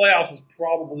saw in the playoffs is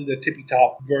probably the tippy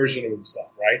top version of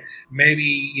himself, right?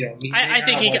 Maybe, I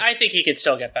think he could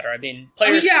still get better. I mean,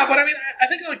 players. I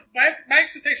think like my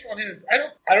expectation on him, I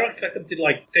don't expect him to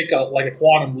like take a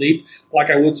quantum leap like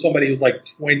I would somebody who's like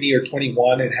 20 or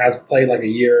 21 and has played like a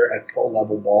year at pro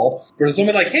level ball versus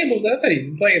somebody like him who's he's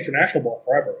been playing international ball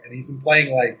forever and he's been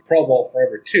playing like pro ball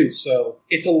forever too. So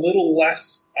it's a little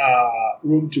less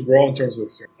room to grow in terms of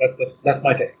experience. That's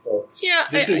my take. So yeah,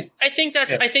 I think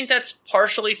that's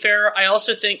partially fair. I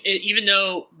also think even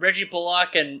though Reggie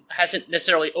Bullock hasn't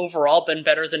necessarily overall been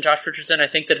better than Josh Richardson, I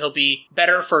think that he'll be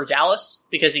better for Dallas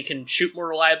because he can shoot more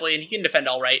reliably and he can defend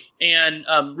all right. And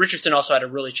Richardson also had a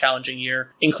really challenging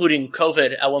year, including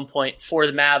COVID at one point for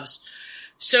the Mavs.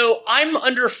 So I'm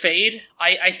under fade.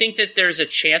 I think that there's a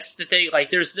chance that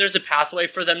there's a pathway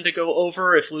for them to go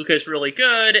over if Luka's really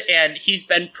good, and he's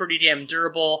been pretty damn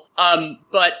durable.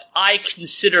 But I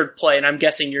considered play, and I'm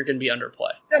guessing you're going to be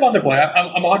underplay. I'm underplay.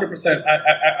 I'm 100%.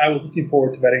 I was looking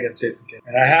forward to betting against Jason Kidd,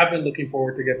 and I have been looking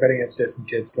forward to betting against Jason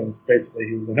Kidd since basically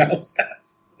he was announced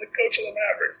as the coach of the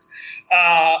Mavericks.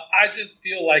 I just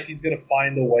feel like he's going to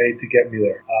find a way to get me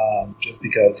there, just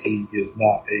because he is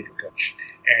not a good coach.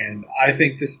 And I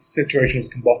think this situation is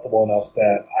combustible enough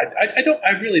that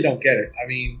I really don't get it. I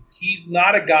mean, he's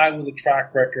not a guy with a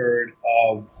track record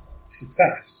of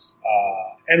success.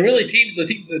 And really the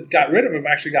teams that got rid of him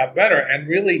actually got better. And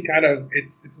really kind of,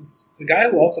 it's a guy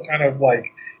who also kind of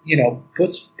like,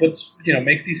 puts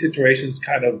makes these situations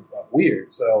kind of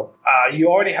weird. So, you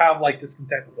already have like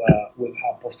discontent with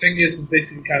how Porzingis is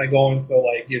basically kind of going. So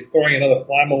like you're throwing another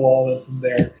Flammable element in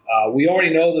there. We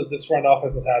already know that this front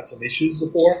office has had some issues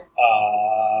before.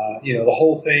 The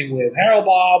whole thing with Harold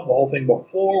Bob, the whole thing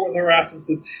before with harassment.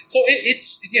 So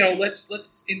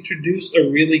let's introduce a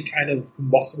really kind of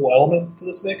combustible element to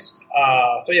this mix.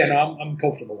 I'm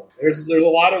comfortable. There's a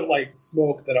lot of like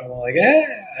smoke that I'm like,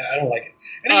 I don't like it.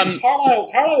 And again,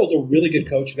 Carlisle was a really good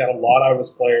coach. He got a lot out of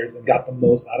his players and got the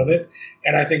most out of it.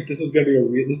 And I think this is going to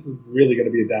be this is really going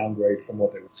to be a downgrade from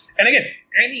what they were. And again,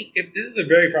 if this is a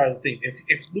very fragile team,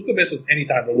 if Luka misses any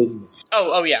time, they're losing this game.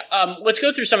 Oh yeah. Let's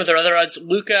go through some of their other odds.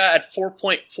 Luka at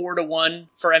 4.4 to 1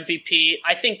 for MVP.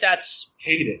 I think that's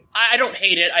hate it. I don't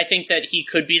hate it. I think that he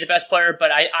could be the best player,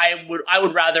 but I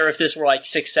would rather if this were like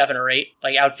 6, 7, or 8.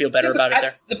 Like I would feel better about it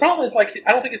there. The problem is like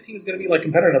I don't think his team is going to be like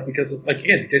competitive enough because like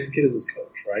again, Jason Kidd is his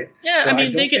coach, right? Yeah, so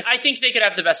I think they could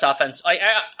have the best offense.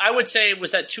 I would say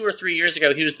was that 2 or 3 years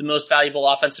ago he was the most valuable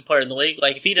offensive player in the league.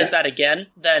 Like if he does that again,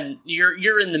 then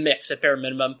you're in the mix at bare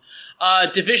minimum.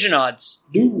 Division odds.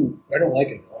 Dude, I don't like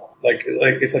it at all. Like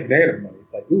it's like negative money.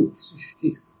 It's like ooh,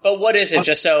 jeez. But what is it?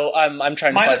 Just so I'm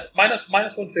trying to minus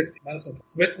 150.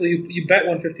 So basically, you bet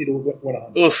 150 to win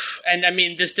 100. Oof. And I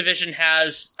mean, this division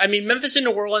has. I mean, Memphis and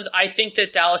New Orleans. I think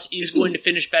that Dallas is going to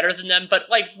finish better than them. But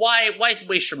like, why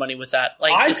waste your money with that?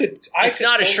 Like, it's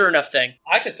not a sure enough thing.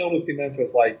 I could totally see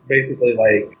Memphis like basically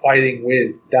like fighting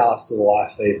with Dallas to the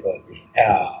last day for that division.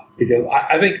 Because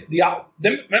I think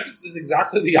Memphis is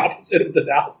exactly the opposite of the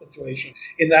Dallas situation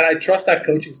in that I trust that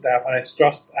coaching staff and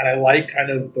I like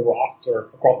kind of the roster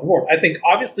across the board. I think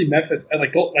obviously Memphis and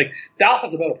like Dallas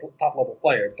has a better top level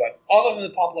player, but other than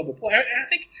the top level player,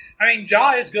 and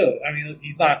Ja is good. I mean,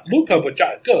 he's not Luka, but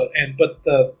Ja is good. But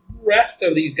the rest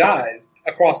of these guys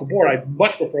across the board, I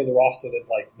much prefer the roster that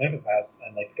like Memphis has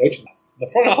and like the coaching has. The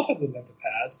front office that Memphis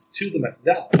has to the Memphis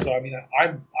Dallas. So I mean,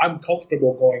 I'm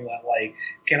comfortable going that like,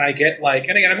 can I get like,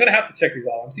 and again, I'm gonna have to check these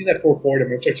out. I'm seeing that 440. I'm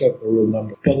gonna check out the real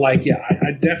number. But like, yeah,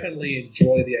 I definitely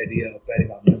enjoy the idea of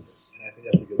betting on Memphis, and I think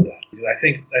that's a good bet. Because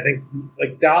I think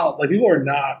like Dallas, like people are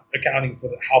not accounting for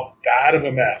how bad of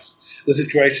a mess the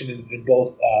situation in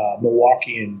both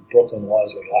Milwaukee and Brooklyn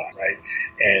was right?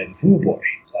 And boy.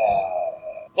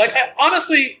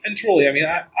 Honestly and truly, I mean,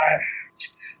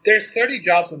 there's 30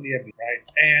 jobs in the NBA, right?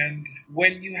 And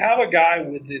when you have a guy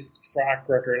with this track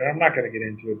record, and I'm not going to get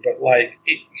into it, but like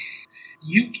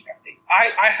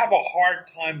I have a hard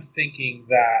time thinking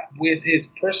that with his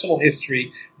personal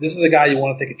history, this is a guy you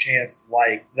want to take a chance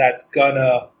like that's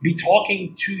gonna be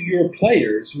talking to your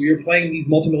players who you're playing these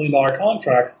multi-million-dollar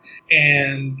contracts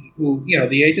and who,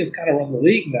 the agents kind of run the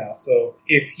league now. So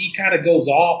if he kind of goes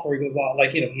off or he goes off,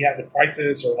 like, he has a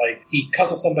crisis or like he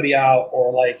cusses somebody out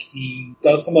or like he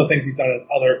does some of the things he's done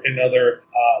in other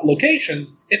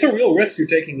locations, it's a real risk you're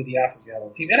taking with the assets you have on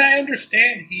the team. And I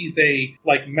understand he's a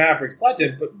like Mavericks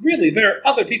legend, but really there are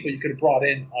other people you could have brought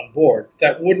in on board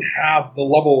that wouldn't have the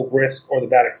level of risk or the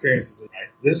bad experiences. Right?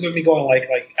 This is me going like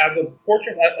as a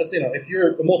fortune, as if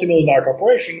you're a multi-million-dollar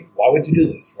corporation, why would you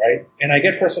do this, right? And I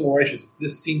get personal relations.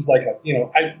 This seems like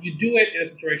you do it in a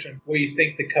situation where you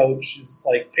think the coach is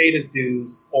like paid his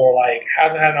dues or like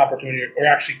hasn't had an opportunity or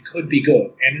actually could be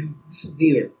good, and this is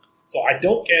neither. So I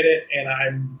don't get it, and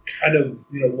I'm kind of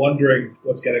wondering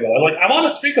what's going to go. Like I'm on a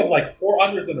streak of like 4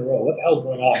 unders in a row. What the hell's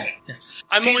going on now?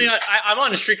 I'm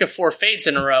on a streak of 4 fades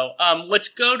in a row. Let's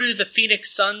go to the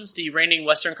Phoenix Suns, the reigning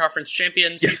Western Conference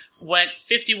champions. Yes. Went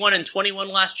 51-21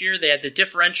 last year. They had the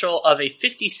differential of a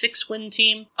 56-win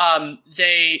team.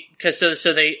 They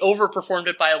overperformed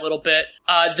it by a little bit.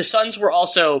 The Suns were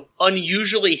also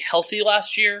unusually healthy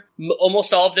last year.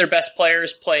 Almost all of their best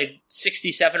players played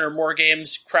 67 or more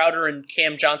games. Crowder and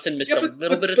Cam Johnson missed a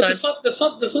little bit of time. The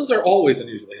Suns are always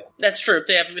unusually healthy. That's true.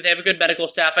 They have a good medical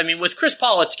staff. I mean, with Chris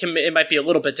Paul, it might be a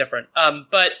little bit different.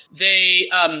 But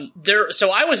so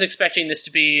I was expecting this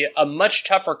to be a much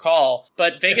tougher call,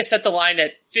 but Vegas set the line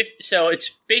at 50, so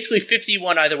it's basically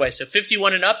 51 either way. So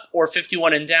 51 and up or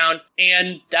 51 and down,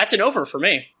 and that's an over for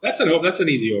me. That's an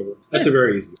easy over. That's a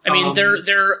very easy. I mean,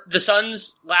 the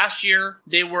Suns last year,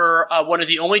 they were one of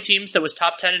the only teams that was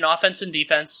top 10 in offense and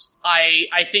defense.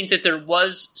 I think that there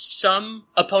was some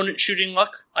opponent shooting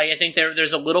luck. I think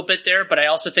there's a little bit there, but I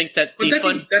also think that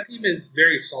that team is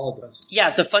very solid. Yeah,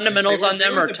 the fundamentals on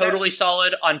them are totally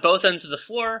solid on both ends of the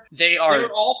floor. They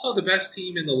were also the best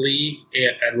team in the league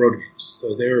at road games,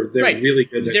 so they're right. really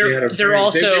good.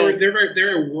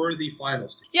 They're a worthy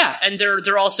finals team. Yeah, and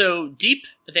they're also deep.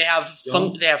 They have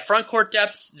front court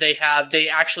depth. They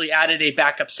actually added a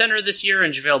backup center this year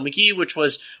in JaVale McGee, which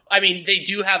was, I mean, they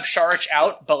do have Saric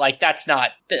out, but like that's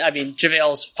not. I mean,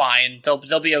 JaVale's fine.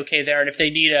 They'll be okay there. And if they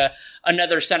need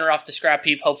another center off the scrap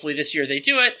heap, hopefully this year they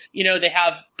do it. They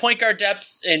have point guard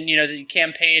depth, and the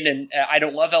campaign. And I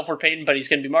don't love Elfrid Payton, but he's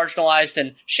going to be marginalized.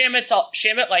 And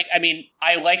Shamet, like, I mean,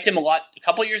 I liked him a lot a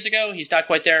couple years ago. He's not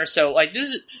quite there. So like this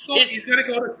is he's going to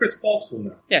go to Chris Paul school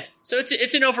now. Yeah, so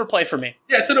it's an overplay for me.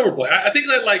 Yeah, it's an overplay. I think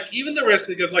that like even the risk,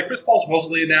 because like Chris Paul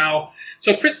supposedly now.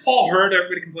 So Chris Paul heard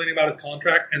everybody complaining about his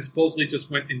contract and supposedly just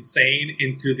went insane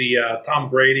into the Tom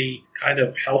Brady kind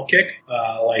of health kick,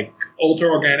 like ultra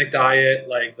organic diet.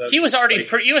 Like he was already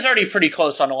pretty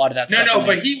close on a lot of that stuff. No,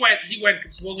 but he went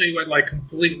like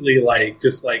completely like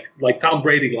just like Tom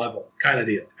Brady level kind of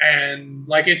deal. And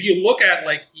like if you look at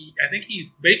like I think he's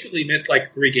basically missed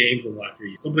like 3 games in the last 3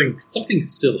 years. Something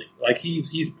silly. Like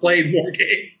he's played more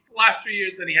games the last 3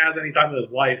 years than he has any time in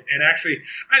his life. And actually,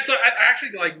 I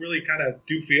actually like really kind of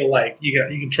do feel like you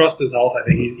can trust his health. I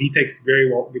think he takes very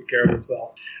good care of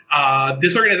himself.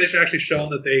 This organization actually shown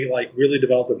that they like really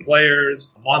develop their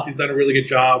players. Monty's done a really good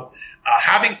job.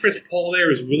 Having Chris Paul there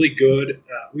is really good.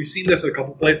 We've seen this at a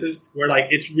couple places where like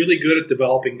it's really good at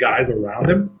developing guys around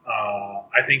him.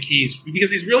 I think because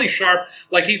he's really sharp.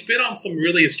 Like he's been on some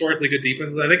really historically good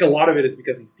defenses. I think a lot of it is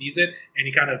because he sees it and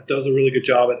he kind of does a really good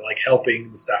job at like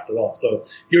helping the staff develop. So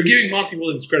you're giving Monty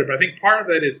Williams credit, but I think part of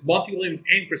that is Monty Williams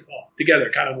and Chris Paul together,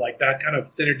 kind of like that kind of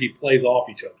synergy plays off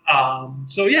each other.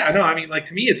 So yeah, no, I mean like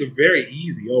to me it's a very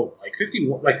easy over. Like 50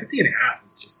 and a half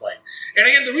is just like. And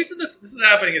again, the reason this is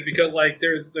happening is because like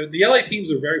there's the LA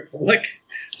teams are very public.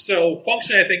 So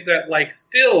functionally, I think that like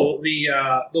still the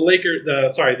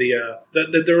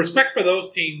respect for those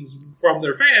teams from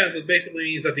their fans is basically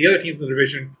means that the other teams in the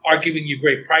division are giving you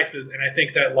great prices. And I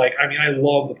think that like I mean I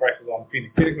love the prices on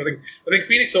Phoenix. I think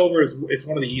Phoenix over is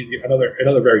one of the easy another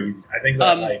very easy. I think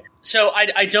that So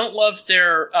I don't love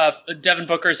their Devin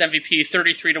Booker's MVP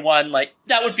 33-1. Like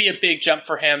that would be a big jump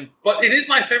for him. But it is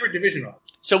my favorite division on.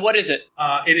 So what is it?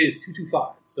 It is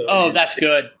 225. So that's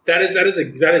good. That is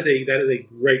a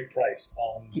great price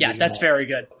on. Yeah, that's very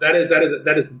good. That is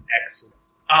an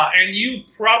excellent. And you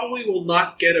probably will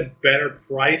not get a better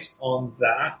price on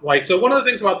that. Like, so one of the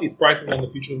things about these prices on the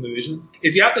future of the divisions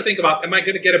is you have to think about, am I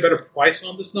going to get a better price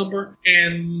on this number?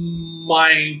 And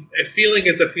my feeling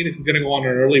is that Phoenix is going to go on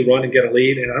an early run and get a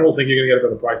lead, and I don't think you're going to get a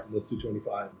better price than this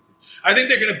 225. I think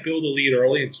they're going to build a lead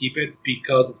early and keep it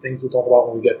because of things we'll talk about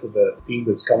when we get to the team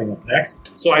that's coming up next.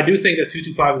 So I do think that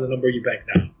 225 is the number you bank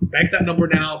now. Bank that number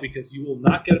now because you will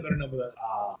not get a better number than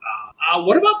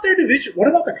what about their division? What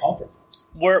about their conference?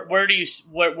 Where are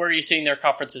you seeing their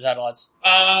conferences at odds?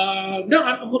 No,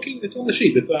 I'm looking. It's on the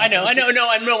sheet. I know.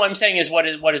 What I'm saying is what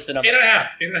is the number?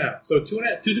 8.5. So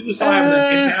 2.5, and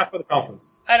then 8.5 for the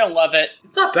conference. I don't love it.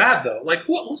 It's not bad though. Like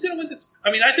who's going to win this?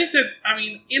 I mean, I think that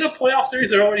in a playoff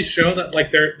series, they're already shown that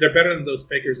like they're better than those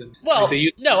Fakers. And well,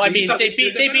 they beat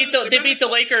the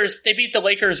Lakers. They beat the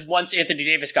Lakers once Anthony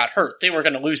Davis got hurt. They were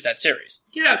going to lose that series.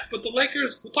 Yes, but the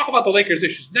Lakers. We'll talk about the Lakers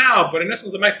issues now. But in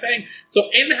essence, am I saying so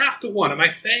 8.5 to 1? Am I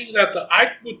saying that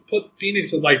I would put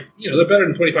Phoenix at they're better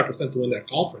than 25% to win that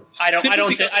conference? I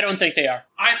don't think they are.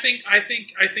 I think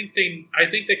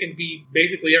they can beat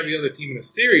basically every other team in a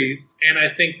series, and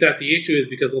I think that the issue is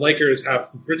because the Lakers have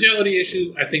some fragility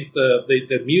issues. I think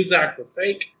the Muzaks are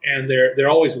fake, and they're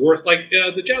always worse.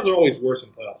 The Jazz are always worse in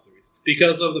playoff series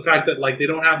because of the fact that they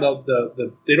don't have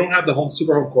they don't have the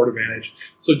super home court advantage.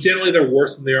 So generally they're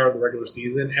worse than they are in the regular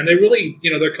season, and they really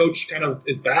their coach kind of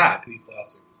is bad in these playoff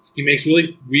series. He makes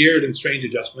really weird and strange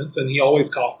adjustments, and he always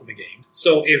costs them a game.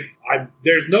 So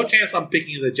there's no chance I'm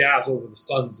picking the Jazz over the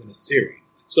Suns in a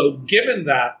series. So given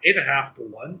that 8.5 to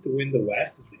 1 to win the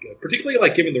West is really good, particularly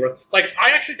given the rest. I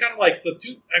actually kind of like the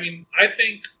two. I mean, I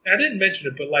think, and I didn't mention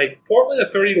it, but Portland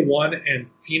at 30 to 1 and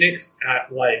Phoenix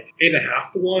at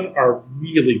 8.5 to 1 are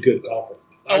really good conference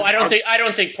wins. I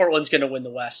don't think Portland's going to win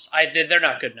the West. They're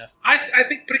not good enough. I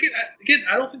think, but again,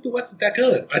 I don't think the West is that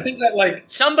good. I think that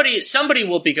somebody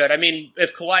will be good. I mean,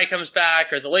 if Kawhi comes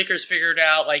back or the Lakers figure it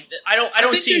out, I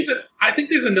think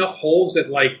there's enough holes that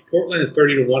Portland at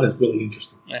 30 to 1 is really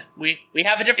interesting. Yeah, we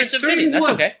have a difference of opinion. That's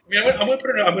okay. I mean, I'm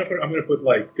gonna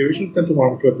put division 10 to 1.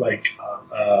 I'm gonna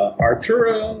put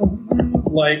Arturo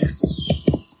likes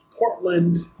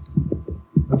Portland.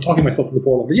 I'm talking myself into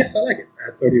Portland, but yes, I like it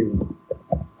at 30 to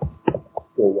 1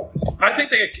 for West. I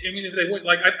think if they win,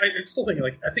 I'm still thinking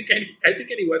I think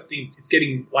any West team is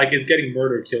getting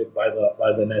murder killed by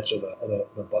the Nets or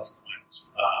the Bucks finals.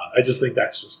 I just think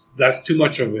that's too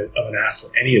much of an ask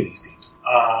for any of these teams.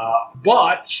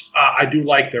 But I do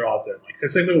like their odds there.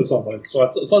 Same thing with the Suns.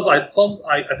 Suns.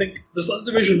 I think the Suns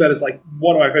division bet is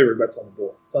one of my favorite bets on the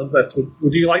board. Suns.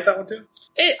 Would you like that one too?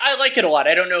 I like it a lot.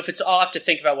 I don't know if I'll have to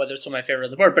think about whether it's one of my favorite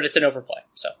on the board, but it's an overplay.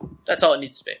 So that's all it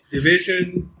needs to be.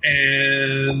 Division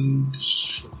and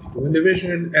win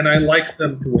division, and I like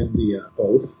them to win the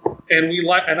both.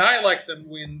 And I like them to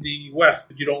win the West,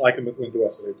 but you don't like them to win the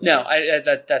West. No,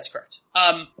 that's correct.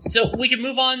 So we can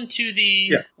move on to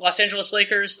the Los Angeles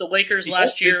Lakers. The Lakers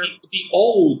last year, the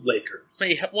old Lakers.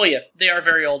 Well, yeah, they are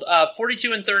very old.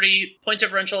 42-30 points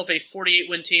differential of a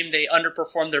 48-win team. They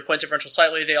underperformed their points differential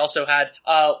slightly. They also had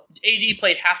AD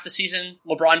played half the season.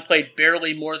 LeBron played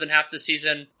barely more than half the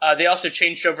season. They also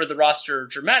changed over the roster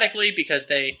dramatically because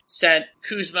they sent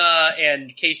Kuzma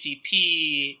and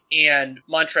KCP and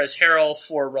Montrezl Harrell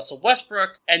for Russell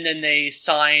Westbrook, and then they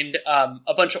signed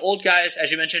a bunch of old guys,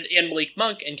 as you mentioned, and Malik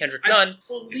Monk and Kendrick Nunn.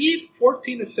 I believe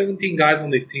 14 of 17 guys on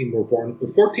this team were born.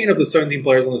 14 of the 17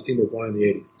 players on this team were born in the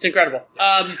 80s. It's incredible.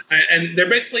 And they're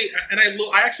basically, and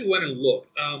I actually went and looked.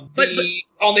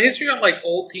 On the history of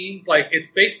old teams, it's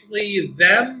basically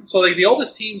them. So the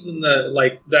oldest teams in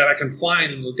the that I can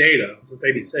find in the data since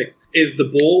 '86 is the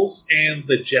Bulls and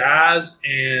the Jazz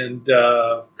and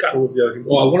who was the other team?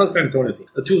 Well, one of the San Antonio teams,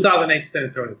 the 2008 San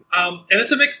Antonio team. And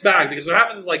it's a mixed bag because what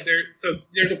happens is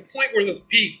there's a point where there's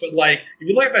peak, but if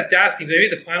you look at that Jazz team, they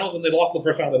made the finals and they lost in the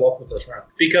first round. They lost in the first round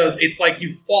because it's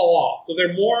you fall off. So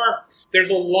there's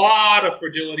a lot of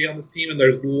fragility on this team and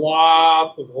there's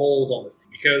lots of holes on this team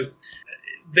because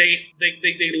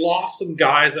they lost some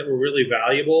guys that were really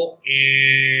valuable,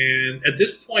 and at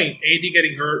this point, AD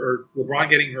getting hurt or LeBron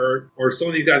getting hurt or some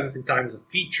of these guys missing time is a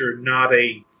feature, not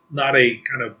a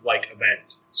kind of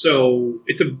event. So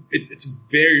it's a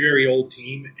very, very old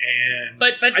team, and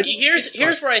but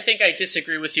here's where I think I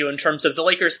disagree with you in terms of the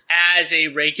Lakers as a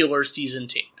regular season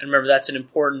team. And remember, that's an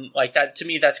important that to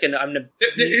me. That's gonna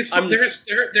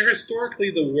they're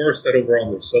historically the worst at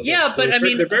over-unders.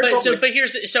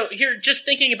 So here just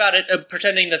thinking about it,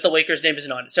 pretending that the Lakers name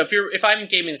isn't on it. So if I'm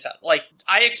gaming this out,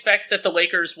 I expect that the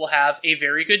Lakers will have a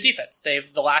very good defense.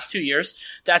 They've the last 2 years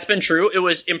that's been true. It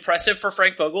was impressive for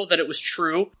Frank Vogel that it was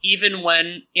true even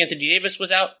when Anthony Davis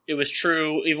was out. It was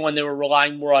true even when they were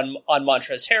relying more on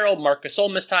Montrezl Harrell. Marc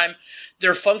Gasol missed time.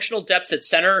 Their functional depth at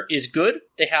center is good.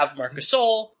 They have Marc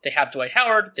Gasol. They have Dwight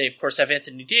Howard. They, of course, have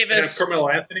Anthony Davis. They have Carmelo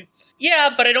Anthony. Yeah,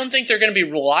 but I don't think they're going to be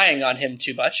relying on him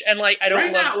too much. And right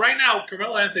now,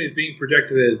 Carmelo Anthony is being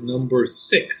projected as number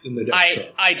 6 in the depth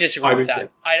chart. I disagree with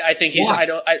that. I think he's. Why?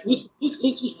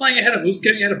 Who's playing ahead of him? Who's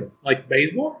getting ahead of him?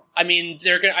 Bazemore? I mean,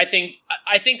 they're gonna. I think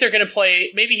they're gonna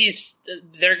play. Maybe he's.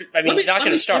 He's not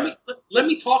gonna start. Let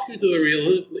me talk you through the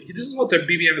real. This is what the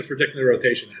BBM is predicting the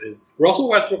rotation at is. Russell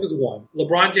Westbrook is 1,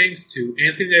 LeBron James 2,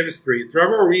 Anthony Davis 3,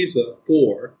 Trevor Ariza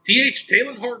 4,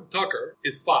 Taylor Horton Tucker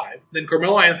is 5, then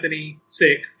Carmelo Anthony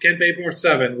 6, Kent Bazemore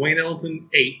 7, Wayne Ellington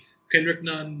 8. Kendrick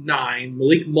Nunn 9,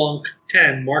 Malik Monk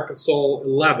 10, Marc Gasol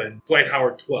 11, Dwight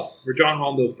Howard 12, Rajon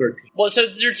Rondo 13. Well, so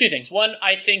there are two things. One,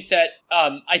 I think that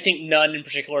Nunn in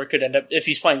particular could end up, if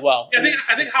he's playing well. Yeah,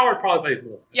 I think Howard probably plays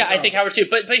more. I think Howard too.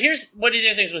 But here's one of the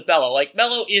other things with Melo. Like,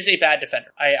 Melo is a bad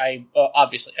defender.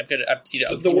 Obviously,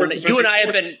 you and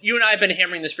I have been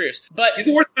hammering this for years. But he's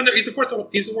the worst defender. He's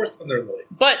the worst defender in the league.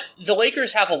 But the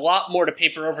Lakers have a lot more to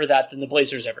paper over that than the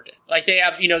Blazers ever did. Like, they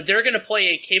have, they're going to play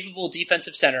a capable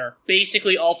defensive center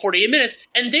basically all 48 minutes,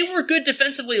 and they were good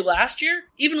defensively last year,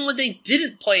 even when they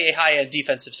didn't play a high-end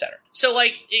defensive center. So,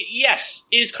 yes,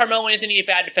 is Carmelo Anthony a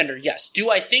bad defender? Yes. Do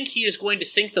I think he is going to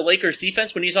sink the Lakers'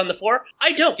 defense when he's on the floor?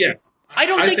 I don't. Yes. I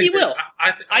don't think he will.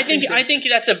 I think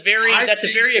that's a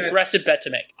very aggressive bet to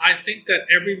make. I think that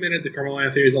every minute that Carmelo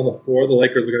Anthony is on the floor, the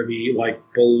Lakers are going to be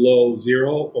below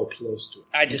 0 or close to it.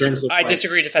 I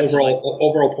disagree defensively.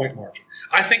 Overall point margin.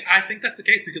 I think that's the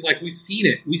case because we've seen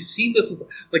it. We've seen this.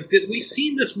 We've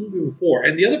seen this movie before.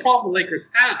 And the other problem the Lakers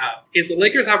have is the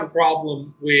Lakers have a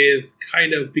problem with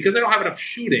because they don't have enough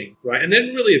shooting, right? And they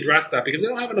didn't really address that because they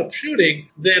don't have enough shooting.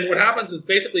 Then what happens is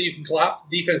basically you can collapse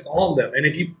the defense on them, and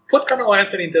if you put Carmelo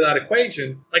Anthony into that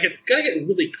equation, it's gonna get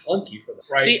really clunky for them,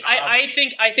 right? See, I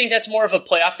think that's more of a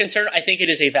playoff concern. I think it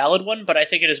is a valid one, but I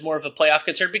think it is more of a playoff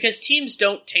concern because teams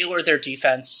don't tailor their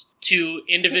defense to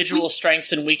individual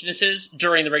strengths and weaknesses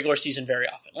during the regular season very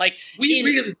often.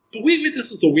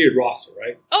 This is a weird roster,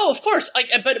 right? Oh, of course.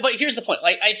 But here's the point.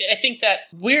 I think that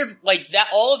that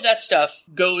all of that stuff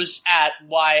goes at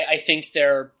why I think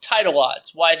their title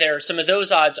odds, why some of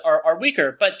those odds are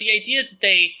weaker. But the idea that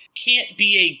they can't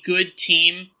be a good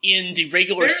team in the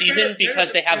regular season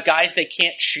because they have guys they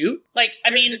can't shoot,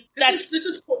 this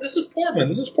is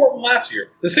Portland. This is Portland last year.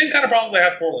 The same kind of problems I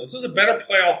have Portland. This is a better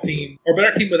playoff team or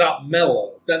better team without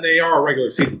Melo than they are a regular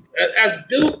season. As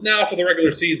built now for the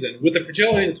regular season, with the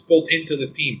fragility that's built into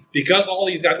this team, because all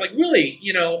these guys, really,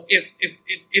 if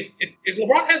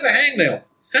LeBron has a hangnail,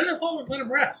 send him home and let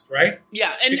him rest, right?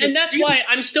 Yeah, and that's why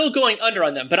I'm still going under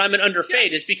on them, but I'm an under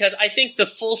fade, is because I think the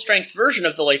full strength version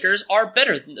of the Lakers are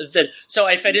better than. So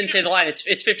if I didn't say the line, it's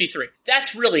 53.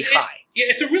 That's really high. Yeah,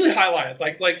 it's a really high line. It's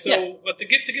but to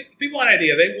give people an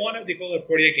idea, they won the equivalent of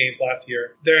 48 games last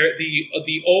year.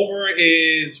 The over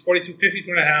is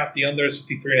 52.5, the under is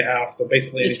 53.5. So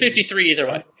basically, it's 53 either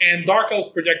way. And Darko's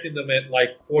projecting them at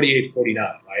 48, 49,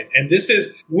 right? And this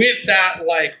is with that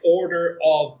order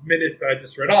of minutes that I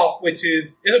just read off, which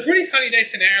is a pretty sunny day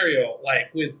scenario.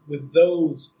 With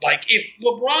those, if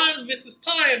LeBron misses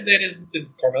time, then is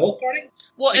Carmelo starting?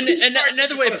 Well, and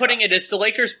another way of putting it is the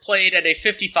Lakers played at a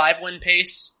 55-win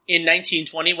pace in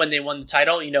 1920 when they won the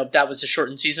title. That was a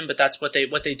shortened season, but that's what they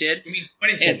did. You mean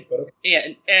 2020? Yeah,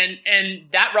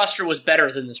 and that roster was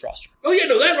better than this roster. Oh yeah,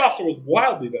 no, that roster was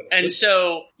wildly better. And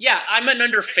so, yeah, I'm an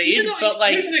under fade, but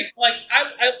here's the thing,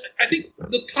 I think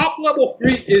the top level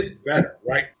 3 is better,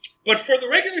 right? But for the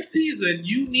regular season,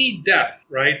 you need depth,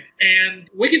 right? And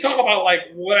we can talk about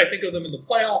what I think of them in the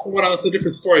playoffs and what else. It's a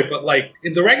different story. But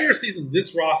in the regular season,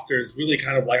 this roster is really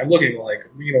kind of I'm looking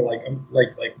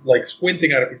I'm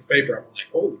squinting at a piece of paper. I'm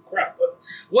holy crap!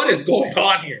 What is going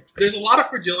on here? There's a lot of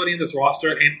fragility in this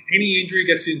roster, and any injury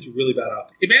gets you into really bad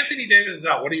out. If Anthony Davis is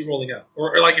out, what are you rolling out?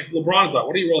 Or if LeBron's out,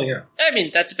 what are you rolling out? I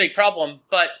mean, that's a big problem,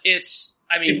 but it's.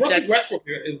 If Russell Westbrook,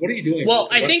 what are you doing? Well,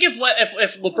 I think if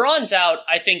LeBron's out,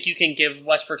 I think you can give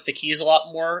Westbrook the keys a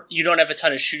lot more. You don't have a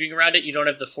ton of shooting around it. You don't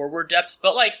have the forward depth,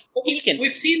 but he can.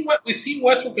 We've seen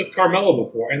Westbrook with Carmelo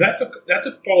before, and that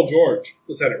took Paul George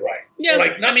to set it right. Yeah,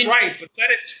 right, but set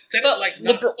it not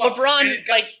LeBron,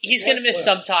 he's going to miss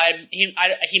some time. He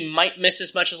might miss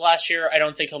as much as last year. I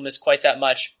don't think he'll miss quite that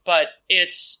much, but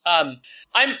it's I'm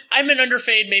an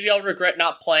underfade. Maybe I'll regret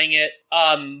not playing it.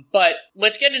 But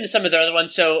let's get into some of the other ones.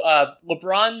 So,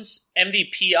 LeBron's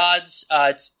MVP odds,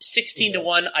 it's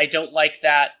 16-1. I don't like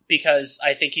that because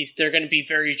I think they're going to be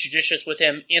very judicious with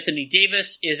him. Anthony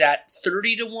Davis is at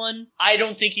 30-1. I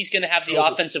don't think he's going to have the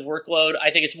offensive workload.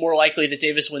 I think it's more likely that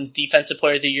Davis wins Defensive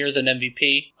Player of the Year than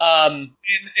MVP.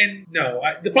 And no,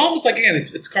 the problem is again,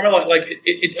 it's Carmelo.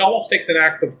 It almost takes an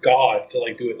act of God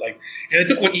to do it. And it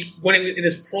took when he in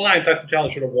his prime, Tyson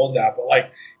Chandler should have won that, but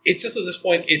it's just at this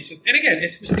point, it's just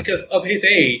because of his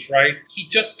age, right? He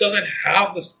just doesn't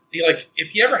have this.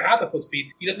 If he ever had the foot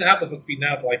speed, he doesn't have the foot speed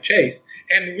now to chase.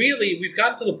 And really, we've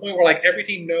gotten to the point where every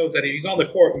team knows that if he's on the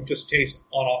court, you just chase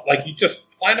on. You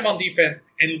just find him on defense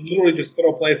and literally just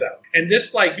throw plays out. And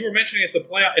this, you were mentioning, it's a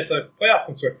playoff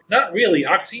concern. Not really.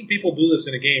 I've seen people do this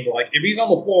in a game where if he's on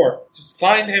the floor, just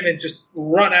find him and just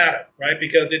run at him, right?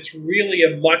 Because it's really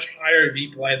a much higher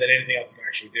V play than anything else you can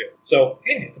actually do. So,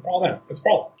 it's a problem. It's a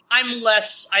problem. I'm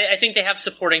less. I think they have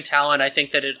supporting talent. I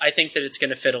think that it's going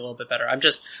to fit a little bit better.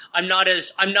 I'm not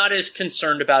as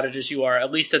concerned about it as you are,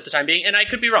 at least at the time being. And I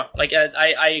could be wrong. Like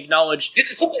I acknowledge.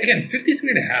 It's something again,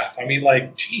 53.5. I mean,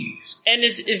 like, geez. And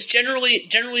is generally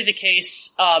the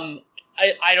case.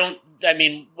 I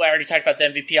mean, we already talked about the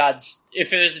MVP odds.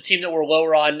 If there's a team that we're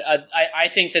lower on, I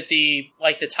think that the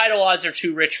title odds are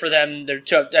too rich for them. They're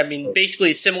too, I mean,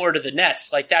 basically similar to the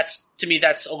Nets. Like to me,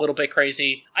 that's a little bit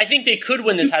crazy. I think they could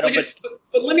win the title,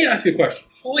 but let me ask you a question.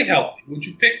 Fully healthy, would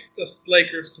you pick the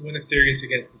Lakers to win a series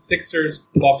against the Sixers,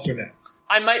 Bucks, or Nets?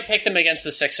 I might pick them against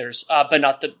the Sixers, but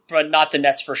not the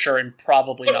Nets for sure, and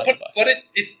probably not the Bucks. But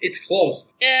it's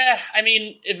close. Yeah, I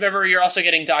mean, remember, you're also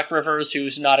getting Doc Rivers,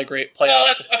 who's not a great playoff. Oh,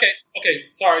 that's okay. Okay,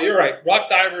 sorry, you're right. Rock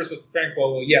Divers with Frank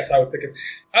Vogel. Yes, I would pick him.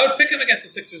 I would pick him against the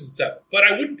Sixers in 7, but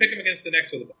I wouldn't pick him against the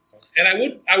Nets or the Bucks. And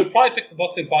I would probably pick the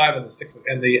Bucks in 5 and the Sixers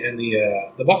and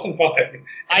the Bucks in 5.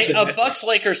 A Bucks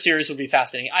Lakers series would be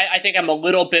fascinating. I think I'm a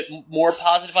little bit more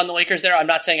positive on the Lakers there. I'm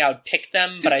not saying I would pick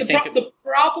them, but I think the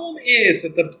problem is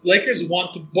that the Lakers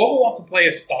Bogut wants to play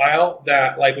a style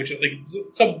that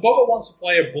so Bogut wants to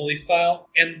play a bully style,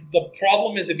 and the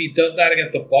problem is if he does that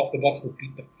against the Bucks will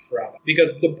beat the crap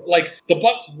because the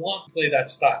Bucks want to play that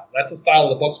style. That's a style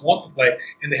the Bucks want to play,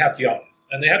 and they have Giannis,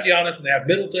 and they have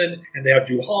Middleton, and they have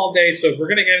Jrue Holiday. So if we're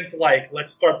gonna get into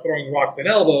let's start throwing rocks and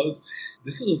elbows,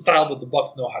 this is a style that the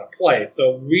Bucks know how to play.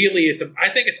 So really, I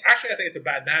think it's a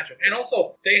bad matchup. And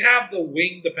also, they have the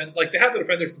wing defense, they have the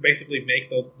defenders to basically make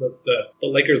the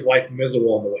Lakers' life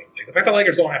miserable on the wing. Like the fact that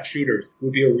Lakers don't have shooters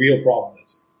would be a real problem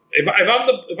this season. If I'm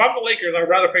the Lakers, I'd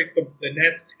rather face the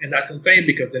Nets, and that's insane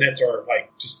because the Nets are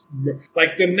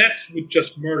the Nets would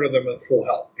just murder them at full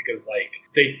health because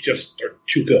they just are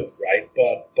too good, right?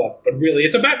 But really,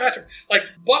 it's a bad matchup.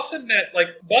 Bucks and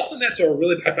Nets are a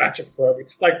really bad matchup for every.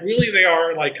 Really, they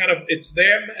are it's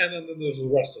them, and then there's the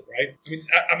rest of it, right? I mean,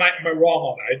 am I wrong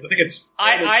on that? I think it's.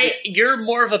 You're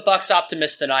more of a Bucks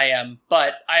optimist than I am,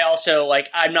 but I also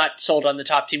I'm not sold on the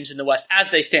top teams in the West as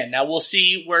they stand. Now we'll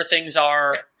see where things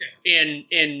are.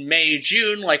 In May,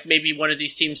 June, maybe one of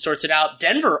these teams sorts it out.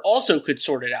 Denver also could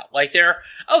sort it out.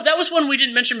 That was one we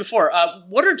didn't mention before.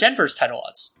 What are Denver's title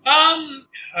odds?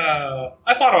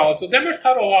 I thought all. So Denver's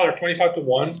title odds are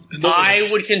 25-1. I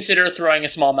would consider throwing a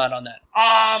small amount on that.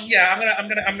 Yeah,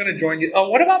 I'm gonna join you.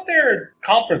 What about their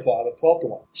conference odds of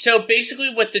 12-1? So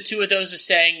basically, what the two of those is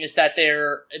saying is that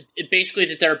they're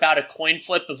about a coin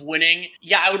flip of winning.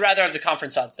 Yeah, I would rather have the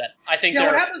conference odds then. I think. Yeah,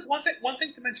 what happens? One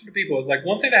thing to mention to people is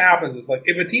one thing that happens is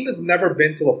if a team has never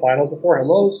been to the finals before,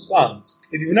 hello Suns.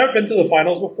 If you've never been to the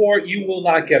finals before, you will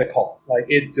not get a call.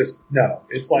 It's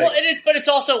but it's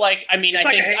also I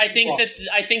think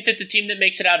that the team that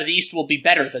makes it out of the East will be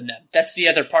better than them. That's the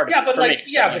other part of it for me.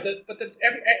 Yeah,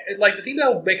 the team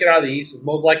that will make it out of the East is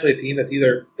most likely a team that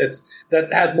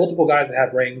has multiple guys that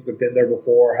have rings, have been there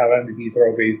before, have MVP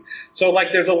trophies. So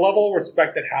there's a level of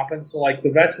respect that happens. So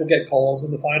the vets will get calls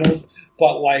in the finals,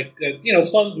 but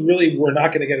Suns really were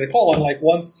not going to get a call. And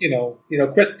once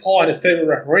Chris Paul and his favorite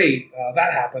referee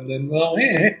that happened, then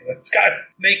it's got to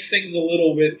make things a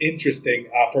little bit interesting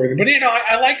for them. But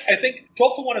I think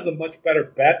 12-1 is a much better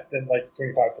bet than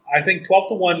 25. I think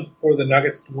 12-1 for the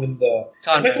Nuggets to win the.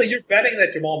 Especially you're betting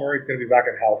that Jamal Murray's going to be back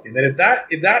and healthy, and then if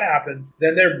that happens,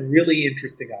 then they're really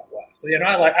interesting out west. So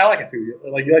I like it too. You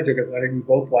like Jokic. I think we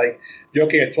both like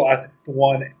Jokic at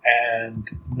 6-1 and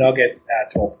Nuggets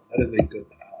at 12. That is a good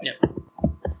one. I like. Yep.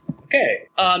 Okay.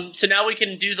 So now we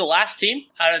can do the last team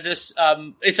out of this.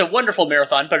 It's a wonderful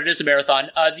marathon, but it is a marathon.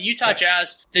 The Utah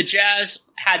Jazz. The Jazz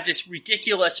had this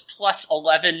ridiculous plus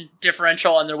 11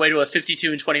 differential on their way to a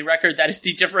 52-20 record. That is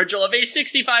the differential of a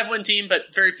 65-win team,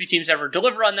 but very few teams ever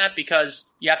deliver on that because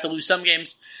you have to lose some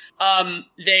games. So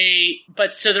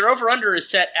their over-under is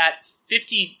set at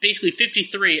 50, basically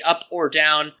 53 up or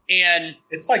down, and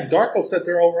it's Darko set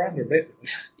their over under basically.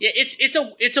 Yeah,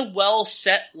 it's a well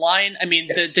set line. I mean,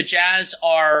 yes. the Jazz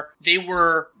they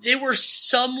were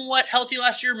somewhat healthy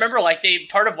last year. Remember,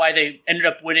 part of why they ended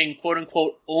up winning quote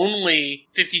unquote only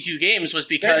 52 games was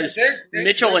because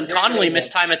Mitchell and Conley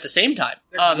missed time at the same time.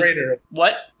 They're greater.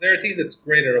 What? They're a team that's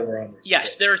greater over unders.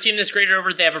 Yes, they're a team that's greater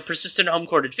over. They have a persistent home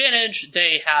court advantage.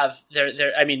 They have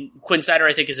Quinn Snyder,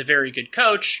 I think, is a very good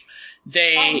coach.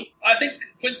 I think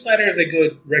Quinn Snyder is a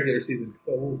good regular season.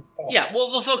 Yeah,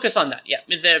 we'll focus on that. Yeah,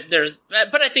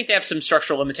 but I think they have some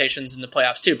structural limitations in the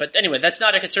playoffs too. But anyway, that's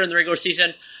not a concern in the regular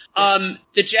season.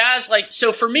 The Jazz,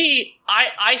 so for me,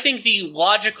 I think the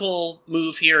logical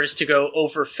move here is to go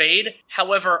over fade.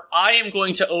 However, I am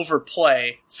going to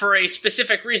overplay for a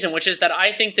specific reason, which is that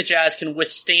I think the Jazz can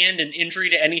withstand an injury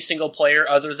to any single player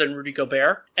other than Rudy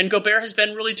Gobert, and Gobert has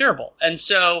been really durable. And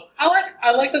so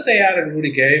I like that they added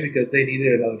Rudy Gay because they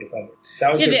needed another defender.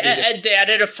 That was they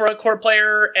added a front court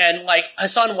player, and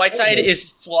Hassan Whiteside is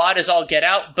flawed as all get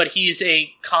out, but he's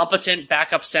a competent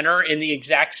backup center in the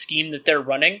exact scheme that they're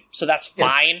running, so that's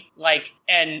fine.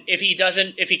 And if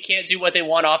he can't do what they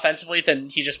want offensively, then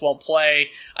he just won't play.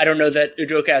 I don't know that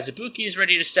Udoka Azubuike is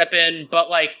ready to step in, but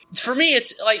for me,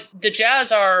 it's the Jazz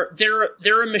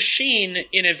they're a machine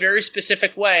in a very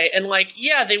specific way, and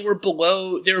they were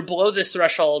below this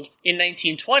threshold in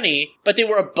 1920, but they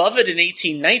were above it in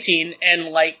 1819,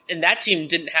 and that team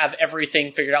didn't have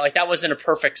everything figured out. That wasn't a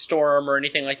perfect storm or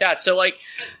anything like that. So I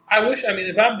wish. I mean,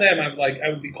 if I'm them, I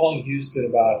would be calling Houston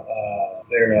about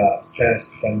their Spanish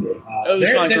defender.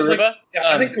 Usman Garuba?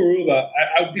 I think Garuba.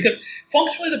 Because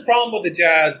functionally, the problem with the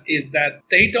Jazz is that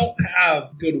they don't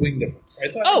have good wing difference,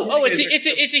 right? So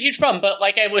it's a huge problem. But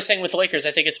like I was saying with the Lakers,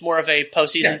 I think it's more of a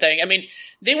postseason thing. I mean,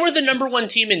 they were the number one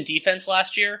team in defense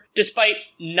last year, despite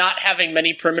not having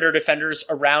many perimeter defenders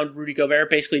around Rudy Gobert.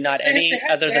 Basically, not any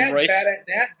other than Royce.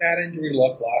 They had bad injury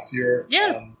luck last year.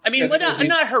 Yeah,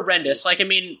 not horrendous.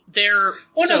 They're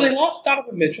they lost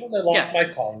Donovan Mitchell, they lost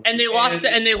Mike Conley, and they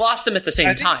lost them at the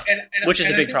same time, which is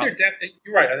a big problem.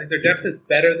 You're right. I think their depth is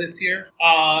better this year,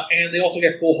 and they also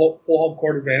get full home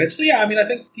court advantage. So I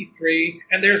think 53,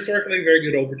 and they're historically a very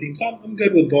good over team. So I'm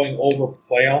good with going over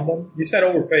play on them. You said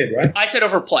over fade, right? I said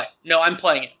over play. No, I'm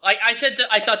playing it. I said that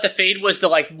I thought the fade was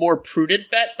the more prudent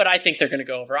bet, but I think they're going to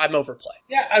go over. I'm over play.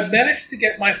 Yeah, I managed to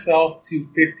get myself to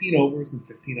 15 overs and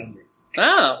 15 unders.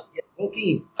 Oh. Yeah, full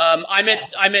team. I'm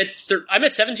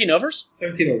at 17 overs.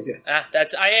 17 overs, yes.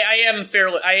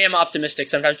 I am optimistic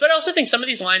sometimes, but I also think some of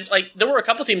these lines, there were a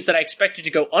couple teams that I expected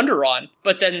to go under on,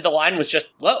 but then the line was just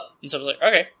low, and so I was like,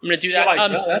 okay, I'm going to do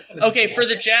that. Okay, for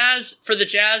the Jazz,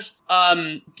 I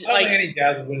don't think any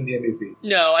Jazz is winning the MVP.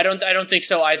 No, I don't think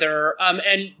so either.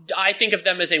 And I think of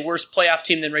them as a worse playoff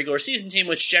team than regular season team,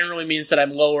 which generally means that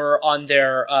I'm lower on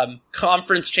their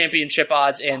conference championship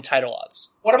odds and title odds.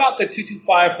 What about the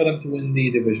 225 for them to win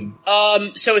the division?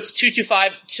 So it's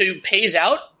 225 to pays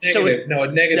out. Negative.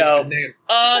 Negative.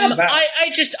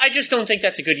 I just don't think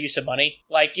that's a good use of money.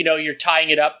 You're tying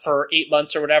it up for 8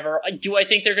 months or whatever. Do I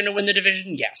think they're going to win the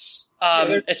division? Yes.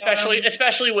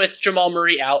 Especially with Jamal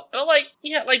Murray out. But what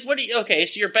do you, okay,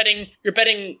 so you're betting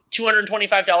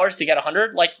 $225 to get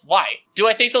 100? Why? Do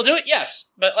I think they'll do it?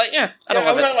 Yes. But I don't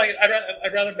love it.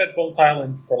 I'd rather bet Bones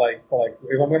Highland for if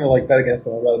I'm going to bet against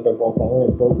them, I'd rather bet Bones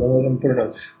Highland. Let them put it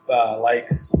on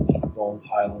likes Bones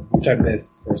Highland, which I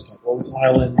missed first time. Bones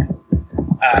Highland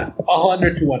at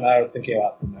 100 to 1. I was thinking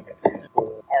about the Nuggets again for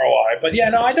ROI, but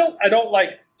I don't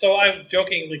like. So I was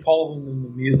jokingly calling them the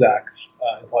Muzaks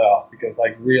in playoffs because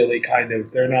really kind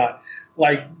of they're not.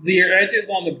 Their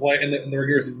edges on the play in the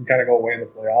regular season kind of go away in the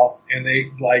playoffs, and they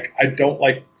I don't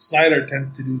like Snyder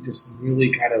tends to do just some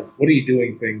really kind of what are you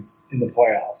doing things in the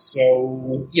playoffs.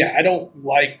 So I don't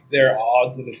like their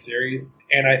odds in a series,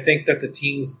 and I think that the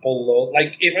teams below,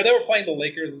 if they were playing the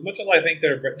Lakers, as much as I think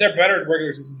they're better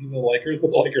regular season team than the Lakers,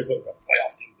 but the Lakers are a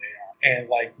playoff team. And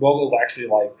Vogel's actually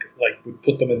would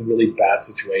put them in really bad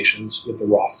situations with the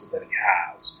roster that he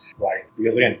has, right?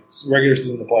 Because again, regular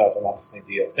season and the playoffs are not the same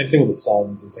deal. Same thing with the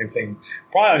Suns, and same thing.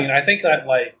 Probably, I think that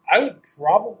I would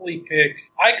probably pick.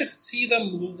 I could see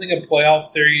them losing a playoff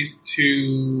series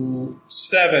to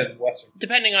 7 Western,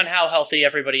 depending on how healthy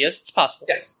everybody is. It's possible.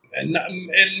 Yes, and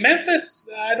Memphis,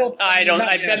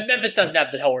 Memphis doesn't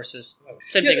have the horses.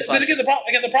 Same thing as last year.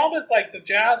 The problem is the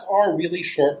Jazz are really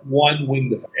short one wing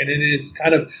defender, and it is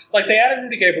kind of they added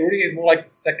Rudy Gay, but Rudy Gay is more the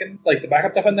second, the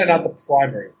backup defender, not the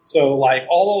primary. So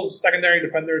all those secondary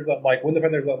defenders of wing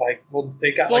defenders of Golden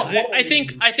State got. Well, I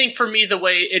think for me the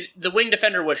wing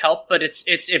defender would help, but it's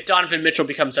if Donovan Mitchell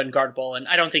becomes unguardable, and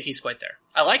I don't think he's quite there.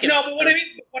 I like it. No, but what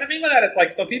I mean by that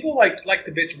is so people like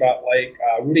to bitch about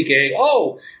Rudy Gay.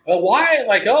 Why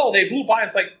they blew by him.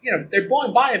 It's they're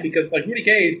blowing by him because Rudy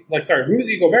Gay's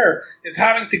Rudy Gobert is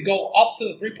having to go up to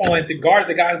the 3-point line to guard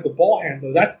the guy who's a ball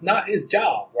handler. That's not his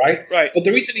job, right? Right. But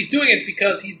the reason he's doing it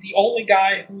because he's the only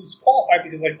guy who's qualified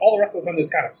because all the rest of the defenders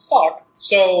kind of suck.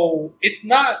 So it's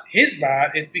not his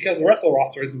bad. It's because the rest of the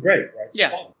roster isn't great, right?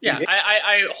 So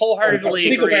I wholeheartedly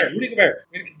agree. Rudy Gobert.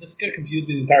 This is going to confuse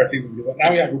me the entire season because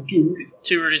now we have two Rudys.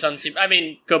 Two Rudys on the team. I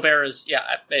mean, Gobert is, Do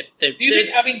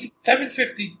you think,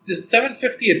 750, does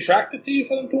 750 attractive to you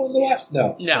for them to win the West?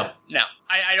 No.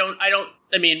 I don't.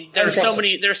 I mean, there's so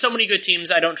many good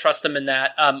teams. I don't trust them in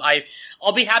that.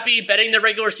 I'll be happy betting the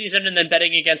regular season and then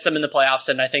betting against them in the playoffs,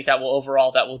 and I think that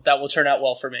will turn out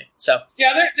well for me. So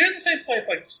yeah, they're in the same place.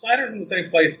 Like Snyder's in the same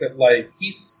place that like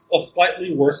he's a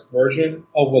slightly worse version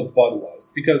of what Bud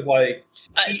was because like.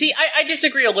 I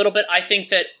disagree a little bit. I think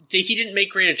that he didn't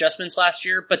make great adjustments last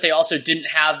year, but they also didn't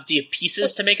have the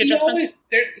pieces to make adjustments.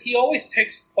 He always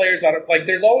takes players out of like.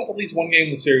 There's always at least one game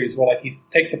in the series where like he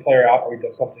takes a player out or he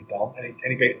does something dumb and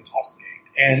he basically costs the game.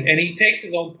 And he takes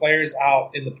his own players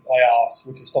out in the playoffs,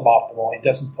 which is suboptimal. He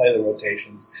doesn't play the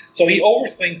rotations, so he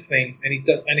overthinks things, and he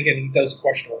does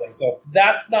questionable things. So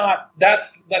that's not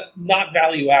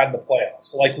value add in the playoffs.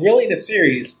 So like really in a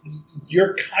series,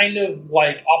 you're kind of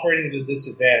like operating at a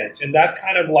disadvantage, and that's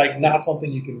kind of like not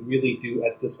something you can really do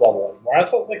at this level anymore.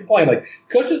 That's like a point. Like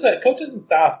coaches and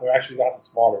staffs are actually gotten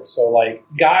smarter. So like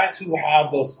guys who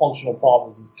have those functional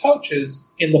problems as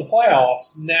coaches in the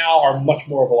playoffs now are much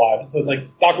more reliable. So like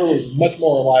Doc Rivers is much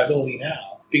more reliability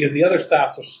now because the other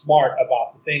staffs are smart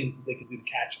about the things that they can do to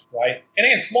catch him, right? And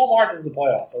again, small margins in the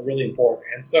playoffs are really important.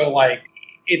 And so, like,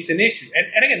 it's an issue.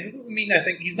 And again, this doesn't mean I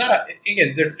think he's not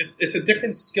it's a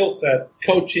different skill set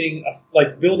coaching,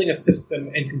 like building a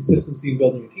system and consistency in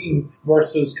building a team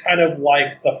versus kind of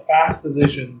like the fast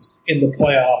decisions in the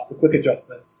playoffs, the quick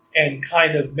adjustments, and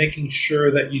kind of making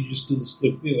sure that you just do this,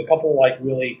 a couple like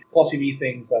really plus EV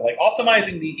things that like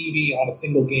optimizing the EV on a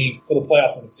single game for the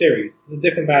playoffs in a series is a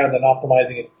different matter than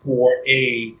optimizing it for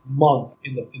a month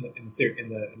in the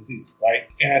season, right?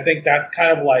 And I think that's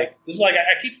kind of like this is like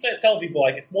I keep telling people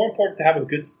like it's more important to have a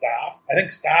good staff. I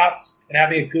think staffs and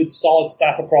having a good solid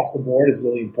staff across the board is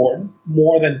really important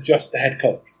more than just the head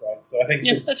coach, right? So I think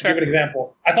to give an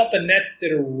example, I thought the Nets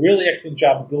did a really excellent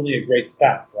job of building a great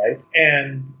staff, right?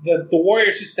 And the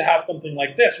Warriors used to have something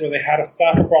like this where they had a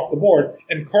staff across the board,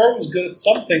 and Kerr was good at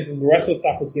some things and the rest of the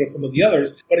staff was good at some of the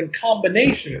others, but in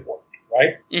combination it worked.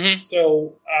 Right? Mm-hmm.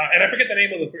 So, and I forget the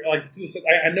name of the two.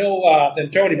 I know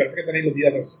D'Antoni, but I forget the name of the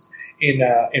others in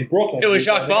Brooklyn. It was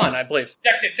Jacques Vaughn, I believe.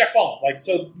 Jacques Vaughn. Like,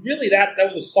 so really that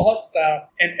was a solid staff,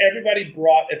 and everybody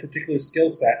brought a particular skill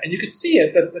set, and you could see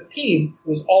it that the team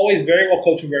was always very well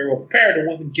coached and very well prepared, and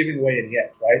wasn't giving away any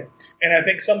edge, right? And I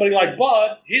think somebody like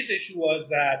Bud, his issue was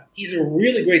that he's a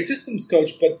really great systems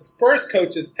coach, but the Spurs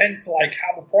coaches tend to like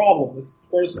have a problem. The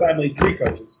Spurs family tree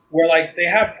coaches, where like they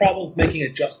have problems making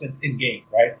adjustments in game,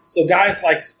 right? So guys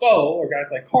like Spo or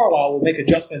guys like Carlisle will make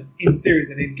adjustments in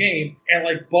series and in game, and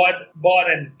like Bud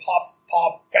and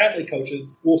Pop family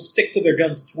coaches will stick to their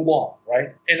guns too long,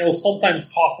 right? And it'll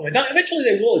sometimes cost them. Eventually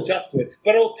they will adjust to it,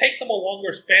 but it'll take them a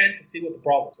longer span to see what the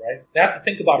problem is, right? They have to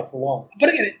think about it for long. But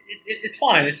again, it's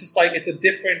fine. It's just like it's a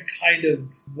different kind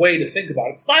of way to think about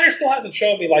it. Snyder still hasn't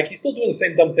shown me like he's still doing the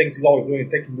same dumb things he's always doing,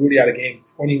 taking Rudy out of games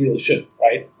when he really shouldn't,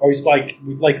 right? Or he's like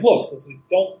look,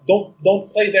 don't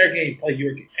play their game, play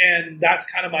your game. And that's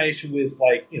kind of my issue with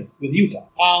with Utah.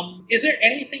 Is there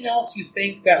anything else you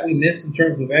think that we missed in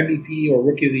terms of MVP or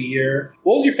Rookie of the Year?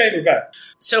 What was your favorite bet?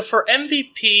 So for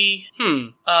MVP,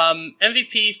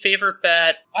 MVP favorite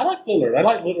bet. I like Lillard. I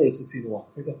like Lillard at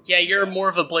 16-1. Yeah, you're more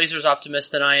of a Blazers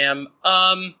optimist than I am.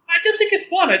 I just think it's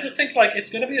fun. I just think like it's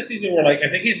going to be a season where like I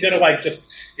think he's going to like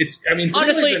just it's. I mean,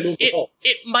 honestly,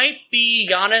 it might be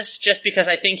Giannis just because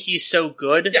I think he's so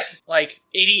good. Yeah. Like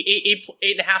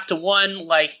 8.5 to 1.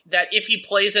 Like that if he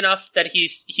plays enough, that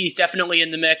he's definitely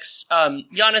in the mix.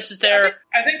 Giannis is there.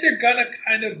 I think they're gonna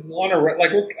kind of want to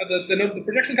like the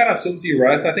projection kind of assumes he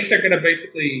rests. I think they're gonna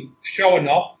basically show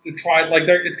enough to try. Like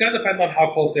it's gonna depend on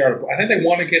how close they are. I think they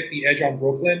want to get the edge on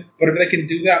Brooklyn, but if they can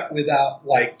do that without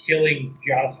like killing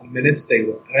Giannis on minutes, they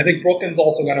will. And I think Brooklyn's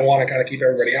also gonna want to kind of keep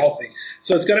everybody healthy.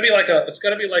 So it's gonna be like a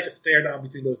stare down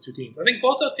between those two teams. I think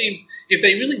both those teams, if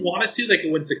they really wanted to, they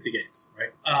could win 60 games.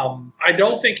 Right? I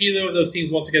don't think either of those teams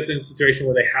want to get to a situation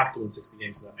where they have to win 60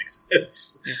 games. So that makes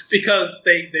sense because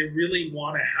they really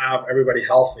want to have everybody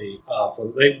healthy.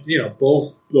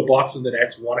 Both the Bucks and the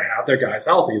Nets want to have their guys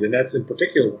healthy. The Nets in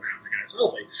particular want to have their guys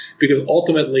healthy because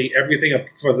ultimately everything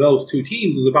for those two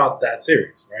teams is about that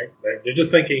series, right? They're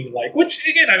just thinking like, which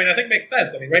again, I mean, I think makes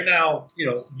sense. I mean, right now,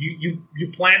 you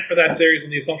plan for that series on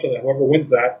the assumption that whoever wins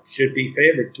that should be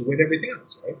favored to win everything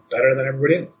else, right? Better than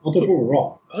everybody else. Until we're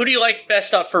wrong. Who do you like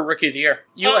best up for Rookie of the Year?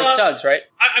 You like Suggs, right?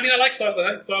 I mean, I like Suggs. I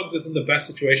think Suggs is in the best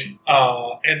situation.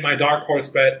 And my dark horse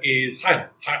bet is Highland.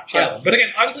 Yeah. But again,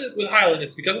 obviously with Highland,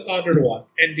 it's because it's 100-1,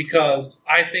 and because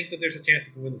I think that there's a chance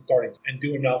he can win the starting and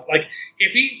do enough. Like,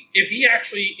 if he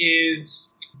actually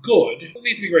is good, it doesn't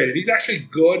need to be great. If he's actually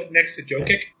good next to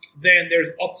Jokic, then there's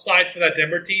upside for that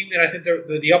Denver team, and I think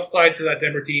the upside to that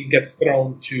Denver team gets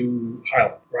thrown to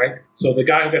Highland, right? So the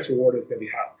guy who gets rewarded is going to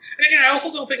be Highland. And again, I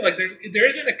also don't think like there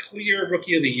isn't a clear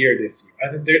Rookie of the Year this year.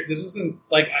 I think this isn't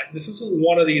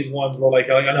one of these ones where like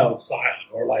I know it's Highland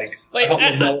or like.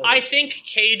 I think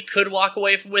Cade could walk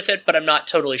away with it, but I'm not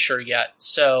totally sure yet.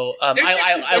 So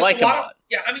I like him a lot.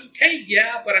 Yeah, I mean, Cade,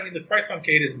 yeah, but I mean, the price on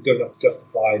Cade isn't good enough to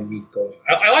justify me going.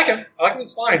 I like him. I like him.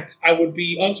 It's fine. I would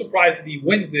be unsurprised if he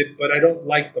wins it, but I don't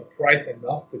like the price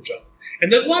enough to justify.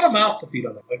 And there's a lot of mouths to feed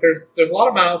on it. Like, there's a lot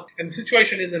of mouths, and the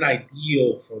situation isn't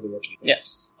ideal for the rookie.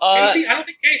 Yes. Casey, I don't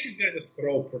think Casey's going to just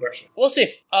throw production. We'll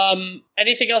see.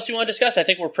 Anything else you want to discuss? I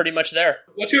think we're pretty much there.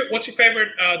 What's your favorite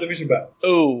division bet?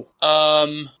 Ooh.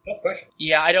 Tough question.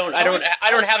 Yeah, I don't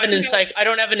have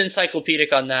an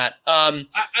encyclopedic on that. I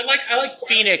like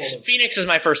Phoenix. Portland. Phoenix is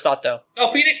my first thought, though.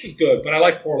 No, Phoenix is good, but I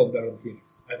like Portland better than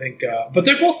Phoenix. I think, but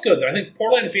they're both good. I think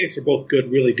Portland and Phoenix are both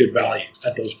good, really good value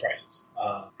at those prices.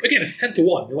 Again, it's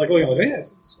 10-1. You're like, yeah,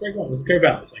 it's great one. It's great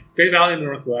value. It's like great value in the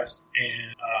Northwest,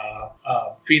 and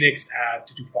Phoenix at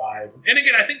 225. And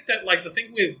again, I think that like the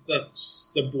thing with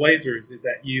the Blazers is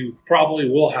that you probably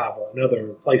will have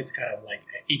another place to kind of like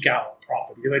eke out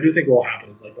profit, because I do think what will happen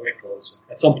is like they'll get close.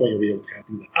 At some point, you'll be able to kind of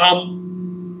do that.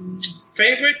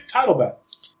 Favorite title bet?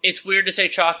 It's weird to say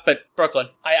chalk, but Brooklyn.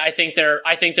 I think they're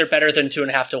better than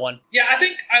 2.5 to 1. Yeah, I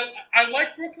think I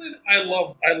like Brooklyn. I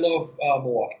love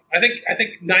Milwaukee. I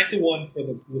think 9-1 for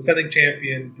the defending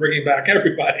champion, bringing back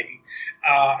everybody,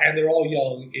 and they're all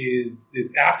young.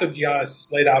 Is after Giannis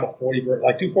just laid out a 40 burger,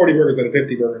 like 2 40 burgers and a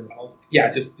 50 burger.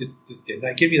 Yeah, just did.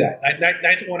 Give me that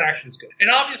 9-1 action is good. And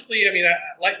obviously, I mean,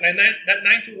 like that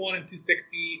 9-1 and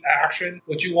 260 action.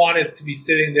 What you want is to be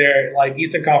sitting there like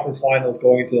Eastern Conference Finals,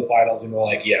 going into the finals, and go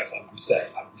like, yes, I'm set.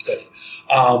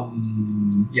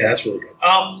 Yeah, that's really good.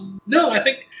 No, I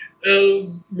think.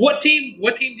 What team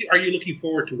are you looking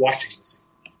forward to watching this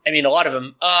season? I mean, a lot of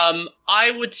them.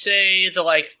 I would say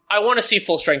I want to see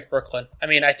full strength Brooklyn. I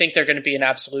mean, I think they're going to be an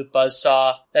absolute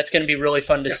buzzsaw. That's going to be really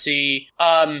fun to see.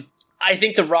 I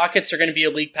think the Rockets are going to be a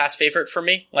league pass favorite for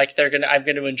me. Like I'm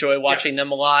going to enjoy watching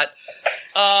them a lot.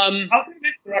 I was going to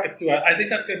mention the Rockets too. I think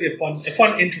that's going to be a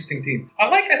fun, interesting team. I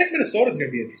think Minnesota's going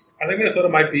to be interesting. I think Minnesota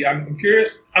might be. I'm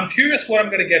curious what I'm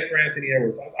going to get for Anthony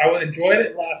Edwards. I enjoyed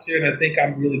it last year, and I think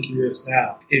I'm really curious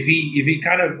now if he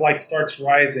kind of like starts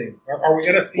rising. Are we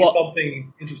going to see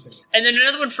something interesting? And then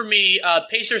another one for me,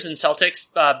 Pacers and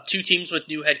Celtics, 2 teams with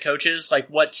new head coaches. Like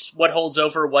what holds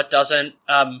over, what doesn't.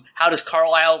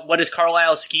 What is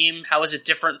Carlisle's scheme? How is it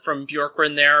different from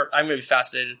Bjorkgren there? I'm going to be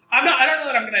fascinated. I don't know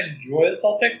that I'm going to enjoy the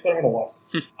Celtics, but I'm going to watch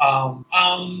this.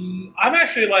 I'm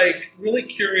actually like really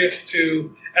curious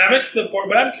to, and I mentioned the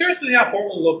Portland, but I'm curious to see how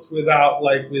Portland looks without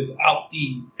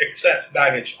the excess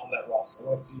baggage on that roster.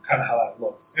 Let's see kind of how that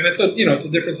looks. And it's a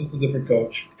difference. It's a different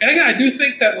coach. And again, I do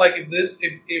think that like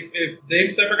if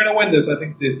Dame's ever going to win this, I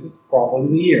think this is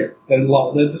probably the year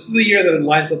this is the year that it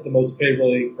lines up the most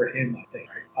favorably for him, I think.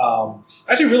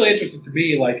 Actually really interesting to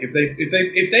me, like if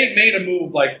they made a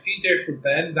move like CJ for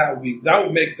Ben, that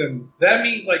would make them, that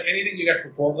means like anything you get for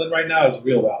Portland right now is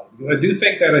real value. Because I do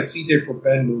think that a CJ for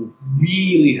Ben move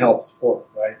really helps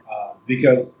Portland, right?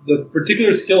 Because the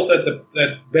particular skill set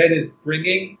that Ben is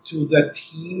bringing to that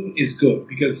team is good,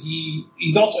 because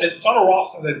he's also, it's on a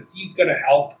roster that he's going to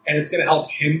help, and it's going to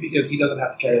help him because he doesn't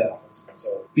have to carry that offense.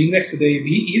 So being next to Dave,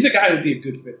 he's a guy who would be a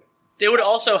good fit. They would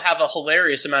also have a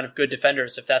hilarious amount of good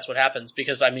defenders if that's what happens,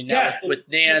 because I mean, now with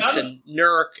Nance and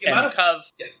Nurk and Cove.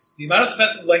 Yes, the amount of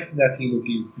defensive length in that team would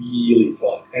be really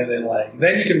fun, and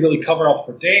then you can really cover up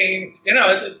for Dame.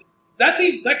 It's that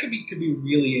team that could be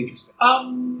really interesting.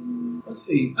 Let's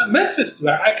see, Memphis too.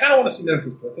 I kind of want to see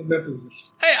Memphis too. I think Memphis is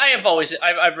interesting.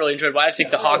 I've really enjoyed it. I think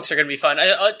the Hawks are going to be fun.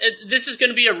 This is going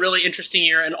to be a really interesting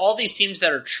year, and all these teams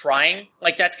that are trying,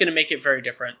 like, that's going to make it very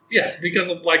different. Yeah, because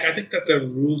of I think that the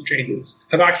rule changes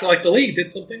have actually, the league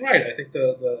did something right. I think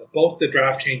both the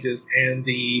draft changes and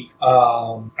the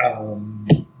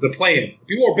play-in.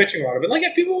 People were bitching about it,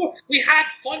 but we had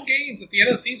fun games at the end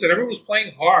of the season. Everyone was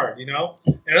playing hard, And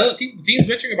other the teams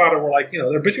bitching about it were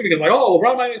they're bitching because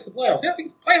LeBron might miss the playoffs. Yeah,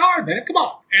 play hard, man. Come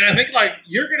on. And I think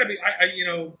you're gonna be,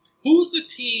 who's the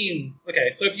team?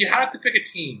 Okay, so if you had to pick a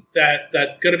team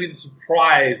that's gonna be the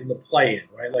surprise in the play-in,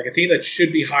 right? Like a team that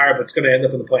should be higher but it's gonna end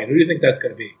up in the play-in. Who do you think that's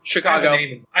gonna be? Chicago.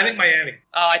 I think Miami.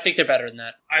 Oh, I think they're better than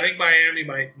that. I think Miami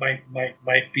might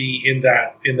be in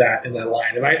that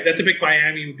line. If I had to pick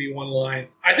Miami, would be one line.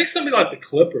 I think something like the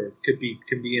Clippers could be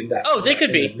in that. Oh, they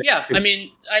could be. Yeah, I mean,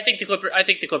 I think the Clippers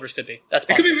could be. That's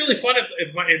possible. It could be really fun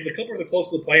if the Clippers are close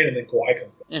to the play and then Kawhi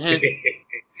comes back. Mm-hmm.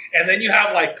 And then you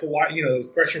have like Kawhi, there's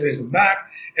pressure when he comes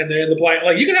back, and they're in the play.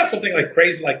 Like you could have something like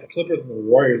crazy like the Clippers and the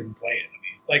Warriors in play-in.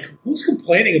 Like, who's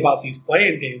complaining about these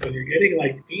play-in games when you're getting,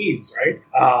 like, teams, right?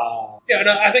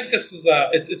 I think this is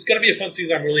it's going to be a fun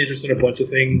season. I'm really interested in a bunch of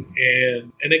things.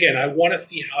 And again, I want to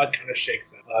see how it kind of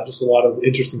shakes out. Just a lot of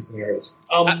interesting scenarios.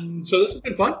 So this has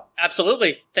been fun.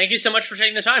 Absolutely. Thank you so much for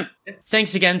taking the time. Yeah.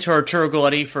 Thanks again to Arturo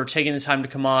Galletti for taking the time to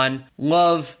come on.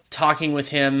 Love talking with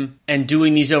him and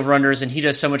doing these over-unders, and he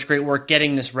does so much great work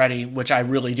getting this ready, which I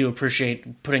really do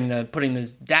appreciate, putting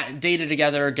the data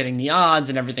together, getting the odds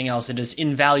and everything else. It is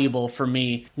invaluable for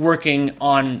me working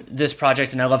on this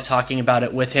project, and I love talking about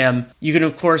it with him. You can,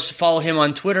 of course, follow him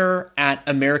on Twitter at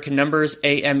American Numbers,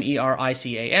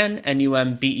 AMERICAN,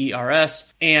 NUMBERS.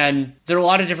 And there are a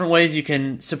lot of different ways you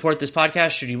can support this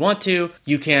podcast should you want to.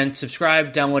 You can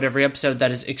subscribe, download every episode.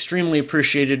 That is extremely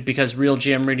appreciated because Real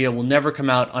GM Radio will never come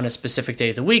out on a specific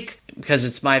day of the week because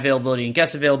it's my availability and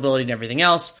guest availability and everything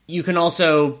else. You can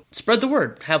also spread the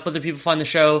word, help other people find the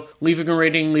show, leaving a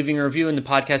rating, leaving a review in the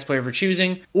podcast player of your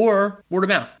choosing, or word of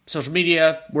mouth, social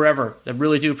media, wherever. I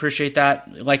really do appreciate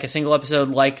that. Like a single episode,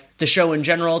 like the show in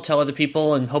general, tell other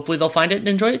people, and hopefully they'll find it and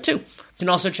enjoy it too. You can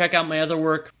also check out my other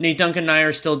work. Nate Duncan and I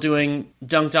are still doing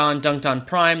Dunked On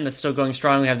Prime. That's still going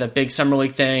strong. We have that big Summer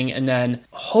League thing. And then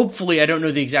hopefully, I don't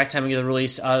know the exact timing of the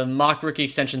release, Mock Rookie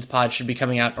Extensions pod should be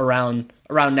coming out around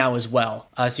now as well.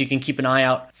 So you can keep an eye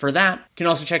out for that. You can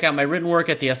also check out my written work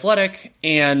at The Athletic,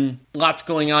 and lots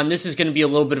going on. This is going to be a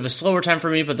little bit of a slower time for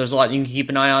me, but there's a lot you can keep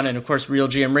an eye on. And of course, Real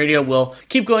GM Radio will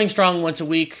keep going strong once a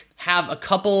week. Have a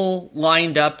couple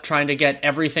lined up, trying to get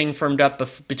everything firmed up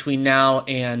between now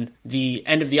and the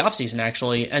end of the offseason,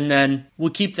 actually. And then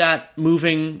we'll keep that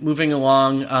moving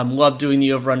along. Love doing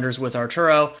the over-unders with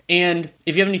Arturo. And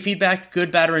if you have any feedback,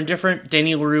 good, bad, or indifferent,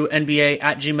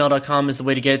 DanielLaRueNBA@gmail.com is the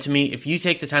way to get it to me. If you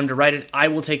take the time to write it, I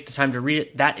will take the time to read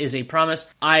it. That is a promise.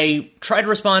 I try to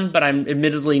respond, but I'm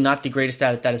admittedly not the greatest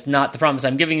at it. That is not the promise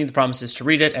I'm giving you. The promise is to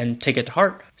read it and take it to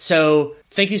heart. So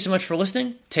thank you so much for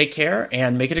listening. Take care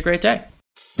and make it a great day.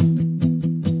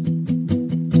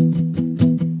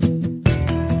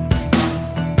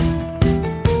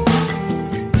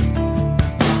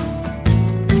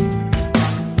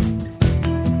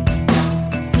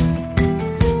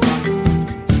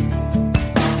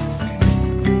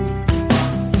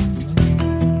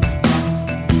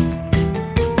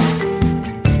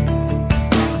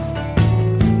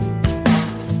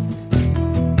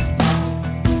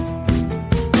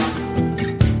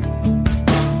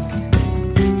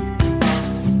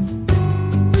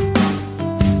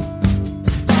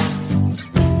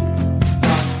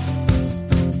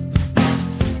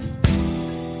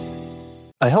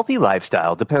 A healthy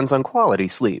lifestyle depends on quality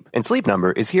sleep, and Sleep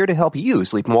Number is here to help you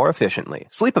sleep more efficiently.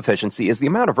 Sleep efficiency is the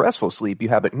amount of restful sleep you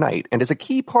have at night and is a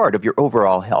key part of your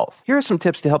overall health. Here are some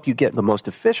tips to help you get the most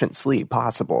efficient sleep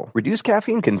possible. Reduce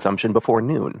caffeine consumption before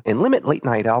noon and limit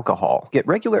late-night alcohol. Get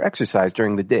regular exercise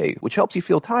during the day, which helps you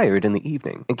feel tired in the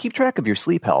evening. And keep track of your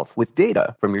sleep health with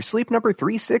data from your Sleep Number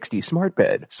 360 smart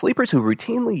bed. Sleepers who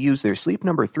routinely use their Sleep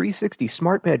Number 360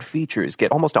 smart bed features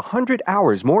get almost 100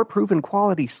 hours more proven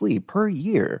quality sleep per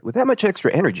year. With that much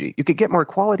extra energy, you could get more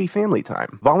quality family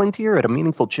time, volunteer at a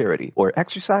meaningful charity, or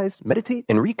exercise, meditate,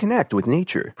 and reconnect with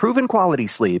nature. Proven quality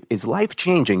sleep is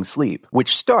life-changing sleep,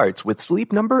 which starts with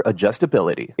Sleep Number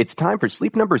adjustability. It's time for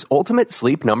Sleep Number's ultimate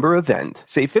Sleep Number event.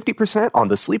 Save 50% on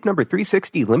the Sleep Number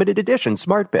 360 limited edition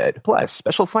smart bed, plus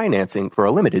special financing for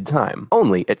a limited time.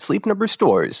 Only at Sleep Number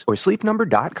stores or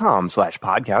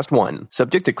sleepnumber.com/podcast1.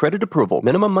 Subject to credit approval.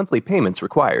 Minimum monthly payments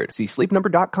required. See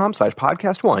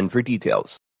sleepnumber.com/podcast1 for details.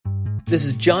 This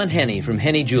is John Henney from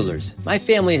Henney Jewelers. My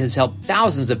family has helped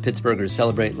thousands of Pittsburghers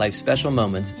celebrate life's special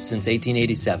moments since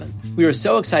 1887. We are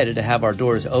so excited to have our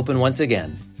doors open once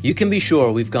again. You can be sure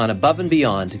we've gone above and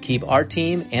beyond to keep our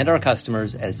team and our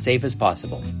customers as safe as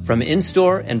possible. From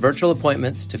in-store and virtual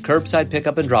appointments to curbside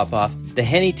pickup and drop-off, the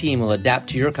Henney team will adapt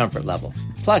to your comfort level.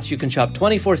 Plus, you can shop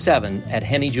 24/7 at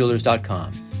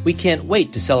HenneyJewelers.com. We can't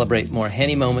wait to celebrate more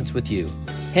Henney moments with you.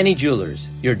 Henney Jewelers,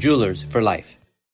 your jewelers for life.